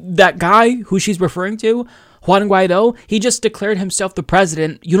 Like that guy who she's referring to, Juan Guaido, he just declared himself the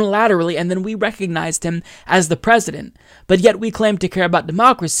president unilaterally, and then we recognized him as the president. But yet we claim to care about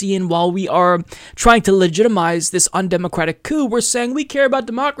democracy, and while we are trying to legitimize this undemocratic coup, we're saying we care about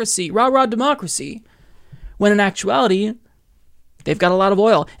democracy, rah-rah democracy. When in actuality, they've got a lot of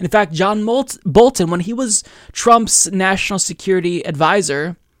oil. In fact, John Bolton, when he was Trump's national security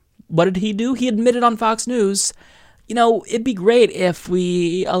advisor, what did he do? He admitted on Fox News, it'd be great if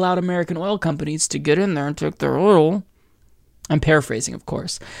we allowed American oil companies to get in there and take their oil. I'm paraphrasing, of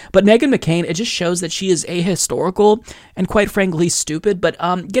course. But Meghan McCain, it just shows that she is ahistorical and quite frankly stupid. But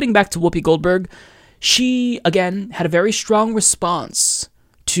getting back to Whoopi Goldberg, she, again, had a very strong response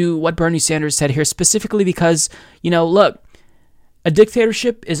to what Bernie Sanders said here, specifically because, look, a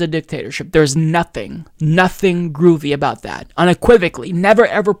dictatorship is a dictatorship. There's nothing groovy about that. Unequivocally, never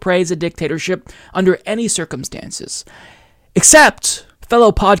ever praise a dictatorship under any circumstances. Except,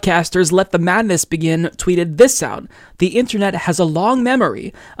 fellow podcasters Let the Madness Begin tweeted this out. The internet has a long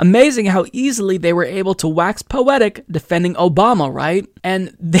memory. Amazing how easily they were able to wax poetic defending Obama, right?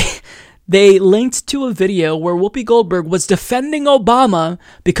 And they linked to a video where Whoopi Goldberg was defending Obama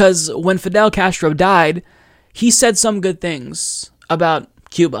because when Fidel Castro died, he said some good things about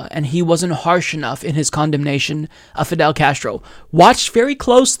Cuba, and he wasn't harsh enough in his condemnation of Fidel Castro. Watch very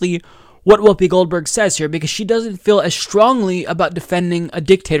closely what Whoopi Goldberg says here, because she doesn't feel as strongly about defending a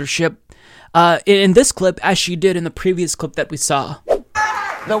dictatorship in this clip as she did in the previous clip that we saw.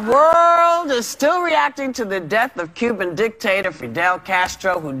 The world is still reacting to the death of Cuban dictator Fidel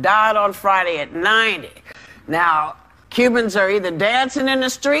Castro, who died on Friday at 90. Now, Cubans are either dancing in the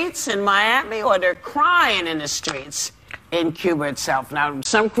streets in Miami or they're crying in the streets in Cuba itself. Now,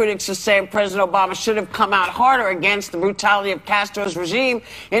 some critics are saying President Obama should have come out harder against the brutality of Castro's regime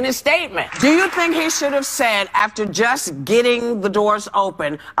in his statement. Do you think he should have said, after just getting the doors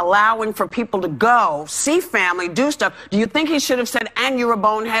open, allowing for people to go, see family, do stuff, do you think he should have said, and you're a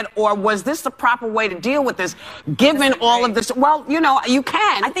bonehead, or was this the proper way to deal with this, given all of this? Well, you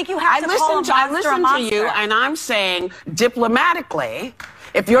can. I think you have to call him I listen to you, and I'm saying, diplomatically,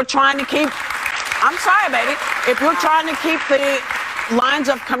 if you're trying to keep... I'm sorry, baby. If you're trying to keep the lines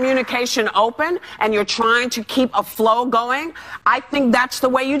of communication open and you're trying to keep a flow going, I think that's the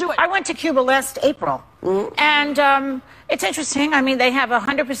way you do it. I went to Cuba last April, and it's interesting. I mean, they have a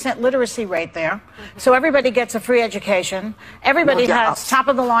 100% literacy rate there, so everybody gets a free education. Everybody has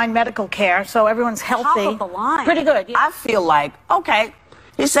top-of-the-line medical care, so everyone's healthy. Top of the line. Pretty good. Yeah. I feel like, okay,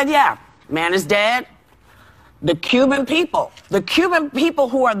 he said, yeah, man is dead. The Cuban people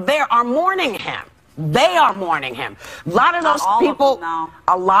who are there are mourning him. They are mourning him. A lot of those people,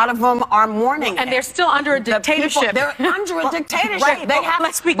 a lot of them are mourning him. And they're still under a dictatorship. They're under a dictatorship. Right,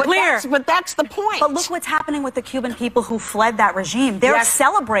 let's be clear. But that's the point. But look what's happening with the Cuban people who fled that regime. They're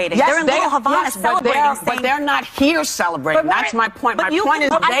celebrating. They're in Little Havana celebrating. But they're not here celebrating. That's my point. My point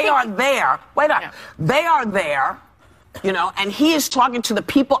is they are there. Wait up. They are there. And he is talking to the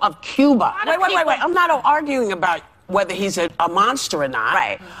people of Cuba. Wait. I'm not arguing about whether he's a monster or not.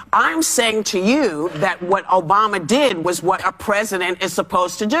 Right. I'm saying to you that what Obama did was what a president is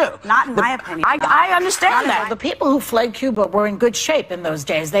supposed to do. Not in my opinion. I understand that. The people who fled Cuba were in good shape in those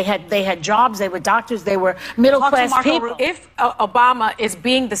days. They had jobs, they were doctors, they were middle-class people. If Obama is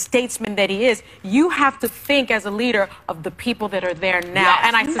being the statesman that he is, you have to think as a leader of the people that are there now. Yes.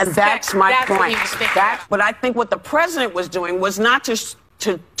 And I suspect that's my point. What he was thinking. But I think what the president was doing was not to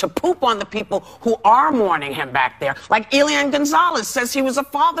poop on the people who are mourning him back there. Like Elian Gonzalez says he was a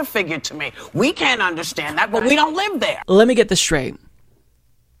father figure to me. We can't understand that, but we don't live there. Let me get this straight.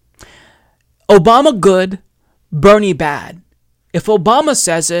 Obama good, Bernie bad. If Obama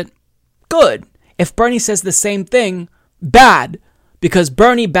says it, good. If Bernie says the same thing, bad. Because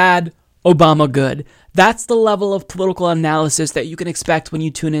Bernie bad, Obama good. That's the level of political analysis that you can expect when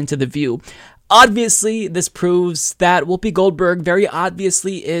you tune into The View. Obviously, this proves that Whoopi Goldberg very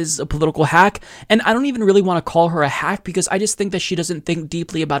obviously is a political hack, and I don't even really want to call her a hack because I just think that she doesn't think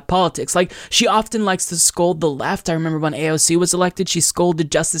deeply about politics. Like, she often likes to scold the left. I remember when AOC was elected, she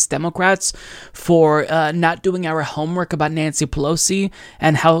scolded Justice Democrats for not doing our homework about Nancy Pelosi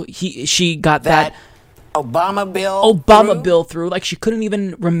and how she got that Obama bill through. Like, she couldn't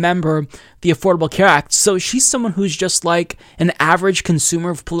even remember the Affordable Care Act. So she's someone who's just like an average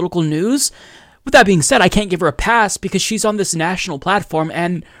consumer of political news. With that being said, I can't give her a pass because she's on this national platform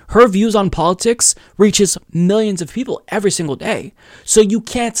and her views on politics reaches millions of people every single day. So you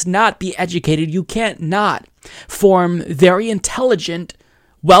can't not be educated. You can't not form very intelligent,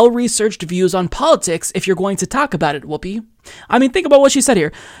 well-researched views on politics if you're going to talk about it, Whoopi. I mean, think about what she said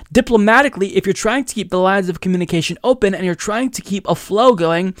here. Diplomatically, if you're trying to keep the lines of communication open and you're trying to keep a flow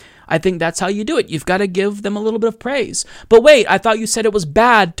going, I think that's how you do it. You've got to give them a little bit of praise. But wait, I thought you said it was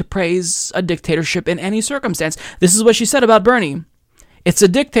bad to praise a dictatorship in any circumstance. This is what she said about Bernie. It's a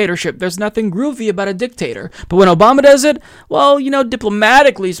dictatorship. There's nothing groovy about a dictator. But when Obama does it, well,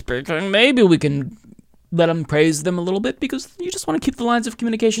 diplomatically speaking, maybe we can let him praise them a little bit because you just want to keep the lines of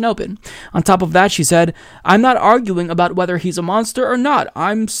communication open. On top of that, she said, I'm not arguing about whether he's a monster or not.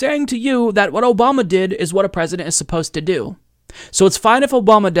 I'm saying to you that what Obama did is what a president is supposed to do. So it's fine if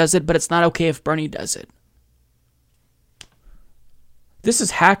Obama does it, but it's not okay if Bernie does it. This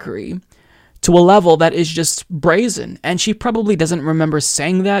is hackery to a level that is just brazen. And she probably doesn't remember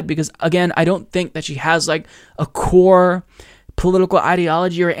saying that because, again, I don't think that she has like a core political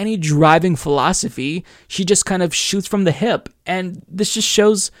ideology or any driving philosophy. She just kind of shoots from the hip, and this just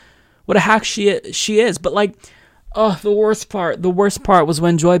shows what a hack she is. But the worst part was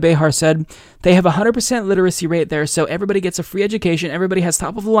when Joy Behar said they have 100% literacy rate there, so everybody gets a free education, everybody has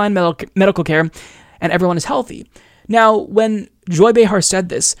top of the line medical care, and everyone is healthy. Now, when Joy Behar said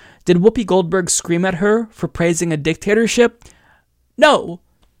this, did Whoopi Goldberg scream at her for praising a dictatorship? No,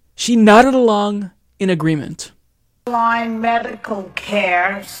 she nodded along in agreement. Line medical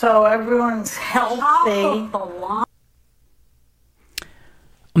care, so everyone's healthy.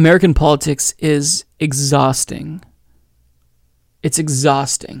 American politics is exhausting. It's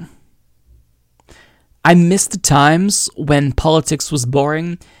exhausting. I miss the times when politics was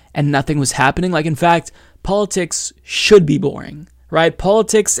boring and nothing was happening. Like, in fact, politics should be boring, right?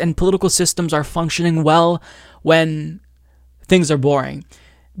 Politics and political systems are functioning well when things are boring.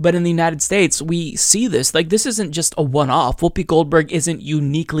 But in the United States, we see this. Like, this isn't just a one-off. Whoopi Goldberg isn't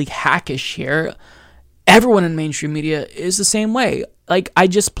uniquely hackish here. Everyone in mainstream media is the same way. Like, I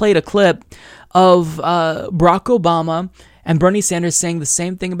just played a clip of Barack Obama and Bernie Sanders saying the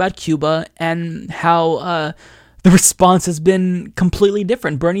same thing about Cuba and how the response has been completely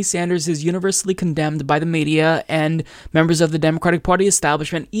different. Bernie Sanders is universally condemned by the media and members of the Democratic Party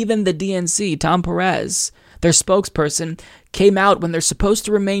establishment. Even the DNC, Tom Perez, their spokesperson, came out when they're supposed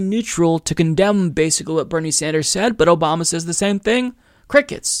to remain neutral to condemn basically what Bernie Sanders said, but Obama says the same thing.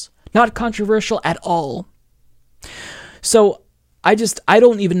 Crickets. Not controversial at all. So I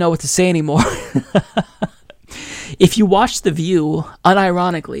don't even know what to say anymore. If you watch The View,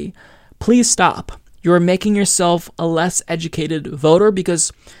 unironically, please stop. You're making yourself a less educated voter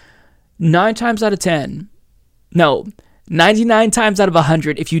because 99 times out of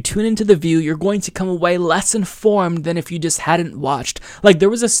 100, if you tune into The View, you're going to come away less informed than if you just hadn't watched. Like, there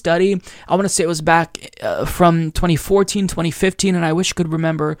was a study, I want to say it was back from 2014, 2015, and I wish I could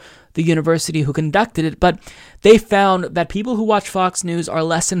remember the university who conducted it, but they found that people who watch Fox News are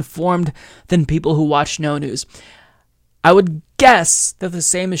less informed than people who watch no news. I would guess that the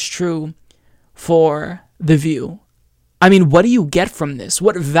same is true for The View. I mean, what do you get from this?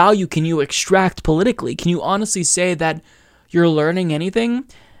 What value can you extract politically? Can you honestly say that you're learning anything?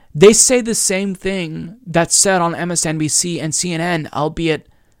 They say the same thing that's said on MSNBC and CNN, albeit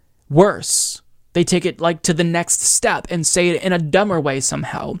worse. They take it like to the next step and say it in a dumber way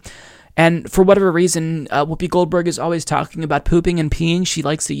somehow. And for whatever reason, Whoopi Goldberg is always talking about pooping and peeing. She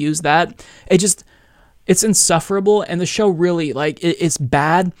likes to use that. It's insufferable, and the show really, it's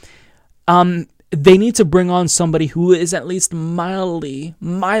bad. They need to bring on somebody who is at least mildly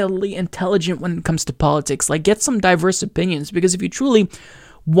intelligent when it comes to politics. Like, get some diverse opinions, because if you truly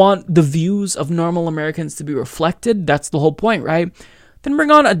want the views of normal Americans to be reflected, that's the whole point, right? Then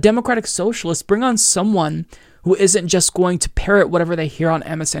bring on a democratic socialist. Bring on someone who isn't just going to parrot whatever they hear on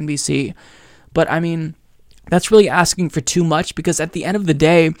MSNBC. But, I mean, that's really asking for too much, because at the end of the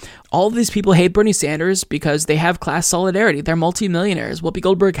day, all of these people hate Bernie Sanders because they have class solidarity. They're multimillionaires. Whoopi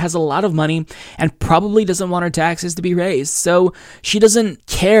Goldberg has a lot of money and probably doesn't want her taxes to be raised. So she doesn't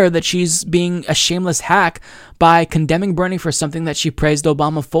care that she's being a shameless hack by condemning Bernie for something that she praised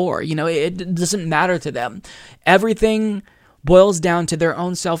Obama for. You know, it doesn't matter to them. Everything boils down to their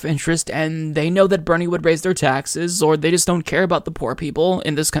own self-interest, and they know that Bernie would raise their taxes, or they just don't care about the poor people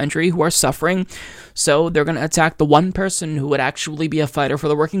in this country who are suffering. So they're going to attack the one person who would actually be a fighter for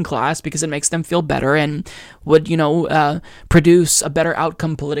the working class because it makes them feel better and would, produce a better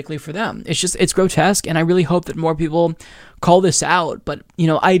outcome politically for them. It's grotesque, and I really hope that more people call this out. But,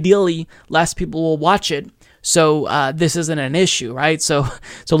 ideally, less people will watch it, so this isn't an issue, right? So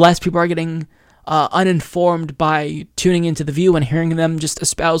less people are getting uninformed by tuning into The View and hearing them just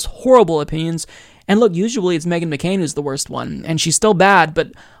espouse horrible opinions. And look, usually it's Meghan McCain who's the worst one, and she's still bad,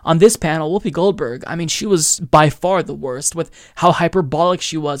 but on this panel, Whoopi Goldberg, I mean, she was by far the worst with how hyperbolic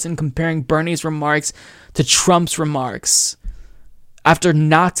she was in comparing Bernie's remarks to Trump's remarks after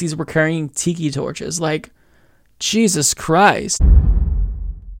Nazis were carrying tiki torches. Like, Jesus Christ.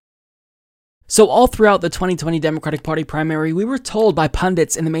 So all throughout the 2020 Democratic Party primary, we were told by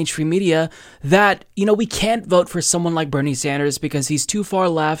pundits in the mainstream media that, we can't vote for someone like Bernie Sanders because he's too far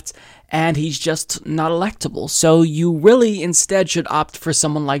left and he's just not electable. So you really instead should opt for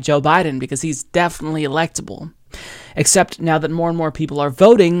someone like Joe Biden because he's definitely electable. Except now that more and more people are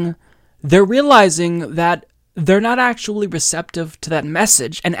voting, they're realizing that they're not actually receptive to that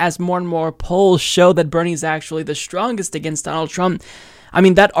message. And as more and more polls show that Bernie's actually the strongest against Donald Trump, I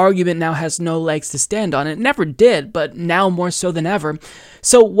mean, that argument now has no legs to stand on. It never did, but now more so than ever.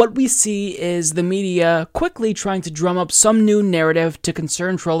 So what we see is the media quickly trying to drum up some new narrative to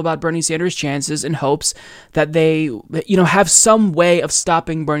concern troll about Bernie Sanders' chances in hopes that they, have some way of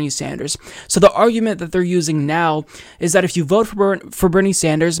stopping Bernie Sanders. So the argument that they're using now is that if you vote for Bernie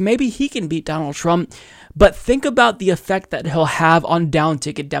Sanders, maybe he can beat Donald Trump. But think about the effect that he'll have on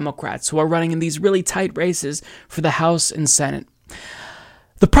down-ticket Democrats who are running in these really tight races for the House and Senate.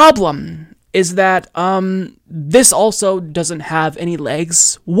 The problem is that this also doesn't have any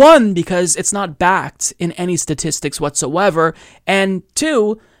legs. One, because it's not backed in any statistics whatsoever. And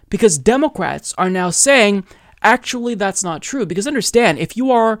two, because Democrats are now saying, actually, that's not true. Because understand, if you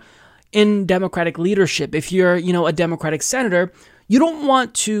are in Democratic leadership, if you're, a Democratic senator, you don't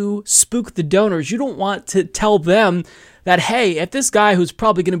want to spook the donors. You don't want to tell them that, hey, if this guy who's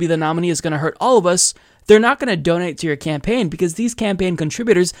probably going to be the nominee is going to hurt all of us, they're not going to donate to your campaign, because these campaign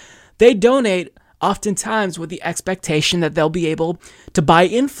contributors, they donate oftentimes with the expectation that they'll be able to buy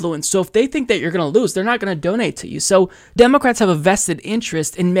influence. So if they think that you're going to lose, they're not going to donate to you. So Democrats have a vested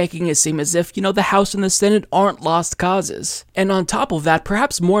interest in making it seem as if, the House and the Senate aren't lost causes. And on top of that,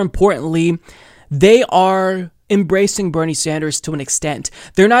 perhaps more importantly, they are embracing Bernie Sanders to an extent.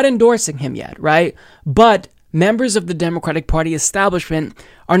 They're not endorsing him yet, right? But members of the Democratic Party establishment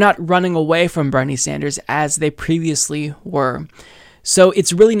are not running away from Bernie Sanders as they previously were. So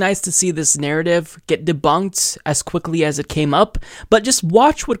it's really nice to see this narrative get debunked as quickly as it came up. But just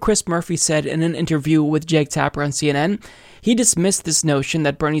watch what Chris Murphy said in an interview with Jake Tapper on CNN. He dismissed this notion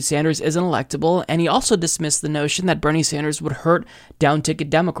that Bernie Sanders isn't electable, and he also dismissed the notion that Bernie Sanders would hurt down-ticket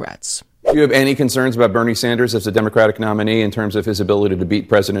Democrats. Do you have any concerns about Bernie Sanders as the Democratic nominee in terms of his ability to beat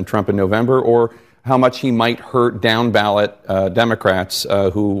President Trump in November, or how much he might hurt down-ballot Democrats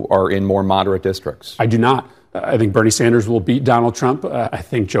who are in more moderate districts? I do not. I think Bernie Sanders will beat Donald Trump. I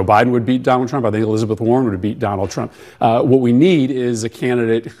think Joe Biden would beat Donald Trump. I think Elizabeth Warren would beat Donald Trump. What we need is a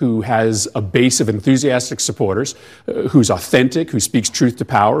candidate who has a base of enthusiastic supporters, who's authentic, who speaks truth to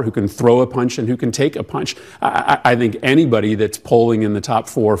power, who can throw a punch and who can take a punch. I think anybody that's polling in the top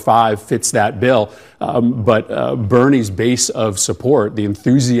 4 or 5 fits that bill. But Bernie's base of support, the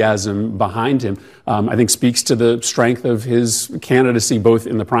enthusiasm behind him, I think speaks to the strength of his candidacy, both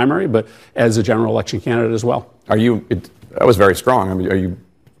in the primary, but as a general election candidate as well. That was very strong. I mean, are you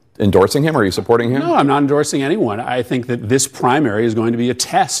endorsing him? Are you supporting him? No, I'm not endorsing anyone. I think that this primary is going to be a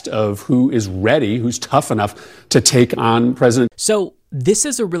test of who is ready, who's tough enough to take on President. So this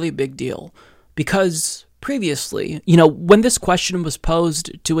is a really big deal because previously, when this question was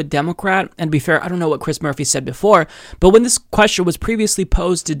posed to a Democrat, and to be fair, I don't know what Chris Murphy said before, but when this question was previously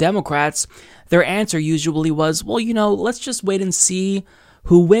posed to Democrats, their answer usually was, well, let's just wait and see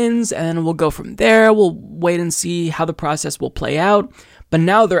who wins, and then we'll go from there. We'll wait and see how the process will play out. But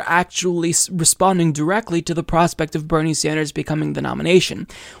now they're actually responding directly to the prospect of Bernie Sanders becoming the nomination,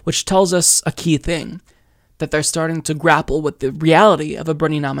 which tells us a key thing, that they're starting to grapple with the reality of a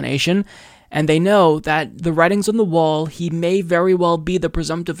Bernie nomination. And they know that the writing's on the wall. He may very well be the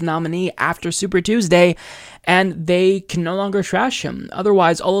presumptive nominee after Super Tuesday, and they can no longer trash him.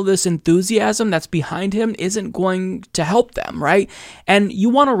 Otherwise, all of this enthusiasm that's behind him isn't going to help them, right? And you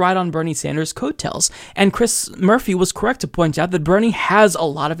want to ride on Bernie Sanders' coattails. And Chris Murphy was correct to point out that Bernie has a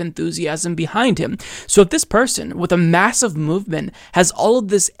lot of enthusiasm behind him. So if this person with a massive movement has all of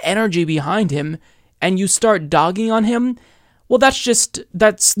this energy behind him, and you start dogging on him, well,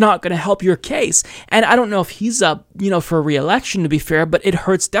 that's not going to help your case. And I don't know if he's up, for re-election, to be fair, but it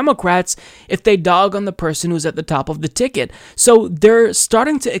hurts Democrats if they dog on the person who's at the top of the ticket. So they're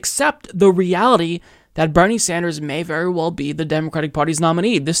starting to accept the reality that Bernie Sanders may very well be the Democratic Party's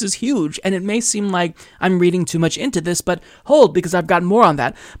nominee. This is huge, and it may seem like I'm reading too much into this, but hold, because I've got more on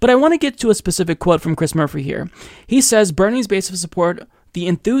that. But I want to get to a specific quote from Chris Murphy here. He says, Bernie's base of support, the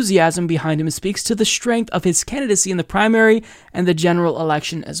enthusiasm behind him, speaks to the strength of his candidacy in the primary and the general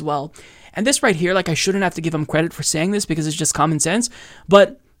election as well. And this right here, I shouldn't have to give him credit for saying this because it's just common sense,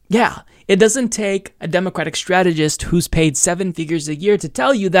 but yeah, it doesn't take a Democratic strategist who's paid 7 figures a year to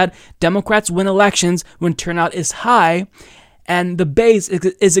tell you that Democrats win elections when turnout is high and the base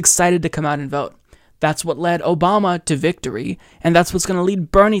is excited to come out and vote. That's what led Obama to victory, and that's what's going to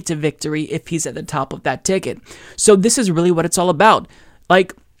lead Bernie to victory if he's at the top of that ticket. So this is really what it's all about.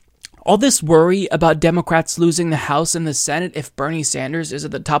 All this worry about Democrats losing the House and the Senate if Bernie Sanders is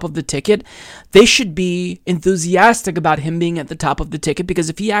at the top of the ticket, they should be enthusiastic about him being at the top of the ticket, because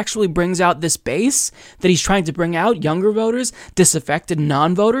if he actually brings out this base that he's trying to bring out, younger voters, disaffected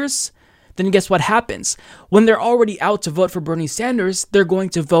non-voters, then guess what happens? When they're already out to vote for Bernie Sanders, they're going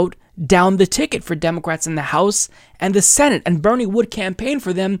to vote down the ticket for Democrats in the House and the Senate, and Bernie would campaign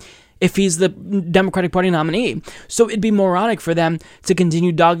for them if he's the Democratic Party nominee. So it'd be moronic for them to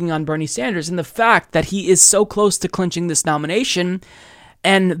continue dogging on Bernie Sanders. And the fact that he is so close to clinching this nomination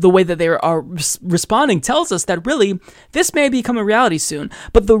and the way that they are responding tells us that really this may become a reality soon.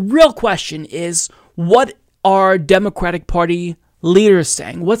 But the real question is, what are Democratic Party leaders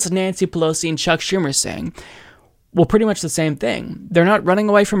saying? What's Nancy Pelosi and Chuck Schumer saying? Well, pretty much the same thing. They're not running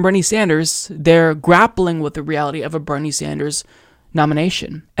away from Bernie Sanders. They're grappling with the reality of a Bernie Sanders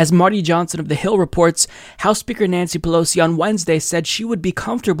nomination. As Marty Johnson of The Hill reports, House Speaker Nancy Pelosi on Wednesday said she would be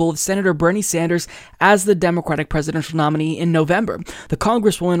comfortable with Senator Bernie Sanders as the Democratic presidential nominee in November. The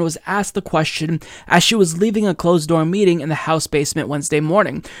Congresswoman was asked the question as she was leaving a closed-door meeting in the House basement Wednesday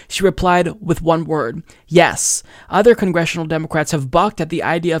morning. She replied with one word: yes. Other congressional Democrats have balked at the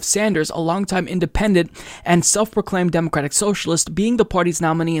idea of Sanders, a longtime independent and self-proclaimed Democratic socialist, being the party's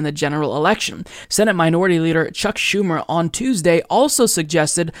nominee in the general election. Senate Minority Leader Chuck Schumer on Tuesday also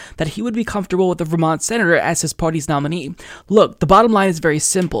suggested that he would be comfortable with the Vermont senator as his party's nominee. Look, the bottom line is very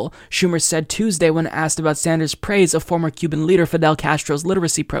simple, Schumer said Tuesday when asked about Sanders' praise of former Cuban leader Fidel Castro's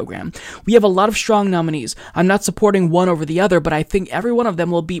literacy program. We have a lot of strong nominees. I'm not supporting one over the other, but I think every one of them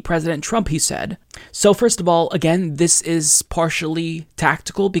will beat President Trump, he said. So first of all, again, this is partially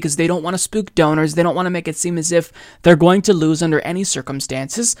tactical because they don't want to spook donors. They don't want to make it seem as if they're going to lose under any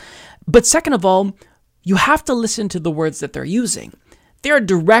circumstances. But second of all, you have to listen to the words that they're using. They're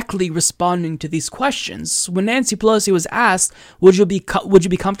directly responding to these questions. When Nancy Pelosi was asked, would you be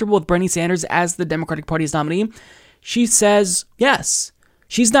comfortable with Bernie Sanders as the Democratic Party's nominee? She says yes.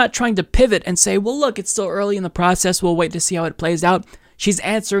 She's not trying to pivot and say, well, look, it's still early in the process. We'll wait to see how it plays out. She's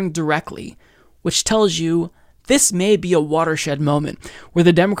answering directly, which tells you this may be a watershed moment where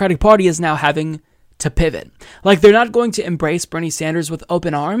the Democratic Party is now having to pivot. They're not going to embrace Bernie Sanders with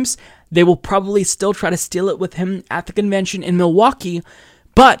open arms. They will probably still try to steal it with him at the convention in Milwaukee,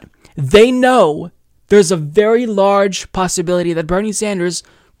 but they know there's a very large possibility that Bernie Sanders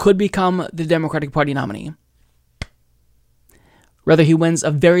could become the Democratic Party nominee. Whether he wins a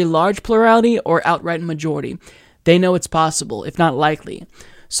very large plurality or outright majority, they know it's possible, if not likely.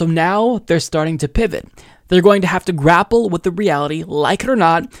 So now they're starting to pivot. They're going to have to grapple with the reality, like it or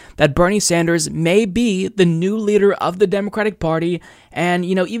not, that Bernie Sanders may be the new leader of the Democratic Party. And,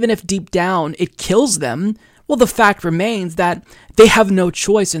 even if deep down it kills them, well, the fact remains that they have no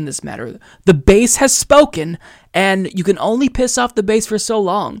choice in this matter. The base has spoken, and you can only piss off the base for so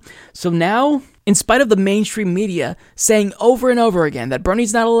long. So now, in spite of the mainstream media saying over and over again that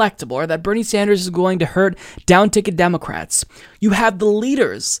Bernie's not electable or that Bernie Sanders is going to hurt down-ticket Democrats, you have the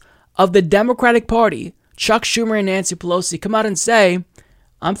leaders of the Democratic Party, Chuck Schumer and Nancy Pelosi, come out and say,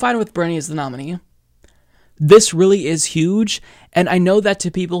 I'm fine with Bernie as the nominee. This really is huge, and I know that to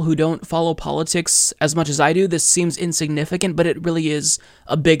people who don't follow politics as much as I do, this seems insignificant, but it really is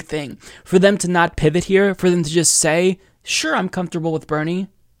a big thing. For them to not pivot here, for them to just say, sure, I'm comfortable with Bernie,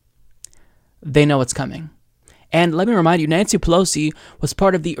 they know it's coming. And let me remind you, Nancy Pelosi was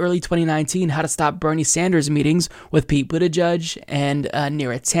part of the early 2019 How to Stop Bernie Sanders meetings with Pete Buttigieg and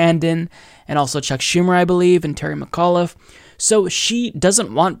Neera Tanden, and also Chuck Schumer, I believe, and Terry McAuliffe. So she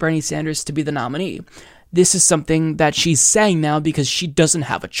doesn't want Bernie Sanders to be the nominee. This is something that she's saying now because she doesn't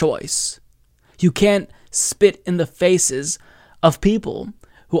have a choice. You can't spit in the faces of people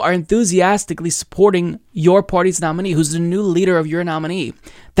who are enthusiastically supporting your party's nominee, who's the new leader of your nominee.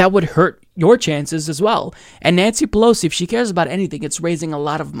 That would hurt your chances as well. And Nancy Pelosi, if she cares about anything, it's raising a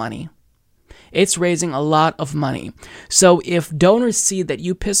lot of money. It's raising a lot of money. So if donors see that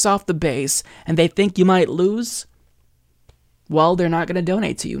you piss off the base and they think you might lose, well, they're not going to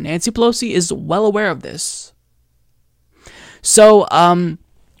donate to you. Nancy Pelosi is well aware of this. So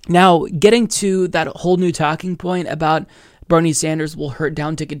now getting to that whole new talking point about Bernie Sanders will hurt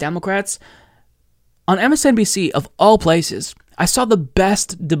down-ticket Democrats, on MSNBC, of all places, I saw the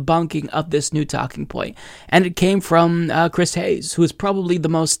best debunking of this new talking point, and it came from Chris Hayes, who is probably the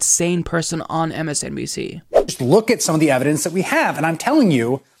most sane person on MSNBC. Just look at some of the evidence that we have, and I'm telling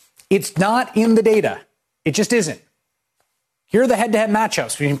you, it's not in the data. It just isn't. Here are the head-to-head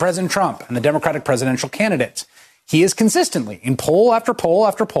matchups between President Trump and the Democratic presidential candidates. He is consistently, in poll after poll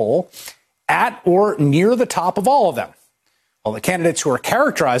after poll, at or near the top of all of them, while the candidates who are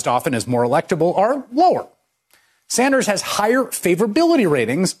characterized often as more electable are lower. Sanders has higher favorability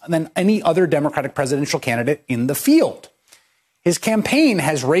ratings than any other Democratic presidential candidate in the field. His campaign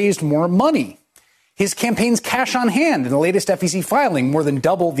has raised more money. His campaign's cash on hand in the latest FEC filing more than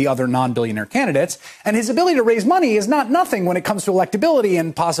double the other non-billionaire candidates, and his ability to raise money is not nothing when it comes to electability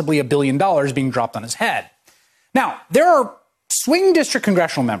and possibly $1 billion being dropped on his head. Now, there are swing district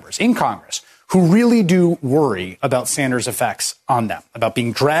congressional members in Congress who really do worry about Sanders' effects on them, about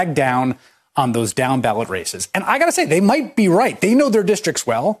being dragged down on those down ballot races. And I got to say, they might be right. They know their districts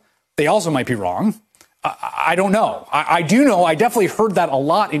well. They also might be wrong. I don't know. I do know. I definitely heard that a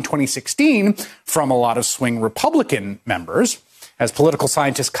lot in 2016 from a lot of swing Republican members. As political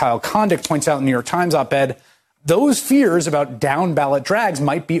scientist Kyle Kondik points out in the New York Times op-ed, those fears about down ballot drags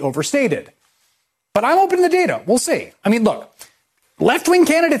might be overstated. But I'm open to the data. We'll see. I mean, look, left-wing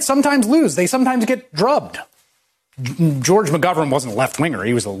candidates sometimes lose. They sometimes get drubbed. George McGovern wasn't a left-winger.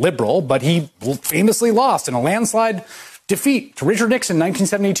 He was a liberal, but he famously lost in a landslide defeat to Richard Nixon in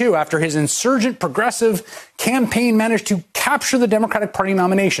 1972 after his insurgent progressive campaign managed to capture the Democratic Party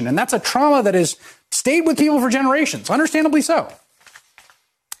nomination. And that's a trauma that has stayed with people for generations, understandably so.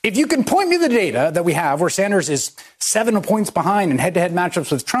 If you can point me the data that we have where Sanders is 7 points behind in head-to-head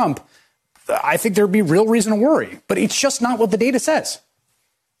matchups with Trump, I think there'd be real reason to worry. But it's just not what the data says.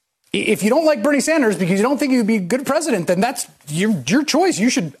 If you don't like Bernie Sanders because you don't think he would be a good president, then that's your choice. You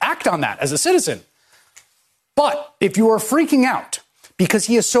should act on that as a citizen. But if you are freaking out because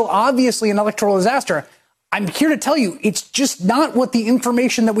he is so obviously an electoral disaster, I'm here to tell you it's just not what the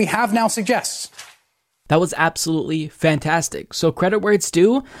information that we have now suggests. That was absolutely fantastic. So credit where it's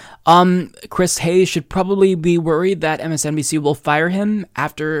due. Chris Hayes should probably be worried that MSNBC will fire him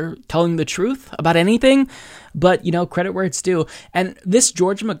after telling the truth about anything. But, you know, credit where it's due. And this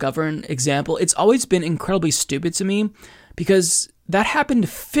George McGovern example, it's always been incredibly stupid to me because that happened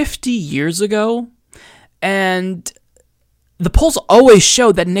 50 years ago. And the polls always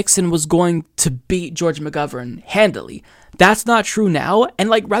showed that Nixon was going to beat George McGovern handily. That's not true now. And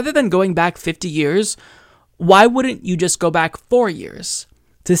like, rather than going back 50 years, why wouldn't you just go back 4 years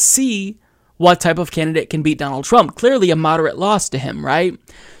to see what type of candidate can beat Donald Trump? Clearly a moderate loss to him, right?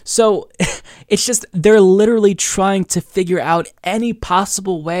 So it's just, they're literally trying to figure out any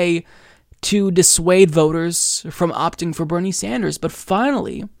possible way to dissuade voters from opting for Bernie Sanders. But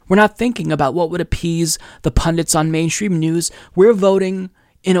finally, we're not thinking about what would appease the pundits on mainstream news. We're voting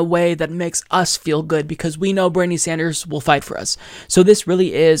in a way that makes us feel good because we know Bernie Sanders will fight for us. So this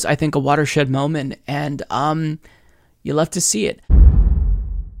really is, I think, a watershed moment, and you love to see it.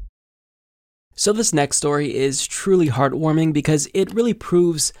 So this next story is truly heartwarming because it really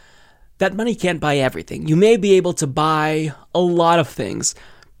proves that money can't buy everything. You may be able to buy a lot of things,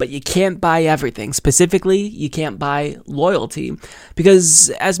 but you can't buy everything. Specifically, you can't buy loyalty.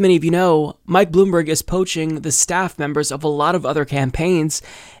 Because, as many of you know, Mike Bloomberg is poaching the staff members of a lot of other campaigns,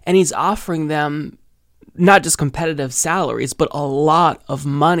 and he's offering them not just competitive salaries, but a lot of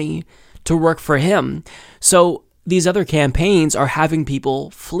money to work for him. So these other campaigns are having people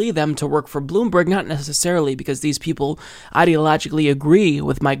flee them to work for Bloomberg, not necessarily because these people ideologically agree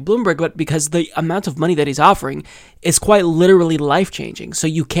with Mike Bloomberg, but because the amount of money that he's offering is quite literally life-changing. So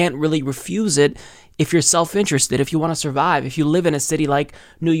you can't really refuse it if you're self-interested, if you want to survive, if you live in a city like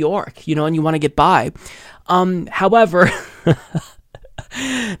New York, you know, and you want to get by. However,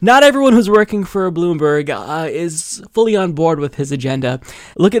 Not everyone who's working for Bloomberg is fully on board with his agenda.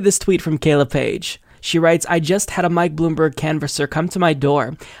 Look at this tweet from Kayla Page. She writes, I just had a Mike Bloomberg canvasser come to my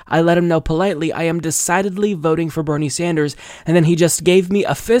door. I let him know politely I am decidedly voting for Bernie Sanders, and then he just gave me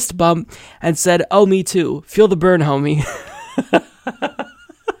a fist bump and said, oh, me too. Feel the burn, homie.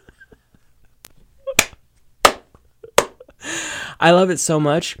 I love it so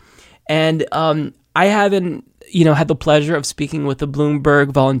much. And I haven't, had the pleasure of speaking with the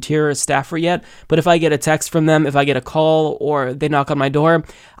Bloomberg volunteer staffer yet. But if I get a text from them, if I get a call, or they knock on my door,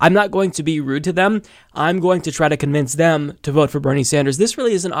 I'm not going to be rude to them. I'm going to try to convince them to vote for Bernie Sanders. This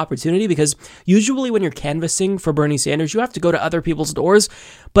really is an opportunity because usually when you're canvassing for Bernie Sanders, you have to go to other people's doors.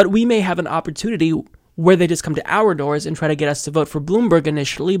 But we may have an opportunity where they just come to our doors and try to get us to vote for Bloomberg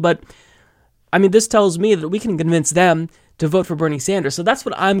initially. But this tells me that we can convince them to vote for Bernie Sanders. So that's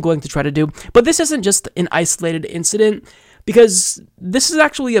what I'm going to try to do. But this isn't just an isolated incident, because this is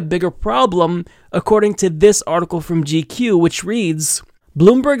actually a bigger problem, according to this article from GQ, which reads,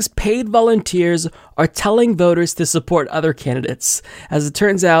 Bloomberg's paid volunteers are telling voters to support other candidates. As it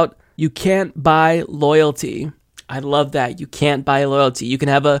turns out, you can't buy loyalty. I love that. You can't buy loyalty. You can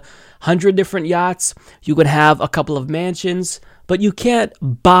have 100 different yachts. You can have a couple of mansions, but you can't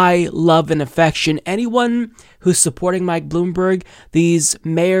buy love and affection. Anyone who's supporting Mike Bloomberg, these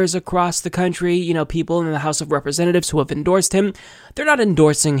mayors across the country, people in the House of Representatives who have endorsed him, they're not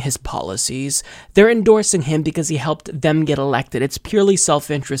endorsing his policies. They're endorsing him because he helped them get elected. It's purely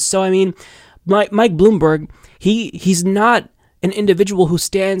self-interest. So, Mike Bloomberg, he's not an individual who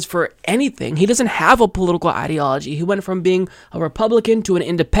stands for anything. He doesn't have a political ideology. He went from being a Republican to an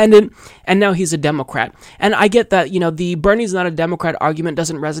independent, and now he's a Democrat. And I get that, the Bernie's not a Democrat argument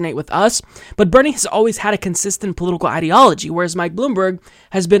doesn't resonate with us, but Bernie has always had a consistent political ideology, whereas Mike Bloomberg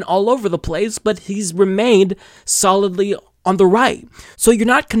has been all over the place, but he's remained solidly on the right. So you're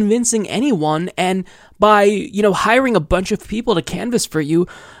not convincing anyone, and by, hiring a bunch of people to canvass for you,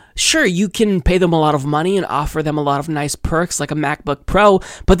 sure, you can pay them a lot of money and offer them a lot of nice perks like a MacBook Pro,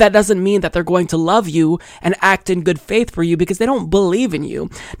 but that doesn't mean that they're going to love you and act in good faith for you because they don't believe in you.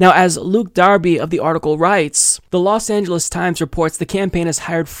 Now, as Luke Darby of the article writes, the Los Angeles Times reports the campaign has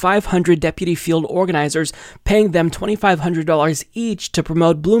hired 500 deputy field organizers, paying them $2,500 each to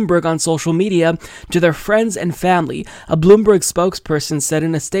promote Bloomberg on social media to their friends and family. A Bloomberg spokesperson said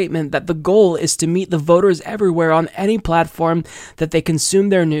in a statement that the goal is to meet the voters everywhere on any platform that they consume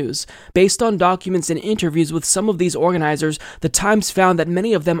their news. Based on documents and interviews with some of these organizers, the Times found that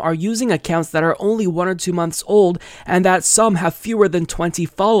many of them are using accounts that are only 1 or 2 months old and that some have fewer than 20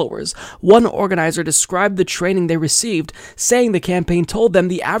 followers. One organizer described the training they received, saying the campaign told them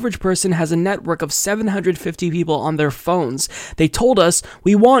the average person has a network of 750 people on their phones. They told us,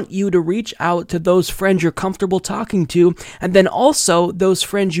 we want you to reach out to those friends you're comfortable talking to, and then also those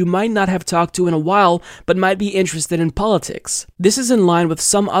friends you might not have talked to in a while but might be interested in politics. This is in line with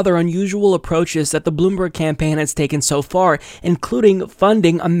some other unusual approaches that the Bloomberg campaign has taken so far, including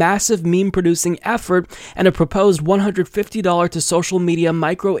funding a massive meme-producing effort and a proposed $150 to social media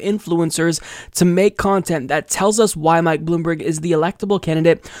micro-influencers to make content that tells us why Mike Bloomberg is the electable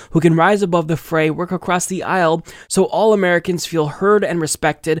candidate who can rise above the fray, work across the aisle, so all Americans feel heard and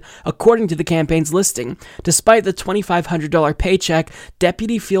respected, according to the campaign's listing. Despite the $2,500 paycheck,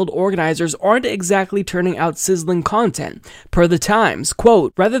 deputy field organizers aren't exactly turning out sizzling content. Per the Times,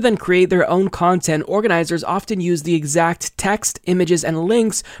 quote, rather than create their own content, organizers often use the exact text, images, and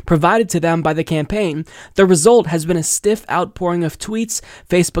links provided to them by the campaign. The result has been a stiff outpouring of tweets,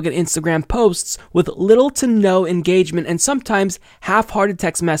 Facebook and Instagram posts with little to no engagement and sometimes half-hearted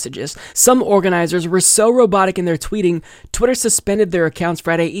text messages. Some organizers were so robotic in their tweeting, Twitter suspended their accounts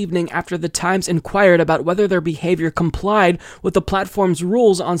Friday evening after the Times inquired about whether their behavior complied with the platform's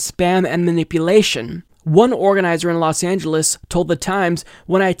rules on spam and manipulation. One organizer in Los Angeles told the Times,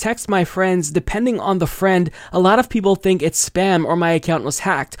 when I text my friends, depending on the friend, a lot of people think it's spam or my account was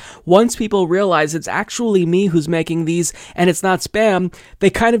hacked. Once people realize it's actually me who's making these and it's not spam, they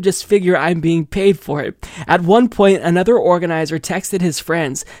kind of just figure I'm being paid for it. At one point, another organizer texted his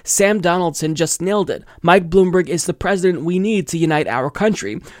friends, Sam Donaldson just nailed it. Mike Bloomberg is the president we need to unite our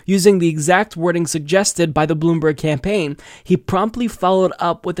country. Using the exact wording suggested by the Bloomberg campaign, he promptly followed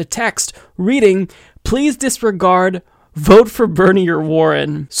up with a text reading, please disregard, vote for Bernie or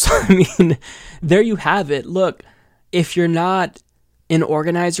Warren. So, there you have it. Look, if you're not an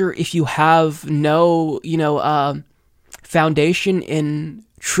organizer, if you have no, foundation in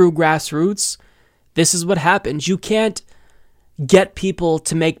true grassroots, this is what happens. You can't get people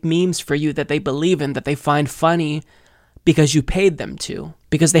to make memes for you that they believe in, that they find funny because you paid them to,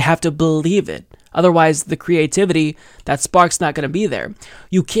 because they have to believe it. Otherwise, the creativity, that spark's not going to be there.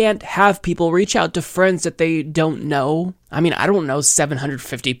 You can't have people reach out to friends that they don't know. I mean, I don't know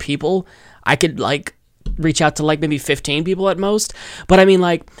 750 people. I could, reach out to, maybe 15 people at most. But I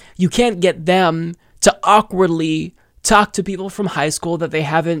mean, you can't get them to awkwardly talk to people from high school that they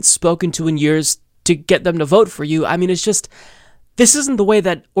haven't spoken to in years to get them to vote for you. I mean, it's just... this isn't the way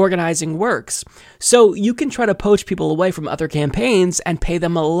that organizing works. So you can try to poach people away from other campaigns and pay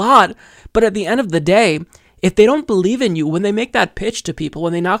them a lot, but at the end of the day, if they don't believe in you, when they make that pitch to people,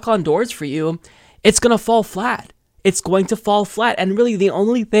 when they knock on doors for you, it's going to fall flat. It's going to fall flat. And really the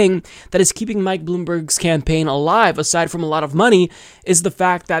only thing that is keeping Mike Bloomberg's campaign alive, aside from a lot of money, is the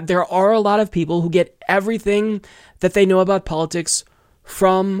fact that there are a lot of people who get everything that they know about politics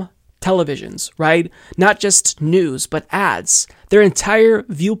from televisions, right? Not just news, but ads. Their entire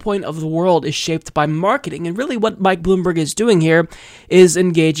viewpoint of the world is shaped by marketing. And really what Mike Bloomberg is doing here is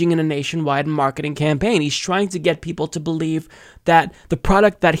engaging in a nationwide marketing campaign. He's trying to get people to believe that the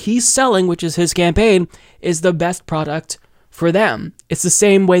product that he's selling, which is his campaign, is the best product for them. It's the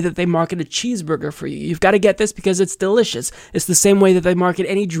same way that they market a cheeseburger for you. You've got to get this because it's delicious. It's the same way that they market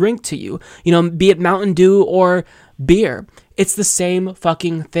any drink to you, be it Mountain Dew or beer. It's the same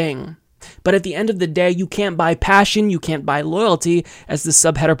fucking thing. But at the end of the day, you can't buy passion, you can't buy loyalty, as the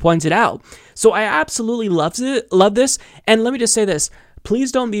subheader pointed out. So I absolutely love this. And let me just say this.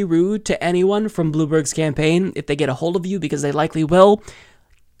 Please don't be rude to anyone from Bloomberg's campaign if they get a hold of you, because they likely will.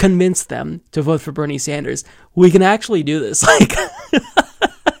 Convince them to vote for Bernie Sanders. We can actually do this.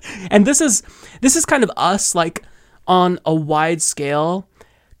 And this is kind of us, on a wide scale,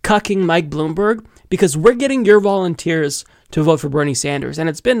 cucking Mike Bloomberg, because we're getting your volunteers to vote for Bernie Sanders. And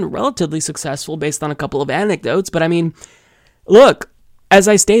it's been relatively successful based on a couple of anecdotes. But I mean, look, as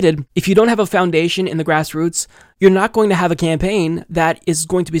I stated, if you don't have a foundation in the grassroots, you're not going to have a campaign that is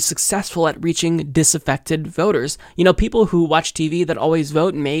going to be successful at reaching disaffected voters. People who watch TV that always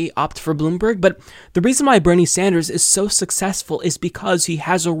vote may opt for Bloomberg, but the reason why Bernie Sanders is so successful is because he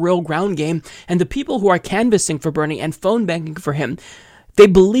has a real ground game, and the people who are canvassing for Bernie and phone banking for him, they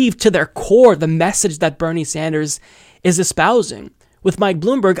believe to their core the message that Bernie Sanders is espousing. With Mike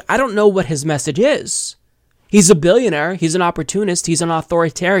Bloomberg, I don't know what his message is. He's a billionaire, he's an opportunist, he's an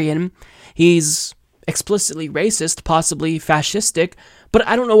authoritarian, he's explicitly racist, possibly fascistic, but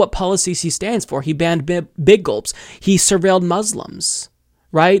I don't know what policies he stands for. He banned big gulps, he surveilled Muslims,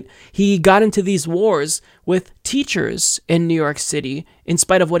 right? He got into these wars with teachers in New York City, in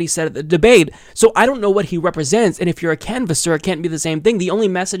spite of what he said at the debate. So I don't know what he represents, and if you're a canvasser, it can't be the same thing. The only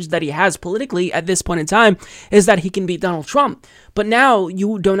message that he has politically at this point in time is that he can beat Donald Trump. But now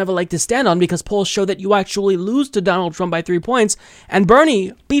you don't have a leg to stand on, because polls show that you actually lose to Donald Trump by 3 points, and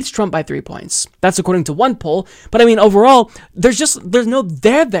Bernie beats Trump by 3 points. That's according to one poll. But I mean, overall, there's no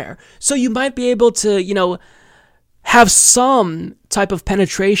there. So you might be able to, have some type of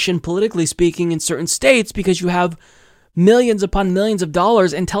penetration, politically speaking, in certain states, because you have millions upon millions of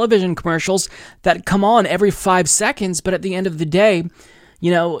dollars in television commercials that come on every 5 seconds. But at the end of the day,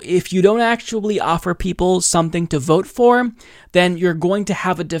 if you don't actually offer people something to vote for, then you're going to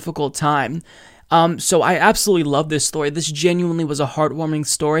have a difficult time. So I absolutely love this story. This genuinely was a heartwarming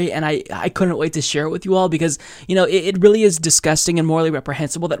story, and I couldn't wait to share it with you all, because, it really is disgusting and morally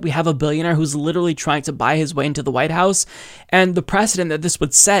reprehensible that we have a billionaire who's literally trying to buy his way into the White House, and the precedent that this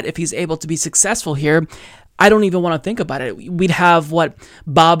would set if he's able to be successful here, I don't even want to think about it. We'd have,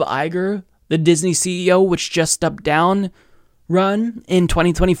 Bob Iger, the Disney CEO, which just stepped down, run in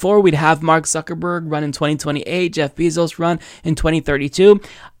 2024. We'd have Mark Zuckerberg run in 2028, Jeff Bezos run in 2032.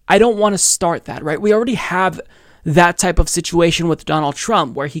 I don't want to start that, right? We already have that type of situation with Donald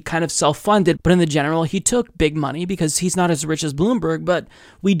Trump, where he kind of self-funded, but in the general, he took big money because he's not as rich as Bloomberg. But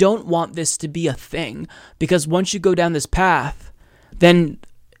we don't want this to be a thing, because once you go down this path, then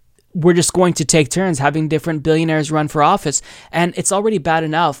we're just going to take turns having different billionaires run for office. And it's already bad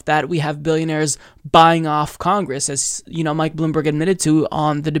enough that we have billionaires buying off Congress, as Mike Bloomberg admitted to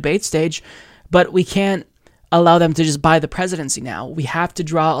on the debate stage, but we can't allow them to just buy the presidency now. We have to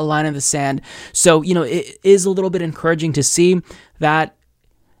draw a line in the sand. So, it is a little bit encouraging to see that,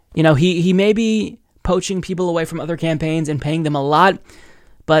 he may be poaching people away from other campaigns and paying them a lot,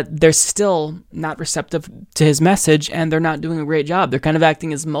 but they're still not receptive to his message, and they're not doing a great job. They're kind of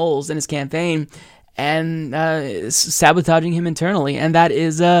acting as moles in his campaign and sabotaging him internally, and that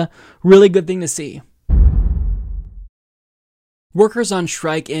is a really good thing to see. Workers on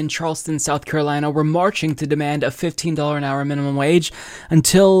strike in Charleston, South Carolina were marching to demand a $15 an hour minimum wage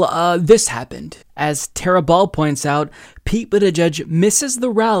until this happened. As Tara Ball points out, Pete Buttigieg misses the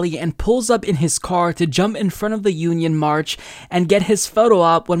rally and pulls up in his car to jump in front of the union march and get his photo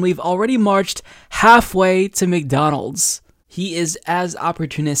op when we've already marched halfway to McDonald's. He is as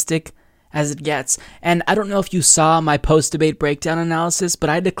opportunistic as it gets. And I don't know if you saw my post-debate breakdown analysis, but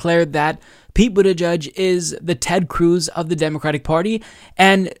I declared that Pete Buttigieg is the Ted Cruz of the Democratic Party,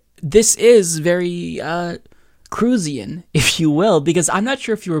 and this is very Cruisian, if you will, because I'm not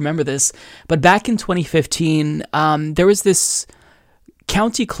sure if you remember this, but back in 2015, there was this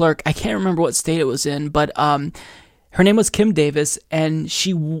county clerk, I can't remember what state it was in, but her name was Kim Davis, and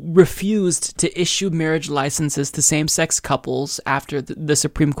she refused to issue marriage licenses to same-sex couples after the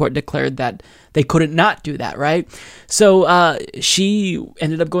Supreme Court declared that they couldn't not do that, right? So she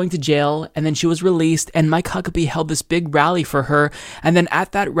ended up going to jail, and then she was released, and Mike Huckabee held this big rally for her, and then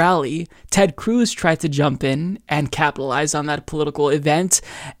at that rally, Ted Cruz tried to jump in and capitalize on that political event,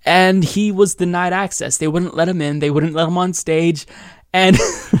 and he was denied access. They wouldn't let him in, they wouldn't let him on stage, and...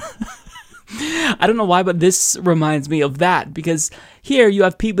 I don't know why, but this reminds me of that, because here you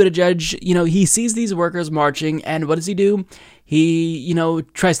have Pete Buttigieg, he sees these workers marching, and what does he do? He,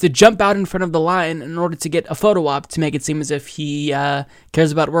 tries to jump out in front of the line in order to get a photo op to make it seem as if he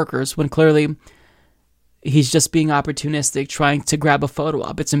cares about workers, when clearly he's just being opportunistic, trying to grab a photo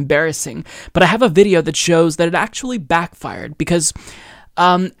op. It's embarrassing. But I have a video that shows that it actually backfired, because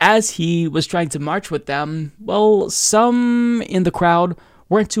as he was trying to march with them, well, some in the crowd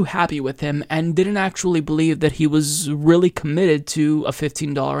weren't too happy with him and didn't actually believe that he was really committed to a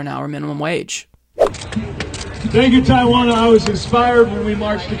 $15 an hour minimum wage. Thank you, Taiwan. I was inspired when we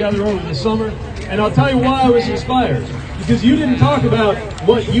marched together over the summer, and I'll tell you why I was inspired. Because you didn't talk about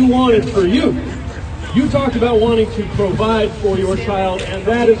what you wanted for you. You talked about wanting to provide for your child, and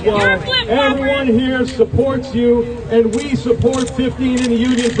that is why everyone here supports you, and we support 15 in the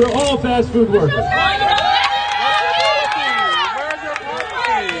union for all fast food workers.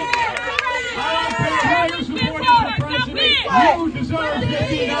 You deserve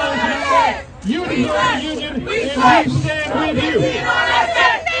 $15 an hour. You deserve a union, and we stand with you. The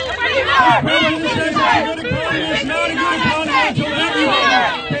president says it's a good economy. It's not a good economy until everyone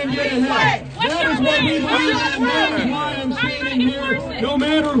can get ahead. That is what we believe in, and that is why I'm standing here. No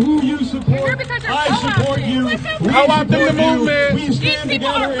matter who you support, I support you. We support you. We stand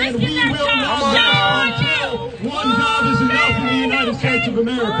together, and we will not let one job is enough in the United States of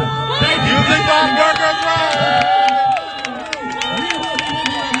America. Thank you. You think I'm workers right?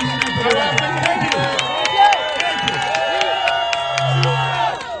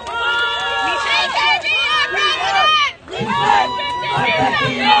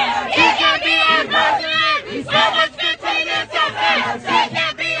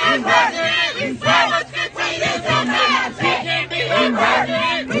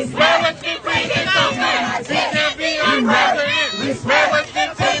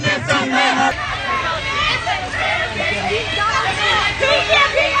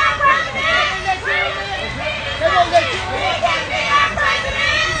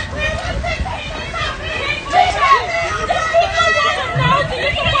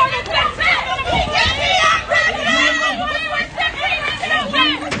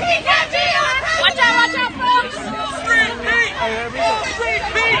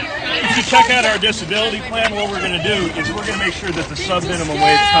 Check out our disability plan. What we're going to do is we're going to make sure that the sub-minimum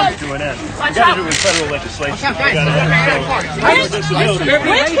wage comes to an end. We've got to do it in federal legislation. We've got to have disability.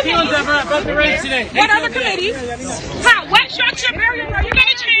 What other committees? How? What structure barrier are you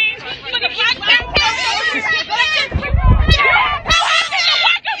going to change for the black workers?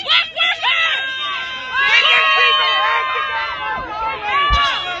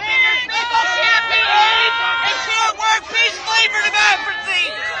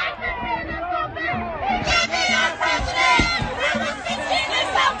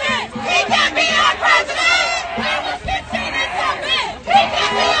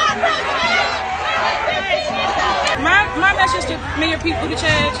 My message to Mayor Pete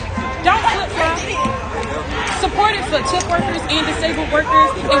Buttigieg, don't flip-flop. Support it for tip workers and disabled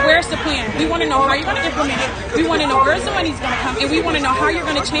workers, and where's the plan? We want to know how you're going to implement it. We want to know where's the money's going to come, and we want to know how you're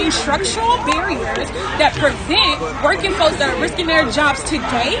going to change structural barriers that prevent working folks that are risking their jobs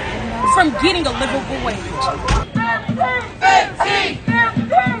today from getting a livable wage.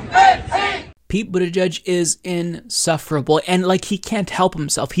 Pete Buttigieg is insufferable, and he can't help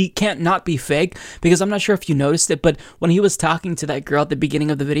himself. He can't not be fake, because I'm not sure if you noticed it, but when he was talking to that girl at the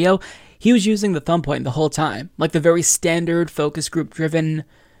beginning of the video, he was using the thumb point the whole time, like the very standard focus group driven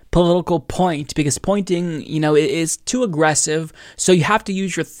political point, because pointing, is too aggressive, so you have to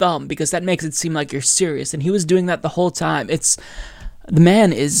use your thumb because that makes it seem like you're serious, and he was doing that the whole time. The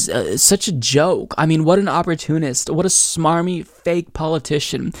man is such a joke. I mean, what an opportunist, what a smarmy fake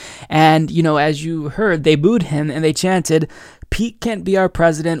politician. And, as you heard, they booed him and they chanted, "Pete can't be our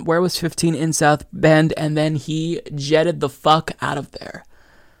president, where was 15 in South Bend?" And then he jetted the fuck out of there.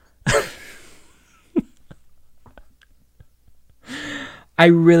 I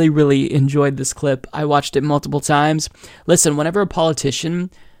really, really enjoyed this clip. I watched it multiple times. Listen, whenever a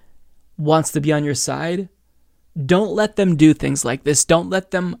politician wants to be on your side, don't let them do things like this. Don't let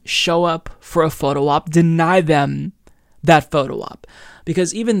them show up for a photo op. Deny them that photo op.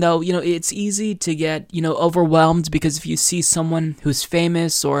 Because even though, it's easy to get, overwhelmed, because if you see someone who's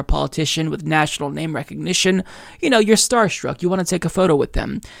famous or a politician with national name recognition, you're starstruck. You want to take a photo with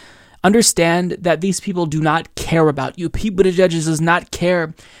them. Understand that these people do not care about you. Pete Buttigieg does not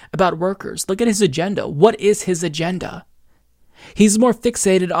care about workers. Look at his agenda. What is his agenda? He's more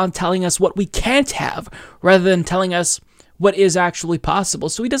fixated on telling us what we can't have rather than telling us what is actually possible.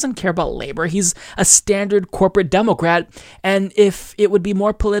 So he doesn't care about labor. He's a standard corporate Democrat. And if it would be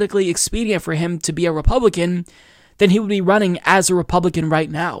more politically expedient for him to be a Republican, then he would be running as a Republican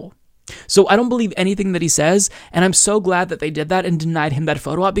right now. So I don't believe anything that he says, and I'm so glad that they did that and denied him that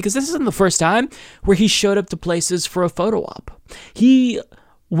photo op, because this isn't the first time where he showed up to places for a photo op. He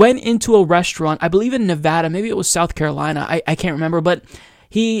went into a restaurant, I believe in Nevada, maybe it was South Carolina, I can't remember, but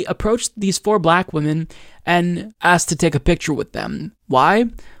he approached these 4 black women and asked to take a picture with them. Why?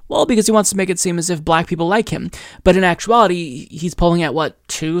 Well, because he wants to make it seem as if black people like him. But in actuality, he's polling at,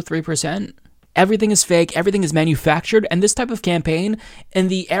 2-3%? Everything is fake, everything is manufactured, and this type of campaign, in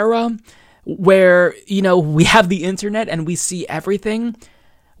the era where, we have the internet and we see everything,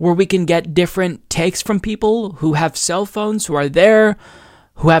 where we can get different takes from people who have cell phones, who are there,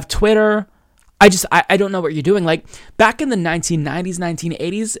 who have Twitter. I don't know what you're doing. Like, back in the 1990s,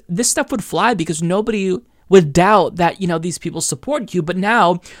 1980s, this stuff would fly because nobody would doubt that, these people support you. But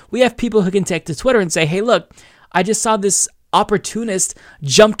now we have people who can take to Twitter and say, hey, look, I just saw this opportunist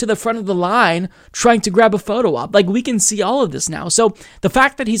jump to the front of the line trying to grab a photo op. Like, we can see all of this now. So the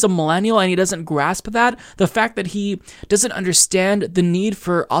fact that he's a millennial and he doesn't grasp that, the fact that he doesn't understand the need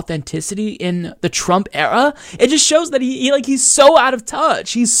for authenticity in the Trump era, it just shows that he's so out of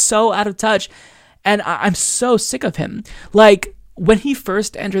touch. He's so out of touch. And I'm so sick of him. Like, when he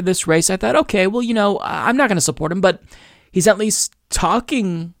first entered this race, I thought, okay, well, I'm not going to support him, but he's at least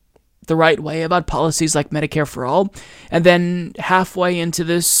talking the right way about policies like Medicare For All. And then halfway into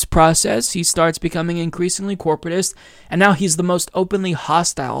this process, he starts becoming increasingly corporatist, and now he's the most openly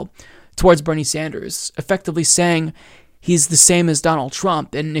hostile towards Bernie Sanders, effectively saying he's the same as Donald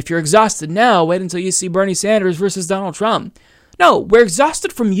Trump. And if you're exhausted now, wait until you see Bernie Sanders versus Donald Trump. No, we're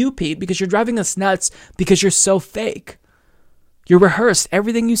exhausted from you, Pete, because you're driving us nuts because you're so fake. You're rehearsed.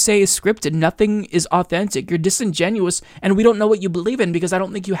 Everything you say is scripted. Nothing is authentic. You're disingenuous, and we don't know what you believe in because I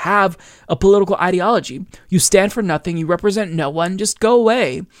don't think you have a political ideology. You stand for nothing. You represent no one. Just go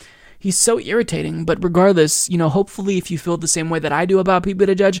away. He's so irritating, but regardless, hopefully if you feel the same way that I do about Pete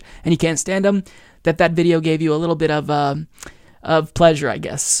Buttigieg and you can't stand him, that video gave you a little bit of pleasure, I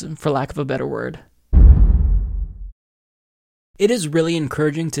guess, for lack of a better word. It is really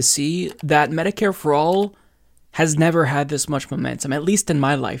encouraging to see that Medicare For All has never had this much momentum, at least in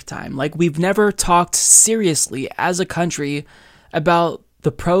my lifetime. Like, we've never talked seriously as a country about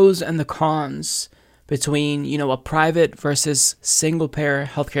the pros and the cons between, a private versus single-payer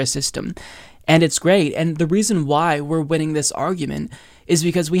healthcare system. And it's great. And the reason why we're winning this argument is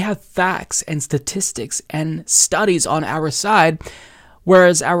because we have facts and statistics and studies on our side,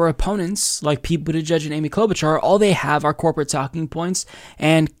 whereas our opponents, like Pete Buttigieg and Amy Klobuchar, all they have are corporate talking points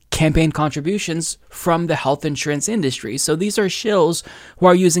and campaign contributions from the health insurance industry. So these are shills who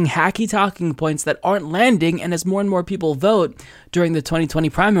are using hacky talking points that aren't landing, and as more and more people vote during the 2020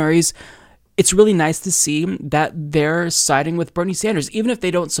 primaries, it's really nice to see that they're siding with Bernie Sanders. Even if they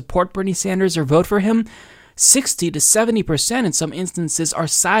don't support Bernie Sanders or vote for him, 60 to 70% in some instances are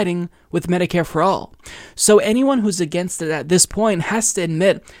siding with Medicare For All. So anyone who's against it at this point has to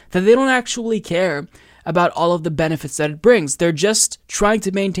admit that they don't actually care about all of the benefits that it brings. They're just trying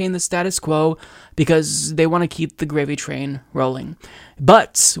to maintain the status quo because they want to keep the gravy train rolling.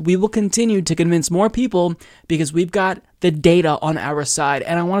 But we will continue to convince more people because we've got the data on our side.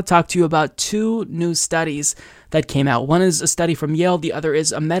 And I want to talk to you about 2 new studies that came out. One is a study from Yale, the other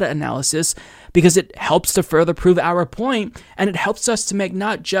is a meta-analysis, because it helps to further prove our point, and it helps us to make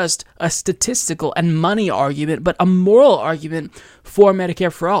not just a statistical and money argument, but a moral argument for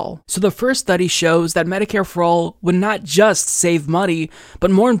Medicare for All. So the first study shows that Medicare for All would not just save money,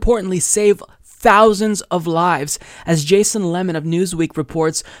 but more importantly, save thousands of lives. As Jason Lemon of Newsweek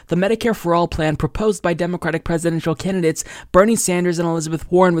reports, the Medicare for All plan proposed by Democratic presidential candidates Bernie Sanders and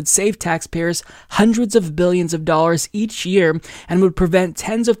Elizabeth Warren would save taxpayers hundreds of billions of dollars each year and would prevent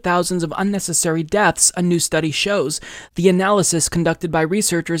tens of thousands of unnecessary deaths, a new study shows. The analysis, conducted by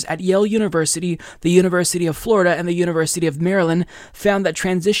researchers at Yale University, the University of Florida, and the University of Maryland, found that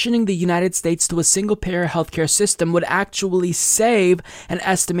transitioning the United States to a single-payer healthcare system would actually save an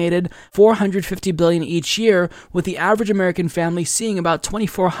estimated $450 billion each year, with the average American family seeing about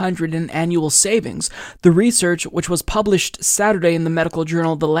 $2,400 in annual savings. The research, which was published Saturday in the medical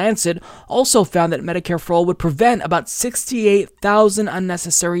journal The Lancet, also found that Medicare for All would prevent about 68,000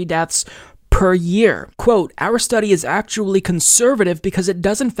 unnecessary deaths per year. Quote, our study is actually conservative because it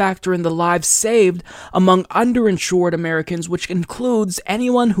doesn't factor in the lives saved among underinsured Americans, which includes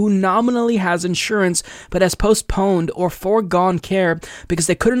anyone who nominally has insurance but has postponed or foregone care because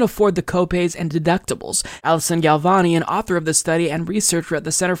they couldn't afford the copays and deductibles. Alison Galvani, an author of the study and researcher at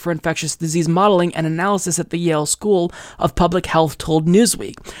the Center for Infectious Disease Modeling and Analysis at the Yale School of Public Health, told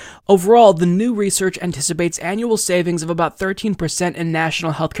Newsweek. Overall, the new research anticipates annual savings of about 13% in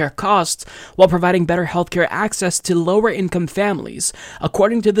national healthcare costs, while providing better healthcare access to lower-income families.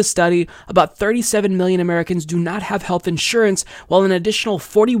 According to the study, about 37 million Americans do not have health insurance, while an additional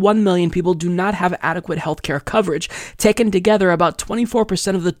 41 million people do not have adequate healthcare coverage. Taken together, about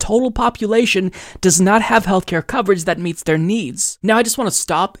 24% of the total population does not have healthcare coverage that meets their needs. Now, I just want to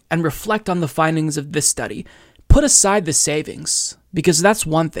stop and reflect on the findings of this study. Put aside the savings, because that's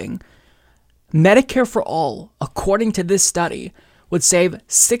one thing. Medicare for All, according to this study, would save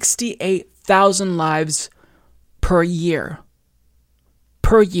 68,000 lives per year.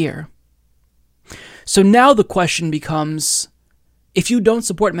 Per year. So now the question becomes, if you don't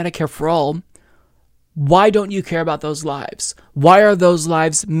support Medicare for All, why don't you care about those lives? Why are those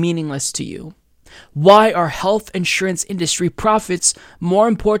lives meaningless to you? Why are health insurance industry profits more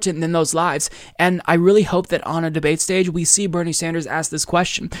important than those lives? And I really hope that on a debate stage, we see Bernie Sanders ask this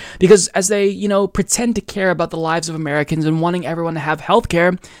question. Because as they, pretend to care about the lives of Americans and wanting everyone to have health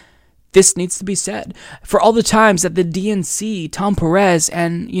care, this needs to be said. For all the times that the DNC, Tom Perez,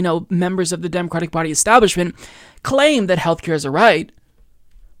 and, members of the Democratic Party establishment claim that health care is a right,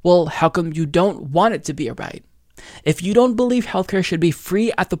 well, how come you don't want it to be a right? If you don't believe healthcare should be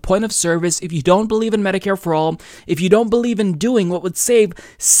free at the point of service, if you don't believe in Medicare for All, if you don't believe in doing what would save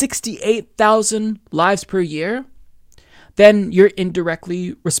 68,000 lives per year, then you're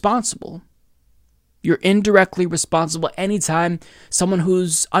indirectly responsible. You're indirectly responsible anytime someone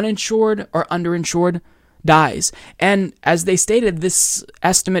who's uninsured or underinsured dies. And as they stated, this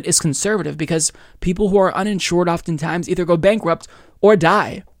estimate is conservative because people who are uninsured oftentimes either go bankrupt or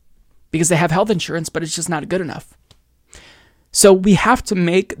die because they have health insurance, but it's just not good enough. So we have to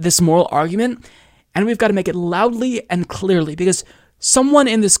make this moral argument, and we've got to make it loudly and clearly, because someone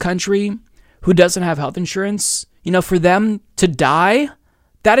in this country who doesn't have health insurance, for them to die,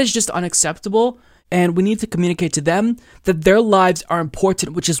 that is just unacceptable. And we need to communicate to them that their lives are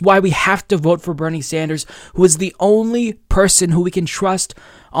important, which is why we have to vote for Bernie Sanders, who is the only person who we can trust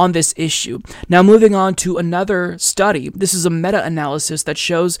on this issue. Now, moving on to another study. This is a meta-analysis that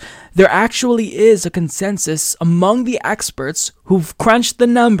shows there actually is a consensus among the experts who've crunched the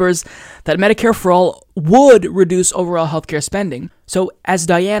numbers that Medicare for All would reduce overall healthcare spending. So, as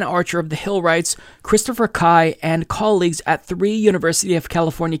Diane Archer of The Hill writes, Christopher Kai and colleagues at 3 University of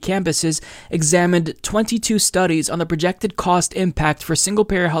California campuses examined 22 studies on the projected cost impact for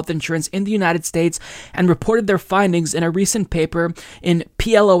single-payer health insurance in the United States and reported their findings in a recent paper in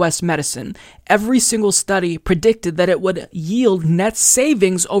PLOS Medicine. Every single study predicted that it would yield net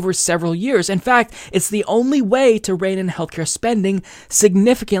savings over several years. In fact, it's the only way to rein in healthcare spending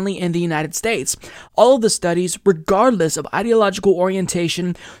significantly in the United States. All of the studies, regardless of ideological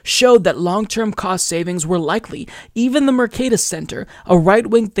orientation, showed that long-term cost savings were likely. Even the Mercatus Center, a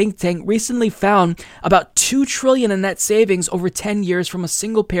right-wing think tank, recently found about $2 trillion in net savings over 10 years from a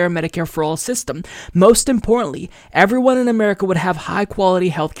single-payer Medicare for All system. Most importantly, everyone in America would have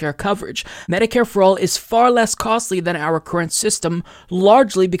high-quality healthcare coverage. Medicare for All is far less costly than our current system,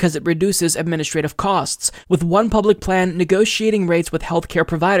 largely because it reduces administrative costs. With one public plan negotiating rates with healthcare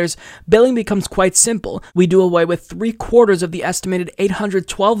providers, billing becomes quite simple. We do away with 3/4 of the estimated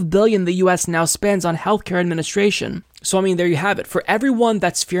 $812 billion the U.S. now spends on healthcare administration. So, I mean, there you have it. For everyone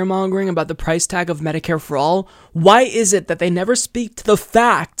that's fear-mongering about the price tag of Medicare for All, why is it that they never speak to the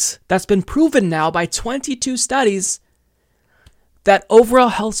fact that's been proven now by 22 studies that overall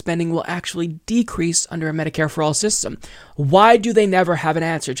health spending will actually decrease under a Medicare for All system? Why do they never have an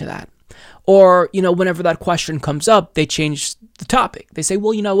answer to that? Or, whenever that question comes up, they change the topic. They say,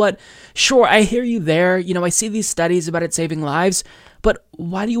 well, you know what? Sure, I hear you there. I see these studies about it saving lives, but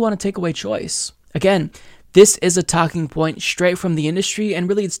why do you want to take away choice? Again, this is a talking point straight from the industry, and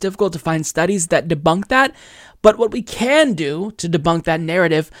really it's difficult to find studies that debunk that. But what we can do to debunk that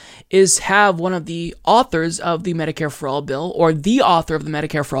narrative is have one of the authors of the Medicare for All bill, or the author of the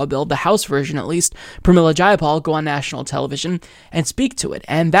Medicare for All bill, the House version at least, Pramila Jayapal, go on national television and speak to it.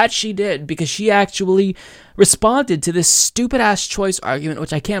 And that she did, because she actually responded to this stupid-ass choice argument,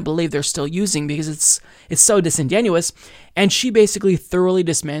 which I can't believe they're still using because it's so disingenuous. And she basically thoroughly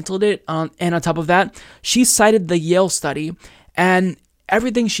dismantled it. And on top of that, she cited the Yale study, and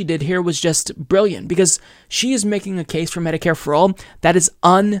everything she did here was just brilliant because she is making a case for Medicare for All that is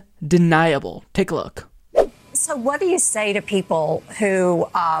undeniable. Take a look. So what do you say to people who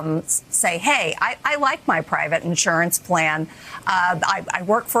say, hey, I like my private insurance plan. I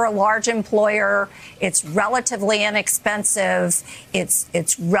work for a large employer. It's relatively inexpensive.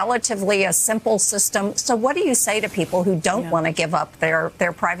 It's relatively a simple system. So what do you say to people who don't want to give up their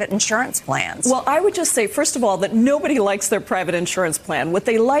private insurance plans? Well, I would just say, first of all, that nobody likes their private insurance plan. What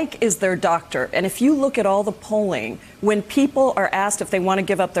they like is their doctor. And if you look at all the polling, when people are asked if they want to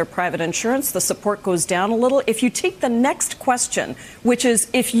give up their private insurance, the support goes down a little. If you take the next question, which is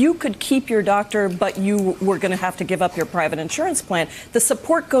if you could keep your doctor, but you were going to have to give up your private insurance plan, the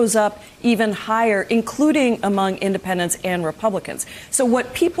support goes up even higher, including among independents and Republicans. So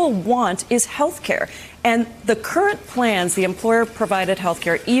what people want is health care. And the current plans, the employer-provided health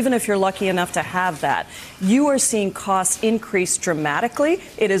care, even if you're lucky enough to have that, you are seeing costs increase dramatically.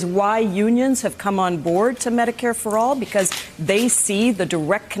 It is why unions have come on board to Medicare for All, because they see the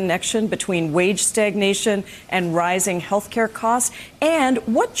direct connection between wage stagnation and rising health care costs. And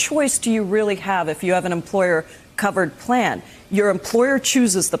what choice do you really have if you have an employer-covered plan? Your employer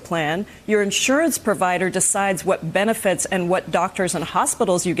chooses the plan. Your insurance provider decides what benefits and what doctors and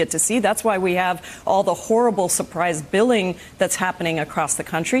hospitals you get to see. That's why we have all the horrible surprise billing that's happening across the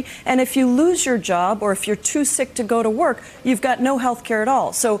country. And if you lose your job or if you're too sick to go to work, you've got no health care at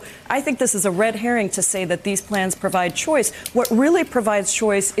all. So I think this is a red herring to say that these plans provide choice. What really provides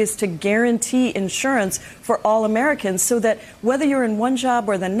choice is to guarantee insurance for all Americans so that whether you're in one job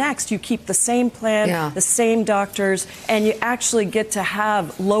or the next, you keep the same plan, the same doctors, and you actually get to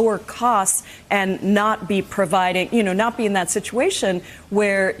have lower costs and not be providing, not be in that situation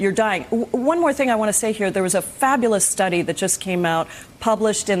where you're dying. One more thing I want to say here. There was a fabulous study that just came out,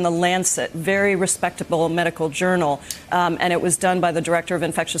 published in the Lancet, very respectable medical journal, and it was done by the director of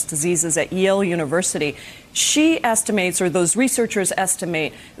infectious diseases at Yale University. She estimates, or those researchers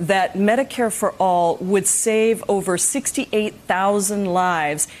estimate, that Medicare for All would save over 68,000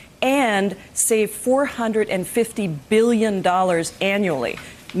 lives and save $450 billion annually.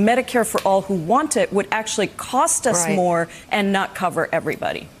 Medicare for All who want it would actually cost us more and not cover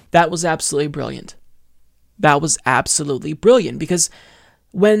everybody. That was absolutely brilliant. That was absolutely brilliant, because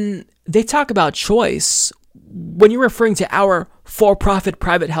when they talk about choice, when you're referring to our for-profit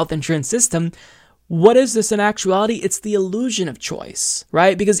private health insurance system, what is this in actuality? It's the illusion of choice,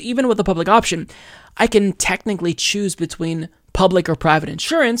 right? Because even with a public option, I can technically choose between public or private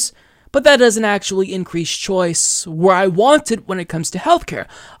insurance, but that doesn't actually increase choice where I want it when it comes to healthcare.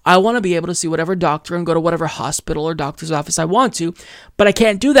 I want to be able to see whatever doctor and go to whatever hospital or doctor's office I want to, but I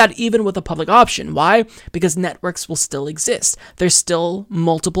can't do that even with a public option. Why? Because networks will still exist. There's still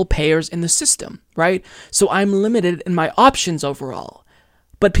multiple payers in the system, right? So I'm limited in my options overall.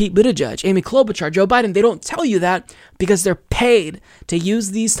 But Pete Buttigieg, Amy Klobuchar, Joe Biden, they don't tell you that because they're paid to use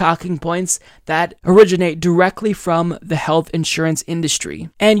these talking points that originate directly from the health insurance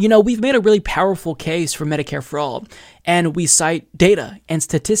industry. And, we've made a really powerful case for Medicare for All. And we cite data and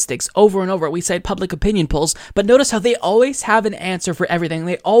statistics over and over. We cite public opinion polls, but notice how they always have an answer for everything.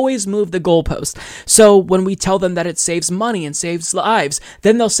 They always move the goalpost. So when we tell them that it saves money and saves lives,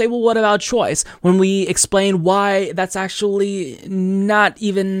 then they'll say, well, what about choice? When we explain why that's actually not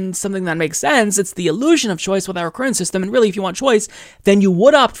even something that makes sense, it's the illusion of choice with our current system. And really, if you want choice, then you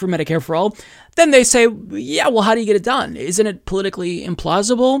would opt for Medicare for All. Then they say, yeah, well, how do you get it done? Isn't it politically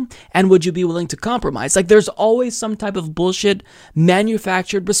implausible? And would you be willing to compromise? Like, there's always some type of bullshit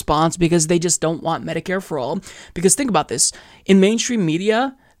manufactured response because they just don't want Medicare for All. Because think about this. In mainstream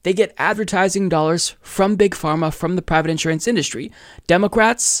media, they get advertising dollars from big pharma, from the private insurance industry.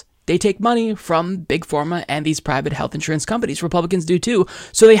 Democrats they take money from Big Pharma and these private health insurance companies. Republicans do too.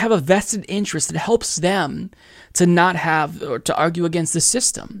 So they have a vested interest that helps them to not have or to argue against the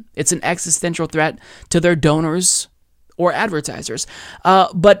system. It's an existential threat to their donors or advertisers.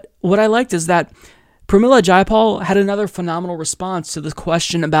 But what I liked is that Pramila Jayapal had another phenomenal response to the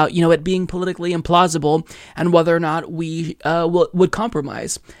question about, it being politically implausible and whether or not we would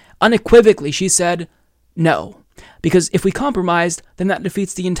compromise. Unequivocally, she said, no. Because if we compromised, then that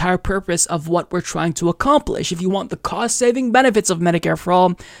defeats the entire purpose of what we're trying to accomplish. If you want the cost-saving benefits of Medicare for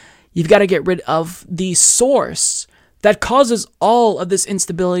All, you've got to get rid of the source that causes all of this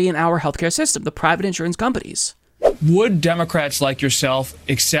instability in our healthcare system, the private insurance companies. Would Democrats like yourself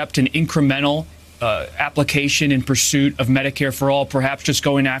accept an incremental application in pursuit of Medicare for All, perhaps just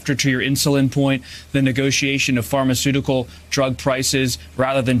going after, to your insulin point, the negotiation of pharmaceutical drug prices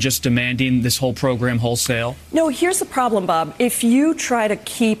rather than just demanding this whole program wholesale? No, here's the problem, Bob. If you try to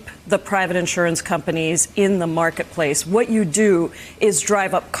keep the private insurance companies in the marketplace, what you do is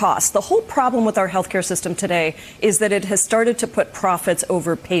drive up costs. The whole problem with our healthcare system today is that it has started to put profits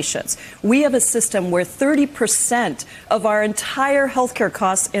over patients. We have a system where 30% of our entire healthcare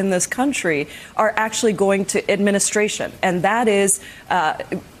costs in this country are actually going to administration. And that is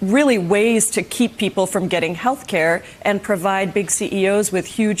really ways to keep people from getting healthcare and provide big CEOs with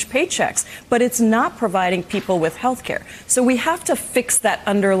huge paychecks. But it's not providing people with healthcare. So we have to fix that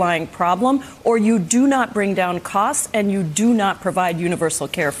underlying problem, or you do not bring down costs and you do not provide universal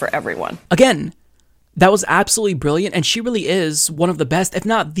care for everyone. Again, that was absolutely brilliant, and she really is one of the best, if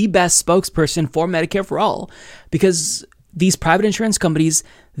not the best, spokesperson for Medicare for All, because these private insurance companies,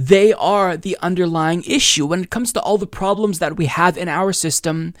 they are the underlying issue. When it comes to all the problems that we have in our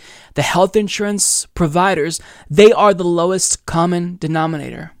system, the health insurance providers, they are the lowest common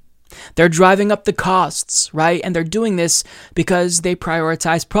denominator. They're driving up the costs, right? And they're doing this because they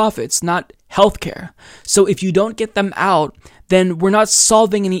prioritize profits, not healthcare. So if you don't get them out, then we're not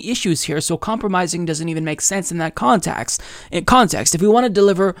solving any issues here. So compromising doesn't even make sense in that context. If we want to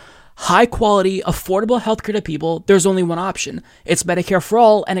deliver high quality, affordable healthcare to people, there's only one option. It's Medicare for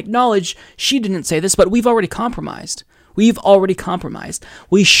All, and acknowledge she didn't say this, but we've already compromised. We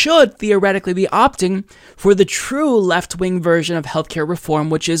should theoretically be opting for the true left-wing version of healthcare reform,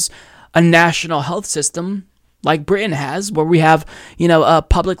 which is a national health system like Britain has, where we have,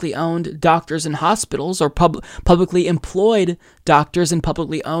 publicly owned doctors and hospitals, or publicly employed doctors and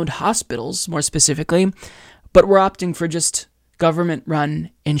publicly owned hospitals, more specifically. But we're opting for just government-run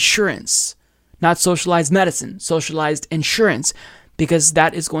insurance, not socialized medicine, socialized insurance, because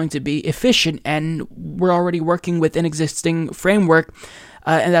that is going to be efficient, and we're already working with an existing framework,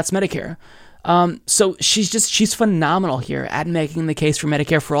 and that's Medicare. So she's phenomenal here at making the case for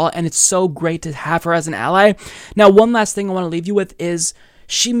Medicare for All, and it's so great to have her as an ally. Now, one last thing I want to leave you with is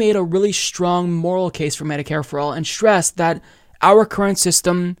she made a really strong moral case for Medicare for All and stressed that our current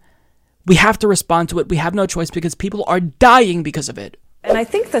system, we have to respond to it. We have no choice because people are dying because of it. And I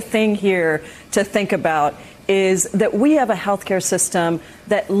think the thing here to think about is that we have a healthcare system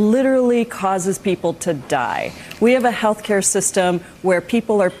that literally causes people to die. We have a healthcare system where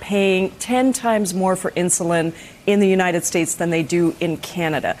people are paying 10 times more for insulin in the United States than they do in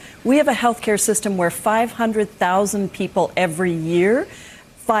Canada. We have a healthcare system where 500,000 people every year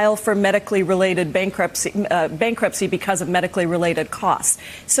file for medically related bankruptcy because of medically related costs.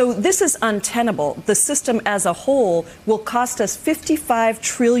 So this is untenable. The system as a whole will cost us $55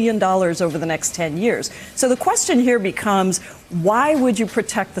 trillion over the next 10 years. So the question here becomes, why would you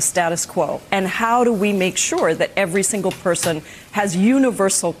protect the status quo? And how do we make sure that every single person has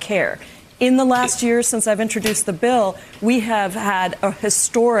universal care? In the last year since I've introduced the bill, we have had a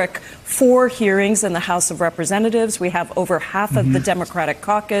historic 4 hearings in the House of Representatives. We have over half of the Democratic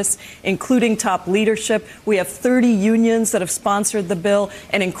caucus, including top leadership. We have 30 unions that have sponsored the bill,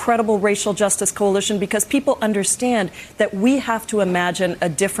 an incredible racial justice coalition, because people understand that we have to imagine a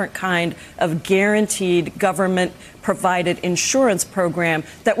different kind of guaranteed government-provided insurance program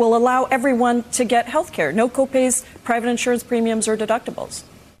that will allow everyone to get health care. No copays, private insurance premiums, or deductibles.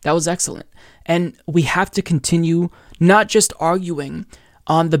 That was excellent. And we have to continue not just arguing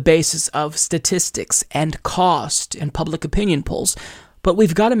on the basis of statistics and cost and public opinion polls, but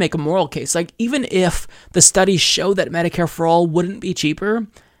we've got to make a moral case. Like, even if the studies show that Medicare for All wouldn't be cheaper,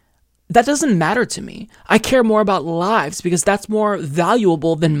 that doesn't matter to me. I care more about lives because that's more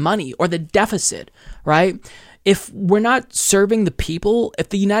valuable than money or the deficit, right? If we're not serving the people, if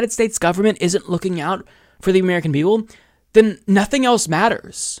the United States government isn't looking out for the American people, then nothing else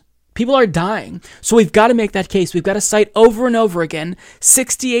matters. People are dying. So we've got to make that case. We've got to cite over and over again,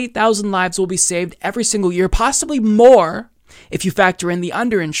 68,000 lives will be saved every single year, possibly more, if you factor in the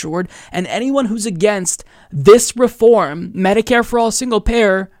underinsured, and anyone who's against this reform, Medicare for All single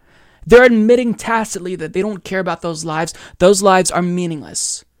payer, they're admitting tacitly that they don't care about those lives. Those lives are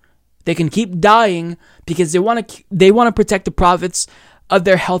meaningless. They can keep dying because they want to protect the profits of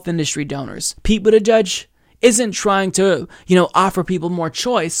their health industry donors. Pete Buttigieg isn't trying to, offer people more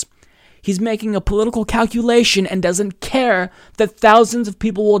choice. He's making a political calculation and doesn't care that thousands of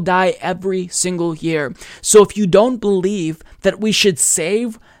people will die every single year. So if you don't believe that we should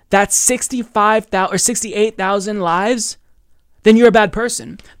save that 65,000 or 68,000 lives, then you're a bad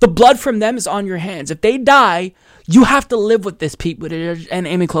person. The blood from them is on your hands. If they die, you have to live with this, Pete Buttigieg and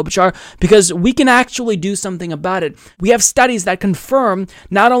Amy Klobuchar, because we can actually do something about it. We have studies that confirm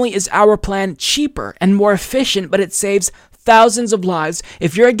not only is our plan cheaper and more efficient, but it saves thousands of lives.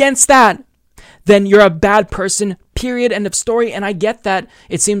 If you're against that, then you're a bad person, period, end of story. And I get that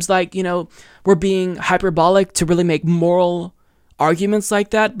it seems like, we're being hyperbolic to really make moral arguments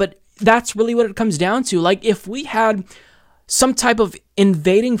like that, but that's really what it comes down to. Like, if we had some type of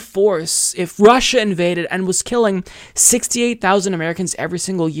invading force, if Russia invaded and was killing 68,000 Americans every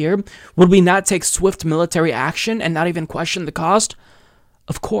single year, would we not take swift military action and not even question the cost?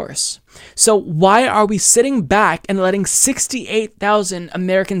 Of course. So why are we sitting back and letting 68,000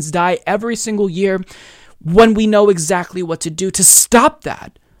 Americans die every single year when we know exactly what to do to stop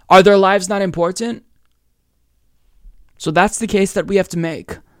that? Are their lives not important? So that's the case that we have to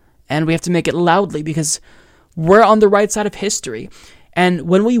make. And we have to make it loudly because we're on the right side of history. And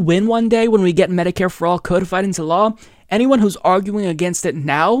when we win one day, when we get Medicare for All codified into law, anyone who's arguing against it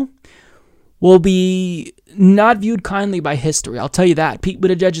now will be not viewed kindly by history. I'll tell you that. Pete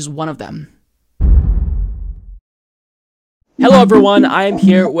Buttigieg is one of them. Hello, everyone. I am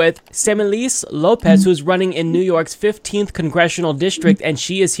here with Samelys López, who's running in New York's 15th congressional district, and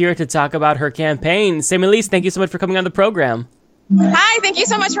she is here to talk about her campaign. Samelys, thank you so much for coming on the program. Hi, thank you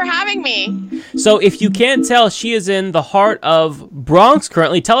so much for having me. So if you can't tell, she is in the heart of Bronx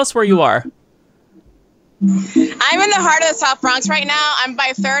currently. Tell us where you are. I'm in the heart of the South Bronx right now. I'm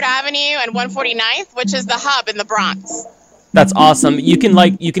by 3rd Avenue and 149th, which is the hub in the Bronx. That's awesome. You can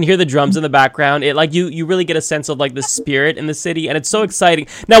hear the drums in the background. It you really get a sense of the spirit in the city, and it's so exciting.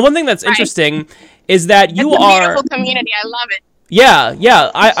 Now, one thing that's interesting is that you it's a are beautiful community. I love it.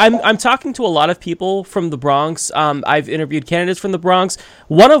 Yeah. I'm talking to a lot of people from the Bronx. I've interviewed candidates from the Bronx,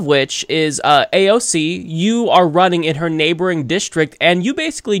 one of which is AOC. You are running in her neighboring district, and you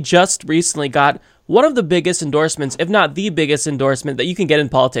basically just recently got one of the biggest endorsements, if not the biggest endorsement that you can get in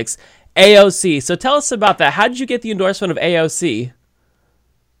politics, AOC. So tell us about that. How did you get the endorsement of AOC?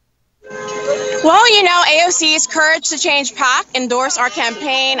 Well, AOC's Courage to Change PAC endorsed our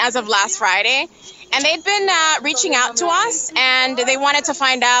campaign as of last Friday. And they'd been reaching out to us, and they wanted to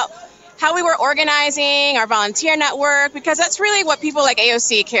find out how we were organizing our volunteer network, because that's really what people like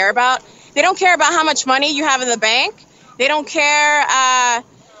AOC care about. They don't care about how much money you have in the bank. They don't care,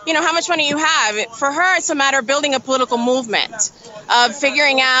 how much money you have. For her, it's a matter of building a political movement, of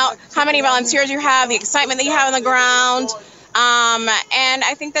figuring out how many volunteers you have, the excitement that you have on the ground. And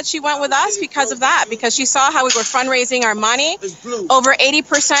I think that she went with us because of that, because she saw how we were fundraising our money. Over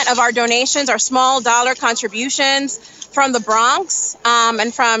 80% of our donations are small dollar contributions from the Bronx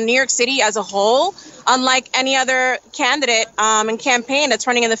and from New York City as a whole, unlike any other candidate and campaign that's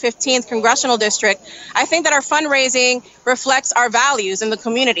running in the 15th congressional district. I think that our fundraising reflects our values in the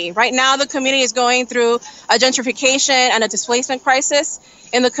community. Right now, the community is going through a gentrification and a displacement crisis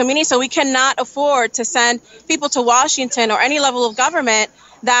in the community, so we cannot afford to send people to Washington or any level of government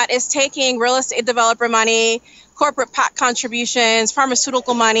that is taking real estate developer money, corporate PAC contributions,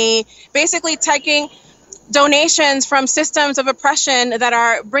 pharmaceutical money, basically taking donations from systems of oppression that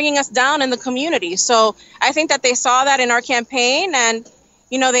are bringing us down in the community. So I think that they saw that in our campaign, and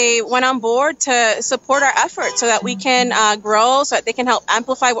they went on board to support our efforts so that we can grow, so that they can help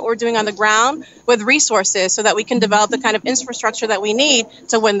amplify what we're doing on the ground with resources, so that we can develop the kind of infrastructure that we need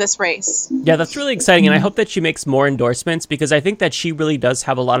to win this race. Yeah, that's really exciting, and I hope that she makes more endorsements, because I think that she really does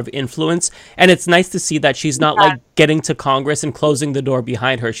have a lot of influence, and it's nice to see that she's not getting to Congress and closing the door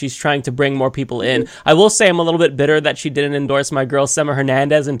behind her. She's trying to bring more people in. I will say I'm a little bit bitter that she didn't endorse my girl Sema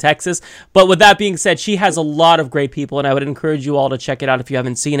Hernandez in Texas, but with that being said, she has a lot of great people, and I would encourage you all to check it out if you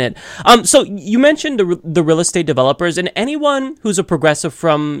haven't seen it. So you mentioned the real estate developers, and anyone who's a progressive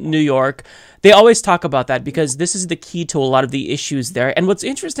from New York, they always talk about that because this is the key to a lot of the issues there. And what's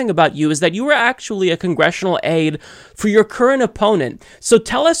interesting about you is that you were actually a congressional aide for your current opponent. So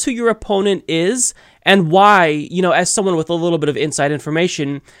tell us who your opponent is and why, as someone with a little bit of inside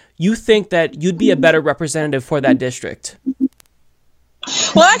information, you think that you'd be a better representative for that district.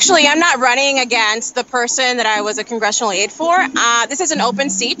 Well, actually, I'm not running against the person that I was a congressional aide for. This is an open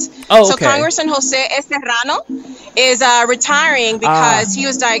seat. Oh, okay. So Congressman Jose Serrano is retiring because he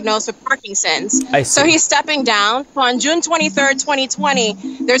was diagnosed with Parkinson's. I see. So he's stepping down. So on June 23rd,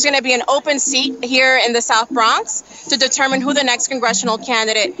 2020, there's going to be an open seat here in the South Bronx to determine who the next congressional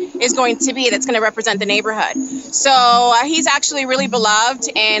candidate is going to be that's going to represent the neighborhood. So he's actually really beloved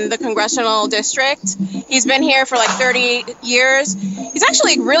in the congressional district. He's been here for like 30 years. He's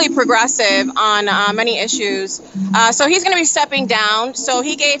actually really progressive on many issues. So he's going to be stepping down. So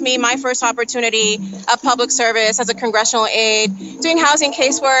he gave me my first opportunity of public service as a congressional aide, doing housing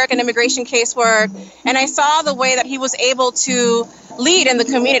casework and immigration casework. And I saw the way that he was able to lead in the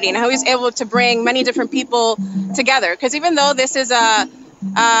community and how he was able to bring many different people together. Because even though this is a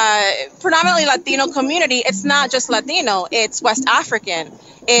predominantly Latino community, it's not just Latino, it's West African,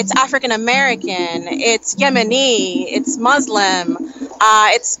 it's African American, it's Yemeni, it's Muslim,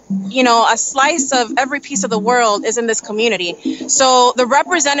 it's, you know, a slice of every piece of the world is in this community. So the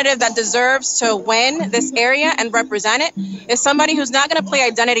representative that deserves to win this area and represent it is somebody who's not going to play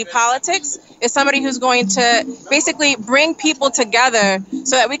identity politics, is somebody who's going to basically bring people together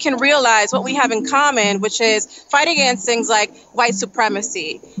so that we can realize what we have in common, which is fighting against things like white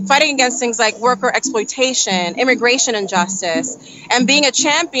supremacy, fighting against things like worker exploitation, immigration injustice, and being a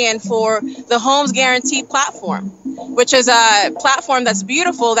champion for the Homes Guarantee platform, which is a platform that's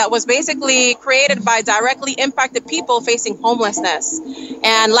beautiful, that was basically created by directly impacted people facing homelessness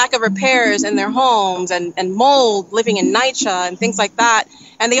and lack of repairs in their homes and mold, living in NYCHA and things like that.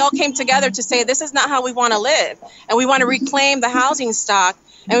 And they all came together to say, this is not how we want to live. And we want to reclaim the housing stock.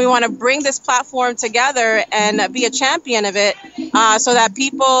 And we want to bring this platform together and be a champion of it so that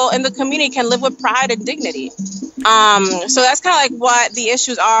people in the community can live with pride and dignity. So that's kind of like what the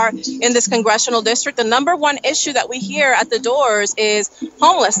issues are in this congressional district. The number one issue that we hear at the doors is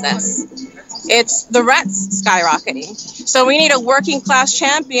homelessness. It's the rents skyrocketing. So we need a working class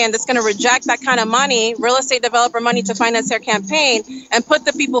champion that's going to reject that kind of money, real estate developer money, to finance their campaign and put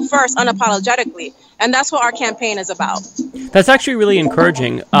the people first unapologetically. And that's what our campaign is about. That's actually really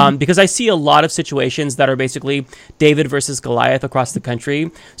encouraging because I see a lot of situations that are basically David versus Goliath across the country.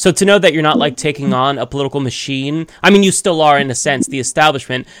 So to know that you're not like taking on a political machine, I mean, you still are in a sense, the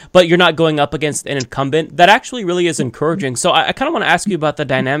establishment, but you're not going up against an incumbent, that actually really is encouraging. So I kind of want to ask you about the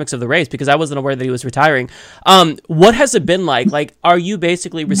dynamics of the race because I wasn't aware that he was retiring. What has it been like? Like, are you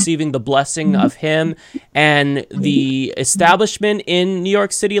basically receiving the blessing of him and the establishment in New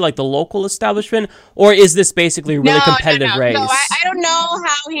York City, like the local establishment? Or is this basically a really competitive race? No, I don't know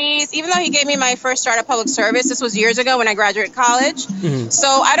how he's, even though he gave me my first start at public service, this was years ago when I graduated college. Mm-hmm. So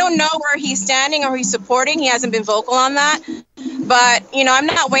I don't know where he's standing or he's supporting. He hasn't been vocal on that. But, you know, I'm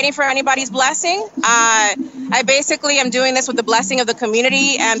not waiting for anybody's blessing. I basically am doing this with the blessing of the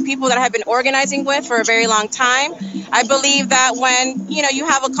community and people that I have been organizing with for a very long time. I believe that when, you know, you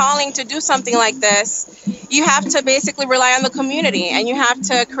have a calling to do something like this, you have to basically rely on the community and you have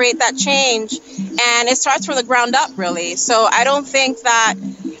to create that change. And it starts from the ground up, really. So I don't think that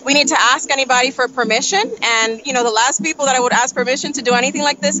we need to ask anybody for permission. And, you know, the last people that I would ask permission to do anything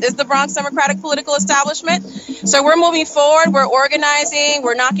like this is the Bronx Democratic political establishment. So we're moving forward. We're organizing.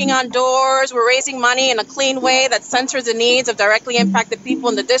 We're knocking on doors. We're raising money in a clean way that centers the needs of directly impacted people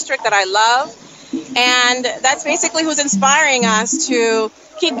in the district that I love. And that's basically who's inspiring us to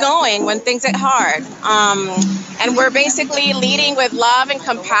keep going when things get hard. And we're basically leading with love and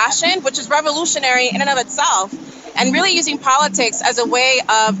compassion, which is revolutionary in and of itself, and really using politics as a way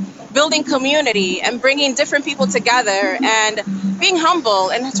of building community and bringing different people together and being humble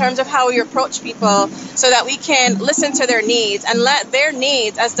in terms of how we approach people so that we can listen to their needs and let their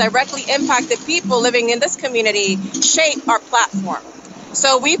needs as directly impacted people living in this community shape our platform.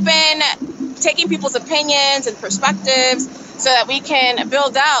 So we've been taking people's opinions and perspectives so that we can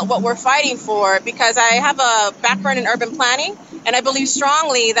build out what we're fighting for, because I have a background in urban planning and I believe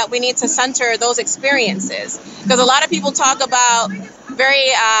strongly that we need to center those experiences, because a lot of people talk about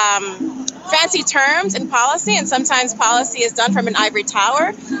very fancy terms in policy, and sometimes policy is done from an ivory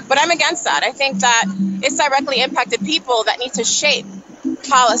tower, but I'm against that. I think that it's directly impacted people that need to shape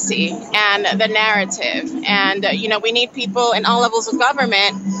policy and the narrative. And, you know, we need people in all levels of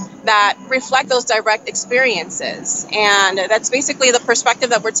government that reflect those direct experiences. And that's basically the perspective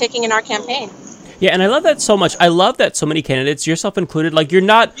that we're taking in our campaign. Yeah, and I love that so much. I love that so many candidates, yourself included, like you're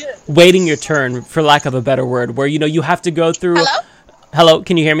not waiting your turn, for lack of a better word, where, you know, you have to go through... Hello,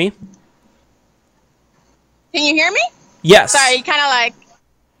 can you hear me? Can you hear me? Yes. Sorry, you kind of like...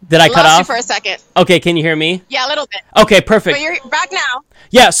 Did I cut off? You for a second. Okay, can you hear me? Yeah, a little bit. Okay, perfect. But you're back now.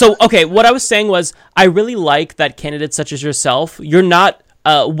 Yeah, so, okay, what I was saying was I really like that candidates such as yourself, you're not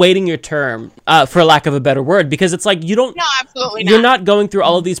waiting your term, for lack of a better word, because it's like No, absolutely you're not going through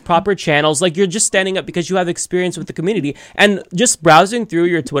all of these proper channels. Like, you're just standing up because you have experience with the community. And just browsing through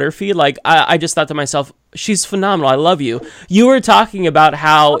your Twitter feed, like, I just thought to myself, she's phenomenal. I love you. You were talking about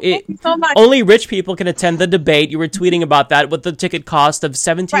how only rich people can attend the debate. You were tweeting about that with the ticket cost of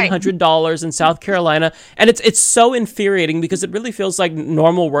 $1,700 in South Carolina. And it's so infuriating because it really feels like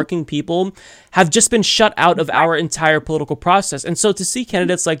normal working people have just been shut out of our entire political process. And so to see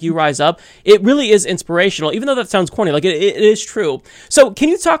candidates like you rise up, it really is inspirational, even though that sounds corny. Like, it is true. So can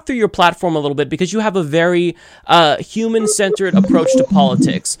you talk through your platform a little bit? Because you have a very human-centered approach to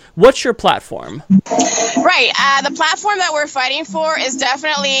politics. What's your platform? Right. The platform that we're fighting for is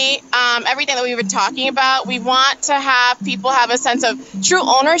definitely everything that we've been talking about. We want to have people have a sense of true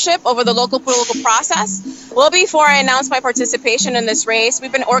ownership over the local political process. Well, before I announced my participation in this race,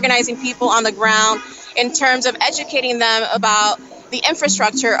 we've been organizing people on the ground in terms of educating them about the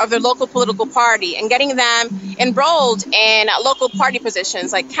infrastructure of their local political party and getting them enrolled in local party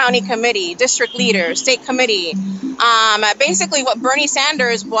positions like county committee, district leader, state committee. Basically what Bernie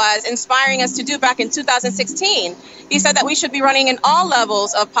Sanders was inspiring us to do back in 2016. He said that we should be running in all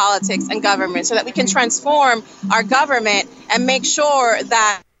levels of politics and government so that we can transform our government and make sure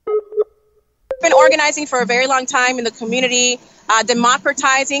that we've been organizing for a very long time in the community,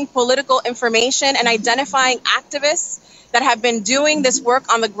 democratizing political information and identifying activists that have been doing this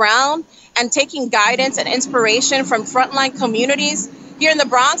work on the ground and taking guidance and inspiration from frontline communities here in the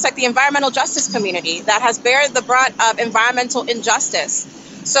Bronx, like the environmental justice community that has bared the brunt of environmental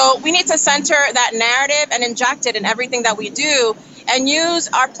injustice. So we need to center that narrative and inject it in everything that we do and use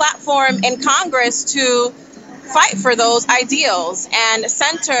our platform in Congress to fight for those ideals and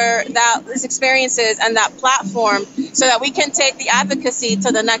center those experiences and that platform so that we can take the advocacy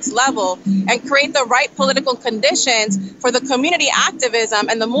to the next level and create the right political conditions for the community activism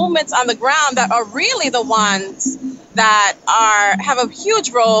and the movements on the ground that are really the ones that have a huge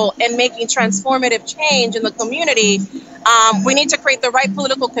role in making transformative change in the community. We need to create the right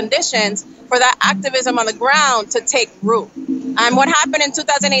political conditions for that activism on the ground to take root. What happened in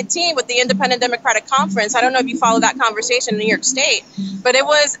 2018 with the Independent Democratic Conference, I don't know if you followed that conversation in New York State, but it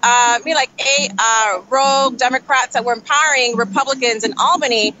was like 8 rogue Democrats that were empowering Republicans in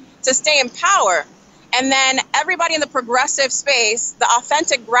Albany to stay in power. And then everybody in the progressive space, the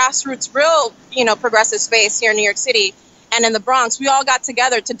authentic grassroots, real, progressive space here in New York City and in the Bronx, we all got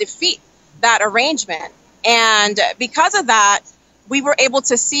together to defeat that arrangement. And because of that, we were able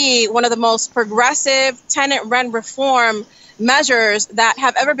to see one of the most progressive tenant rent reform measures that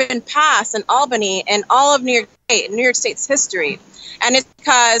have ever been passed in Albany in all of New York State's history. And it's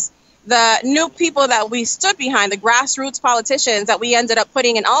because the new people that we stood behind, the grassroots politicians that we ended up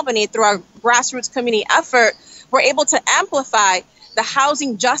putting in Albany through our grassroots community effort, were able to amplify the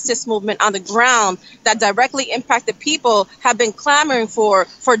housing justice movement on the ground that directly impacted people have been clamoring for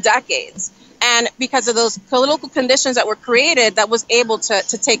decades. And because of those political conditions that were created, that was able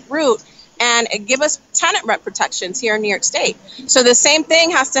to take root and give us tenant rent protections here in New York State. So the same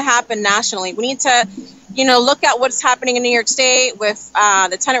thing has to happen nationally. We need to, look at what's happening in New York State with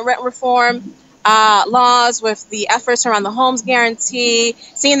the tenant rent reform laws, with the efforts around the homes guarantee,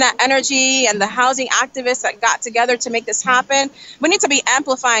 seeing that energy and the housing activists that got together to make this happen. We need to be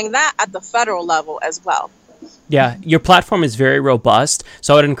amplifying that at the federal level as well. Yeah, your platform is very robust,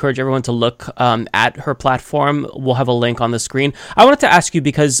 so I would encourage everyone to look at her platform. We'll have a link on the screen. I wanted to ask you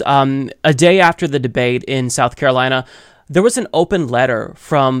because a day after the debate in South Carolina, there was an open letter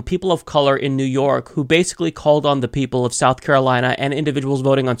from people of color in New York who basically called on the people of South Carolina and individuals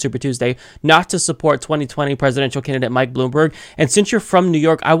voting on Super Tuesday not to support 2020 presidential candidate Mike Bloomberg. And since you're from New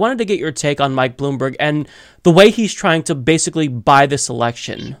York, I wanted to get your take on Mike Bloomberg and the way he's trying to basically buy this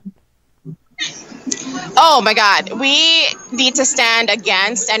election. Oh my God, we need to stand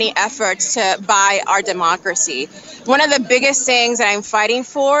against any efforts to buy our democracy. One of the biggest things that I'm fighting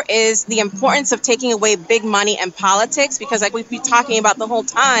for is the importance of taking away big money in politics, because like we've been talking about the whole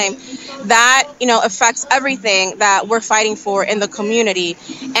time, that, affects everything that we're fighting for in the community.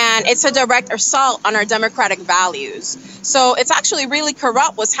 And it's a direct assault on our democratic values. So it's actually really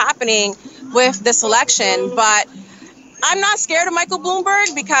corrupt what's happening with this election. But I'm not scared of Michael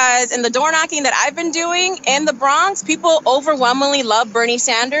Bloomberg because in the door knocking that I've been doing in the Bronx, people overwhelmingly love Bernie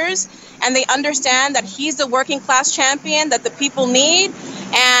Sanders and they understand that he's the working class champion that the people need,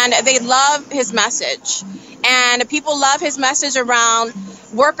 and they love his message. And people love his message around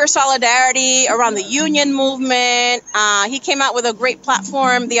worker solidarity around the union movement. He came out with a great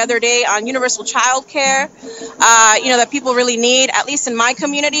platform the other day on universal child care, that people really need, at least in my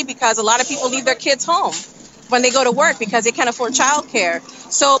community, because a lot of people leave their kids home when they go to work because they can't afford childcare.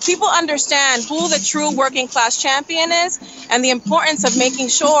 So people understand who the true working class champion is and the importance of making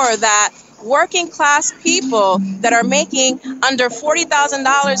sure that working class people that are making under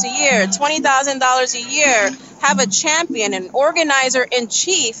 $40,000 a year, $20,000 a year, have a champion, an organizer in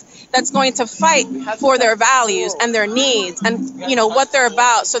chief that's going to fight for their values and their needs and, what they're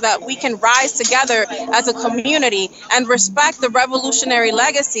about, so that we can rise together as a community and respect the revolutionary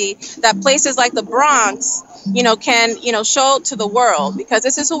legacy that places like the Bronx, can, show to the world, because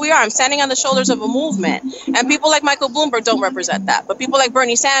this is who we are. I'm standing on the shoulders of a movement, and people like Michael Bloomberg don't represent that, but people like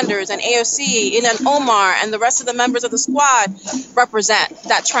Bernie Sanders and AOC, Ilhan Omar, and the rest of the members of the squad represent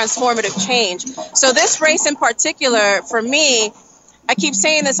that transformative change. So this race in particular, for me, I keep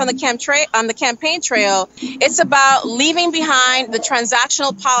saying this on the campaign trail, it's about leaving behind the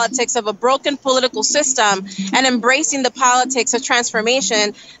transactional politics of a broken political system and embracing the politics of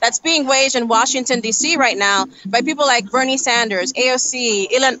transformation that's being waged in Washington, D.C. right now by people like Bernie Sanders, AOC,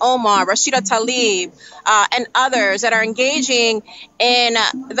 Ilhan Omar, Rashida Tlaib, and others that are engaging in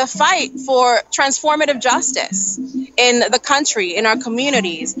the fight for transformative justice in the country, in our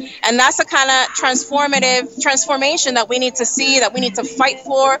communities. And that's the kind of transformation that we need to see, that we need to fight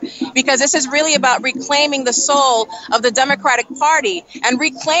for, because this is really about reclaiming the soul of the Democratic Party and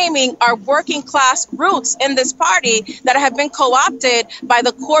reclaiming our working class roots in this party that have been co-opted by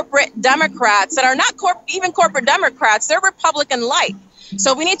the corporate Democrats that are not even corporate Democrats, they're Republican light.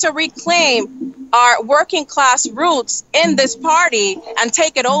 So we need to reclaim our working class roots in this party and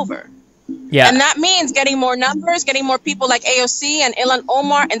take it over. Yeah. And that means getting more numbers, getting more people like AOC and Ilhan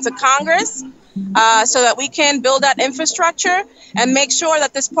Omar into Congress, so that we can build that infrastructure and make sure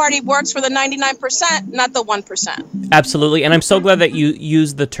that this party works for the 99%, not the 1%. Absolutely. And I'm so glad that you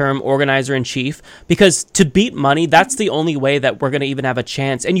used the term organizer in chief, because to beat money, that's the only way that we're going to even have a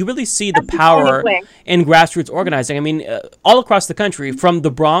chance. And you really see the power in grassroots organizing. I mean, all across the country, from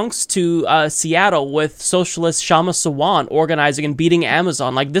the Bronx to Seattle, with socialist Shama Sawant organizing and beating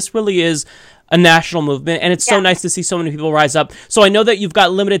Amazon. Like, this really is a national movement, and it's so nice to see so many people rise up. So I know that you've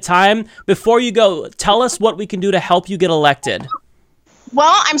got limited time. Before you go, tell us what we can do to help you get elected.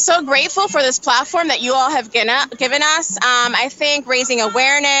 Well, I'm so grateful for this platform that you all have given us. I think raising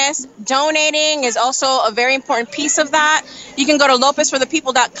awareness, donating is also a very important piece of that. You can go to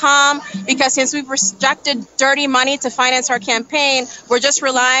LópezForThePeople.com, because since we've rejected dirty money to finance our campaign, we're just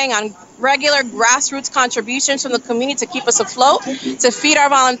relying on regular grassroots contributions from the community to keep us afloat, to feed our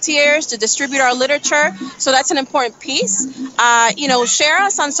volunteers, to distribute our literature. So that's an important piece. Share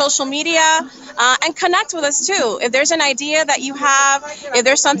us on social media and connect with us too. If there's an idea that you have, if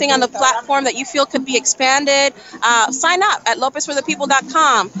there's something on the platform that you feel could be expanded, sign up at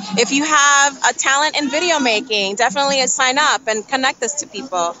LópezForThePeople.com. If you have a talent in video making, definitely sign up and connect us to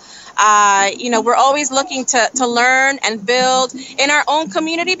people. We're always looking to learn and build in our own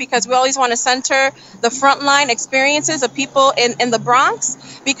community, because we always want to center the frontline experiences of people in the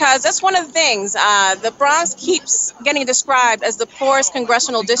Bronx, because that's one of the things. The Bronx keeps getting described as the poorest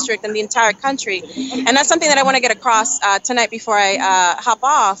congressional district in the entire country. And that's something that I want to get across tonight before I hop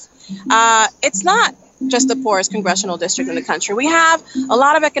off. It's not just the poorest congressional district in the country. We have a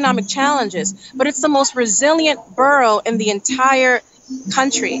lot of economic challenges, but it's the most resilient borough in the entire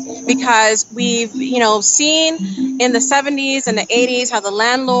country, because we've seen in the 70s and the 80s how the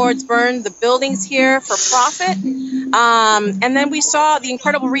landlords burned the buildings here for profit, and then we saw the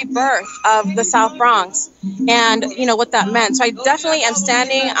incredible rebirth of the South Bronx and what that meant. So I definitely am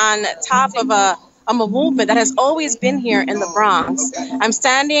standing on top of a movement that has always been here in the Bronx. I'm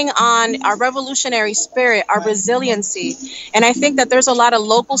standing on our revolutionary spirit, our resiliency. And I think that there's a lot of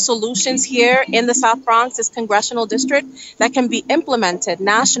local solutions here in the South Bronx, this congressional district, that can be implemented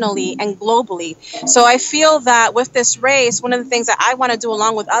nationally and globally. So I feel that with this race, one of the things that I want to do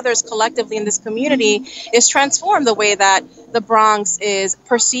along with others collectively in this community is transform the way that the Bronx is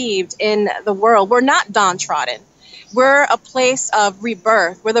perceived in the world. We're not downtrodden. We're a place of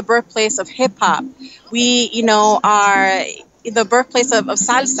rebirth. We're the birthplace of hip hop. We, are the birthplace of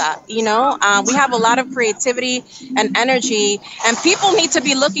salsa. We have a lot of creativity and energy, and people need to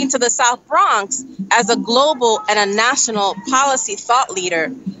be looking to the South Bronx as a global and a national policy thought leader.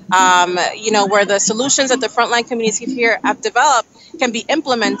 Where the solutions that the frontline communities here have developed can be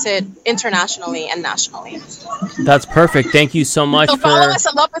implemented internationally and nationally. That's perfect. Thank you so much. So follow us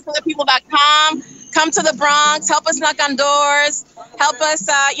at LópezForThePeople.com. Come to the Bronx, help us knock on doors, help us,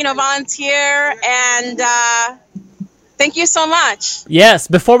 volunteer, and Thank you so much. Yes.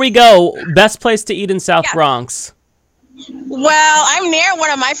 Before we go, best place to eat in South Bronx? Well, I'm near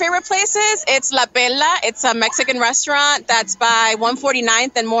one of my favorite places. It's La Perla. It's a Mexican restaurant that's by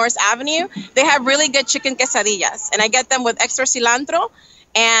 149th and Morris Avenue. They have really good chicken quesadillas, and I get them with extra cilantro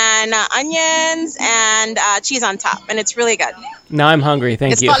and onions and cheese on top, and it's really good. Now I'm hungry.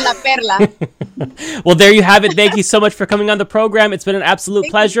 Thank you. It's called La Perla. Well, there you have it. Thank you so much for coming on the program. It's been an absolute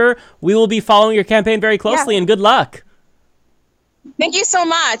pleasure. We will be following your campaign very closely, and good luck. Thank you so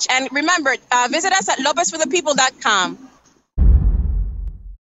much. And remember, visit us at lopezforthepeople.com.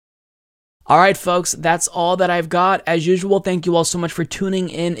 All right, folks, that's all that I've got. As usual, thank you all so much for tuning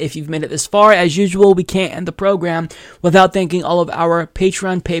in. If you've made it this far, as usual, we can't end the program without thanking all of our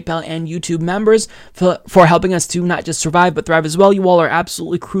Patreon, PayPal, and YouTube members for helping us to not just survive, but thrive as well. You all are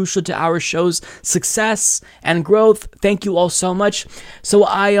absolutely crucial to our show's success and growth. Thank you all so much. So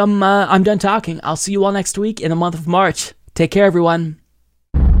I'm done talking. I'll see you all next week in the month of March. Take care, everyone.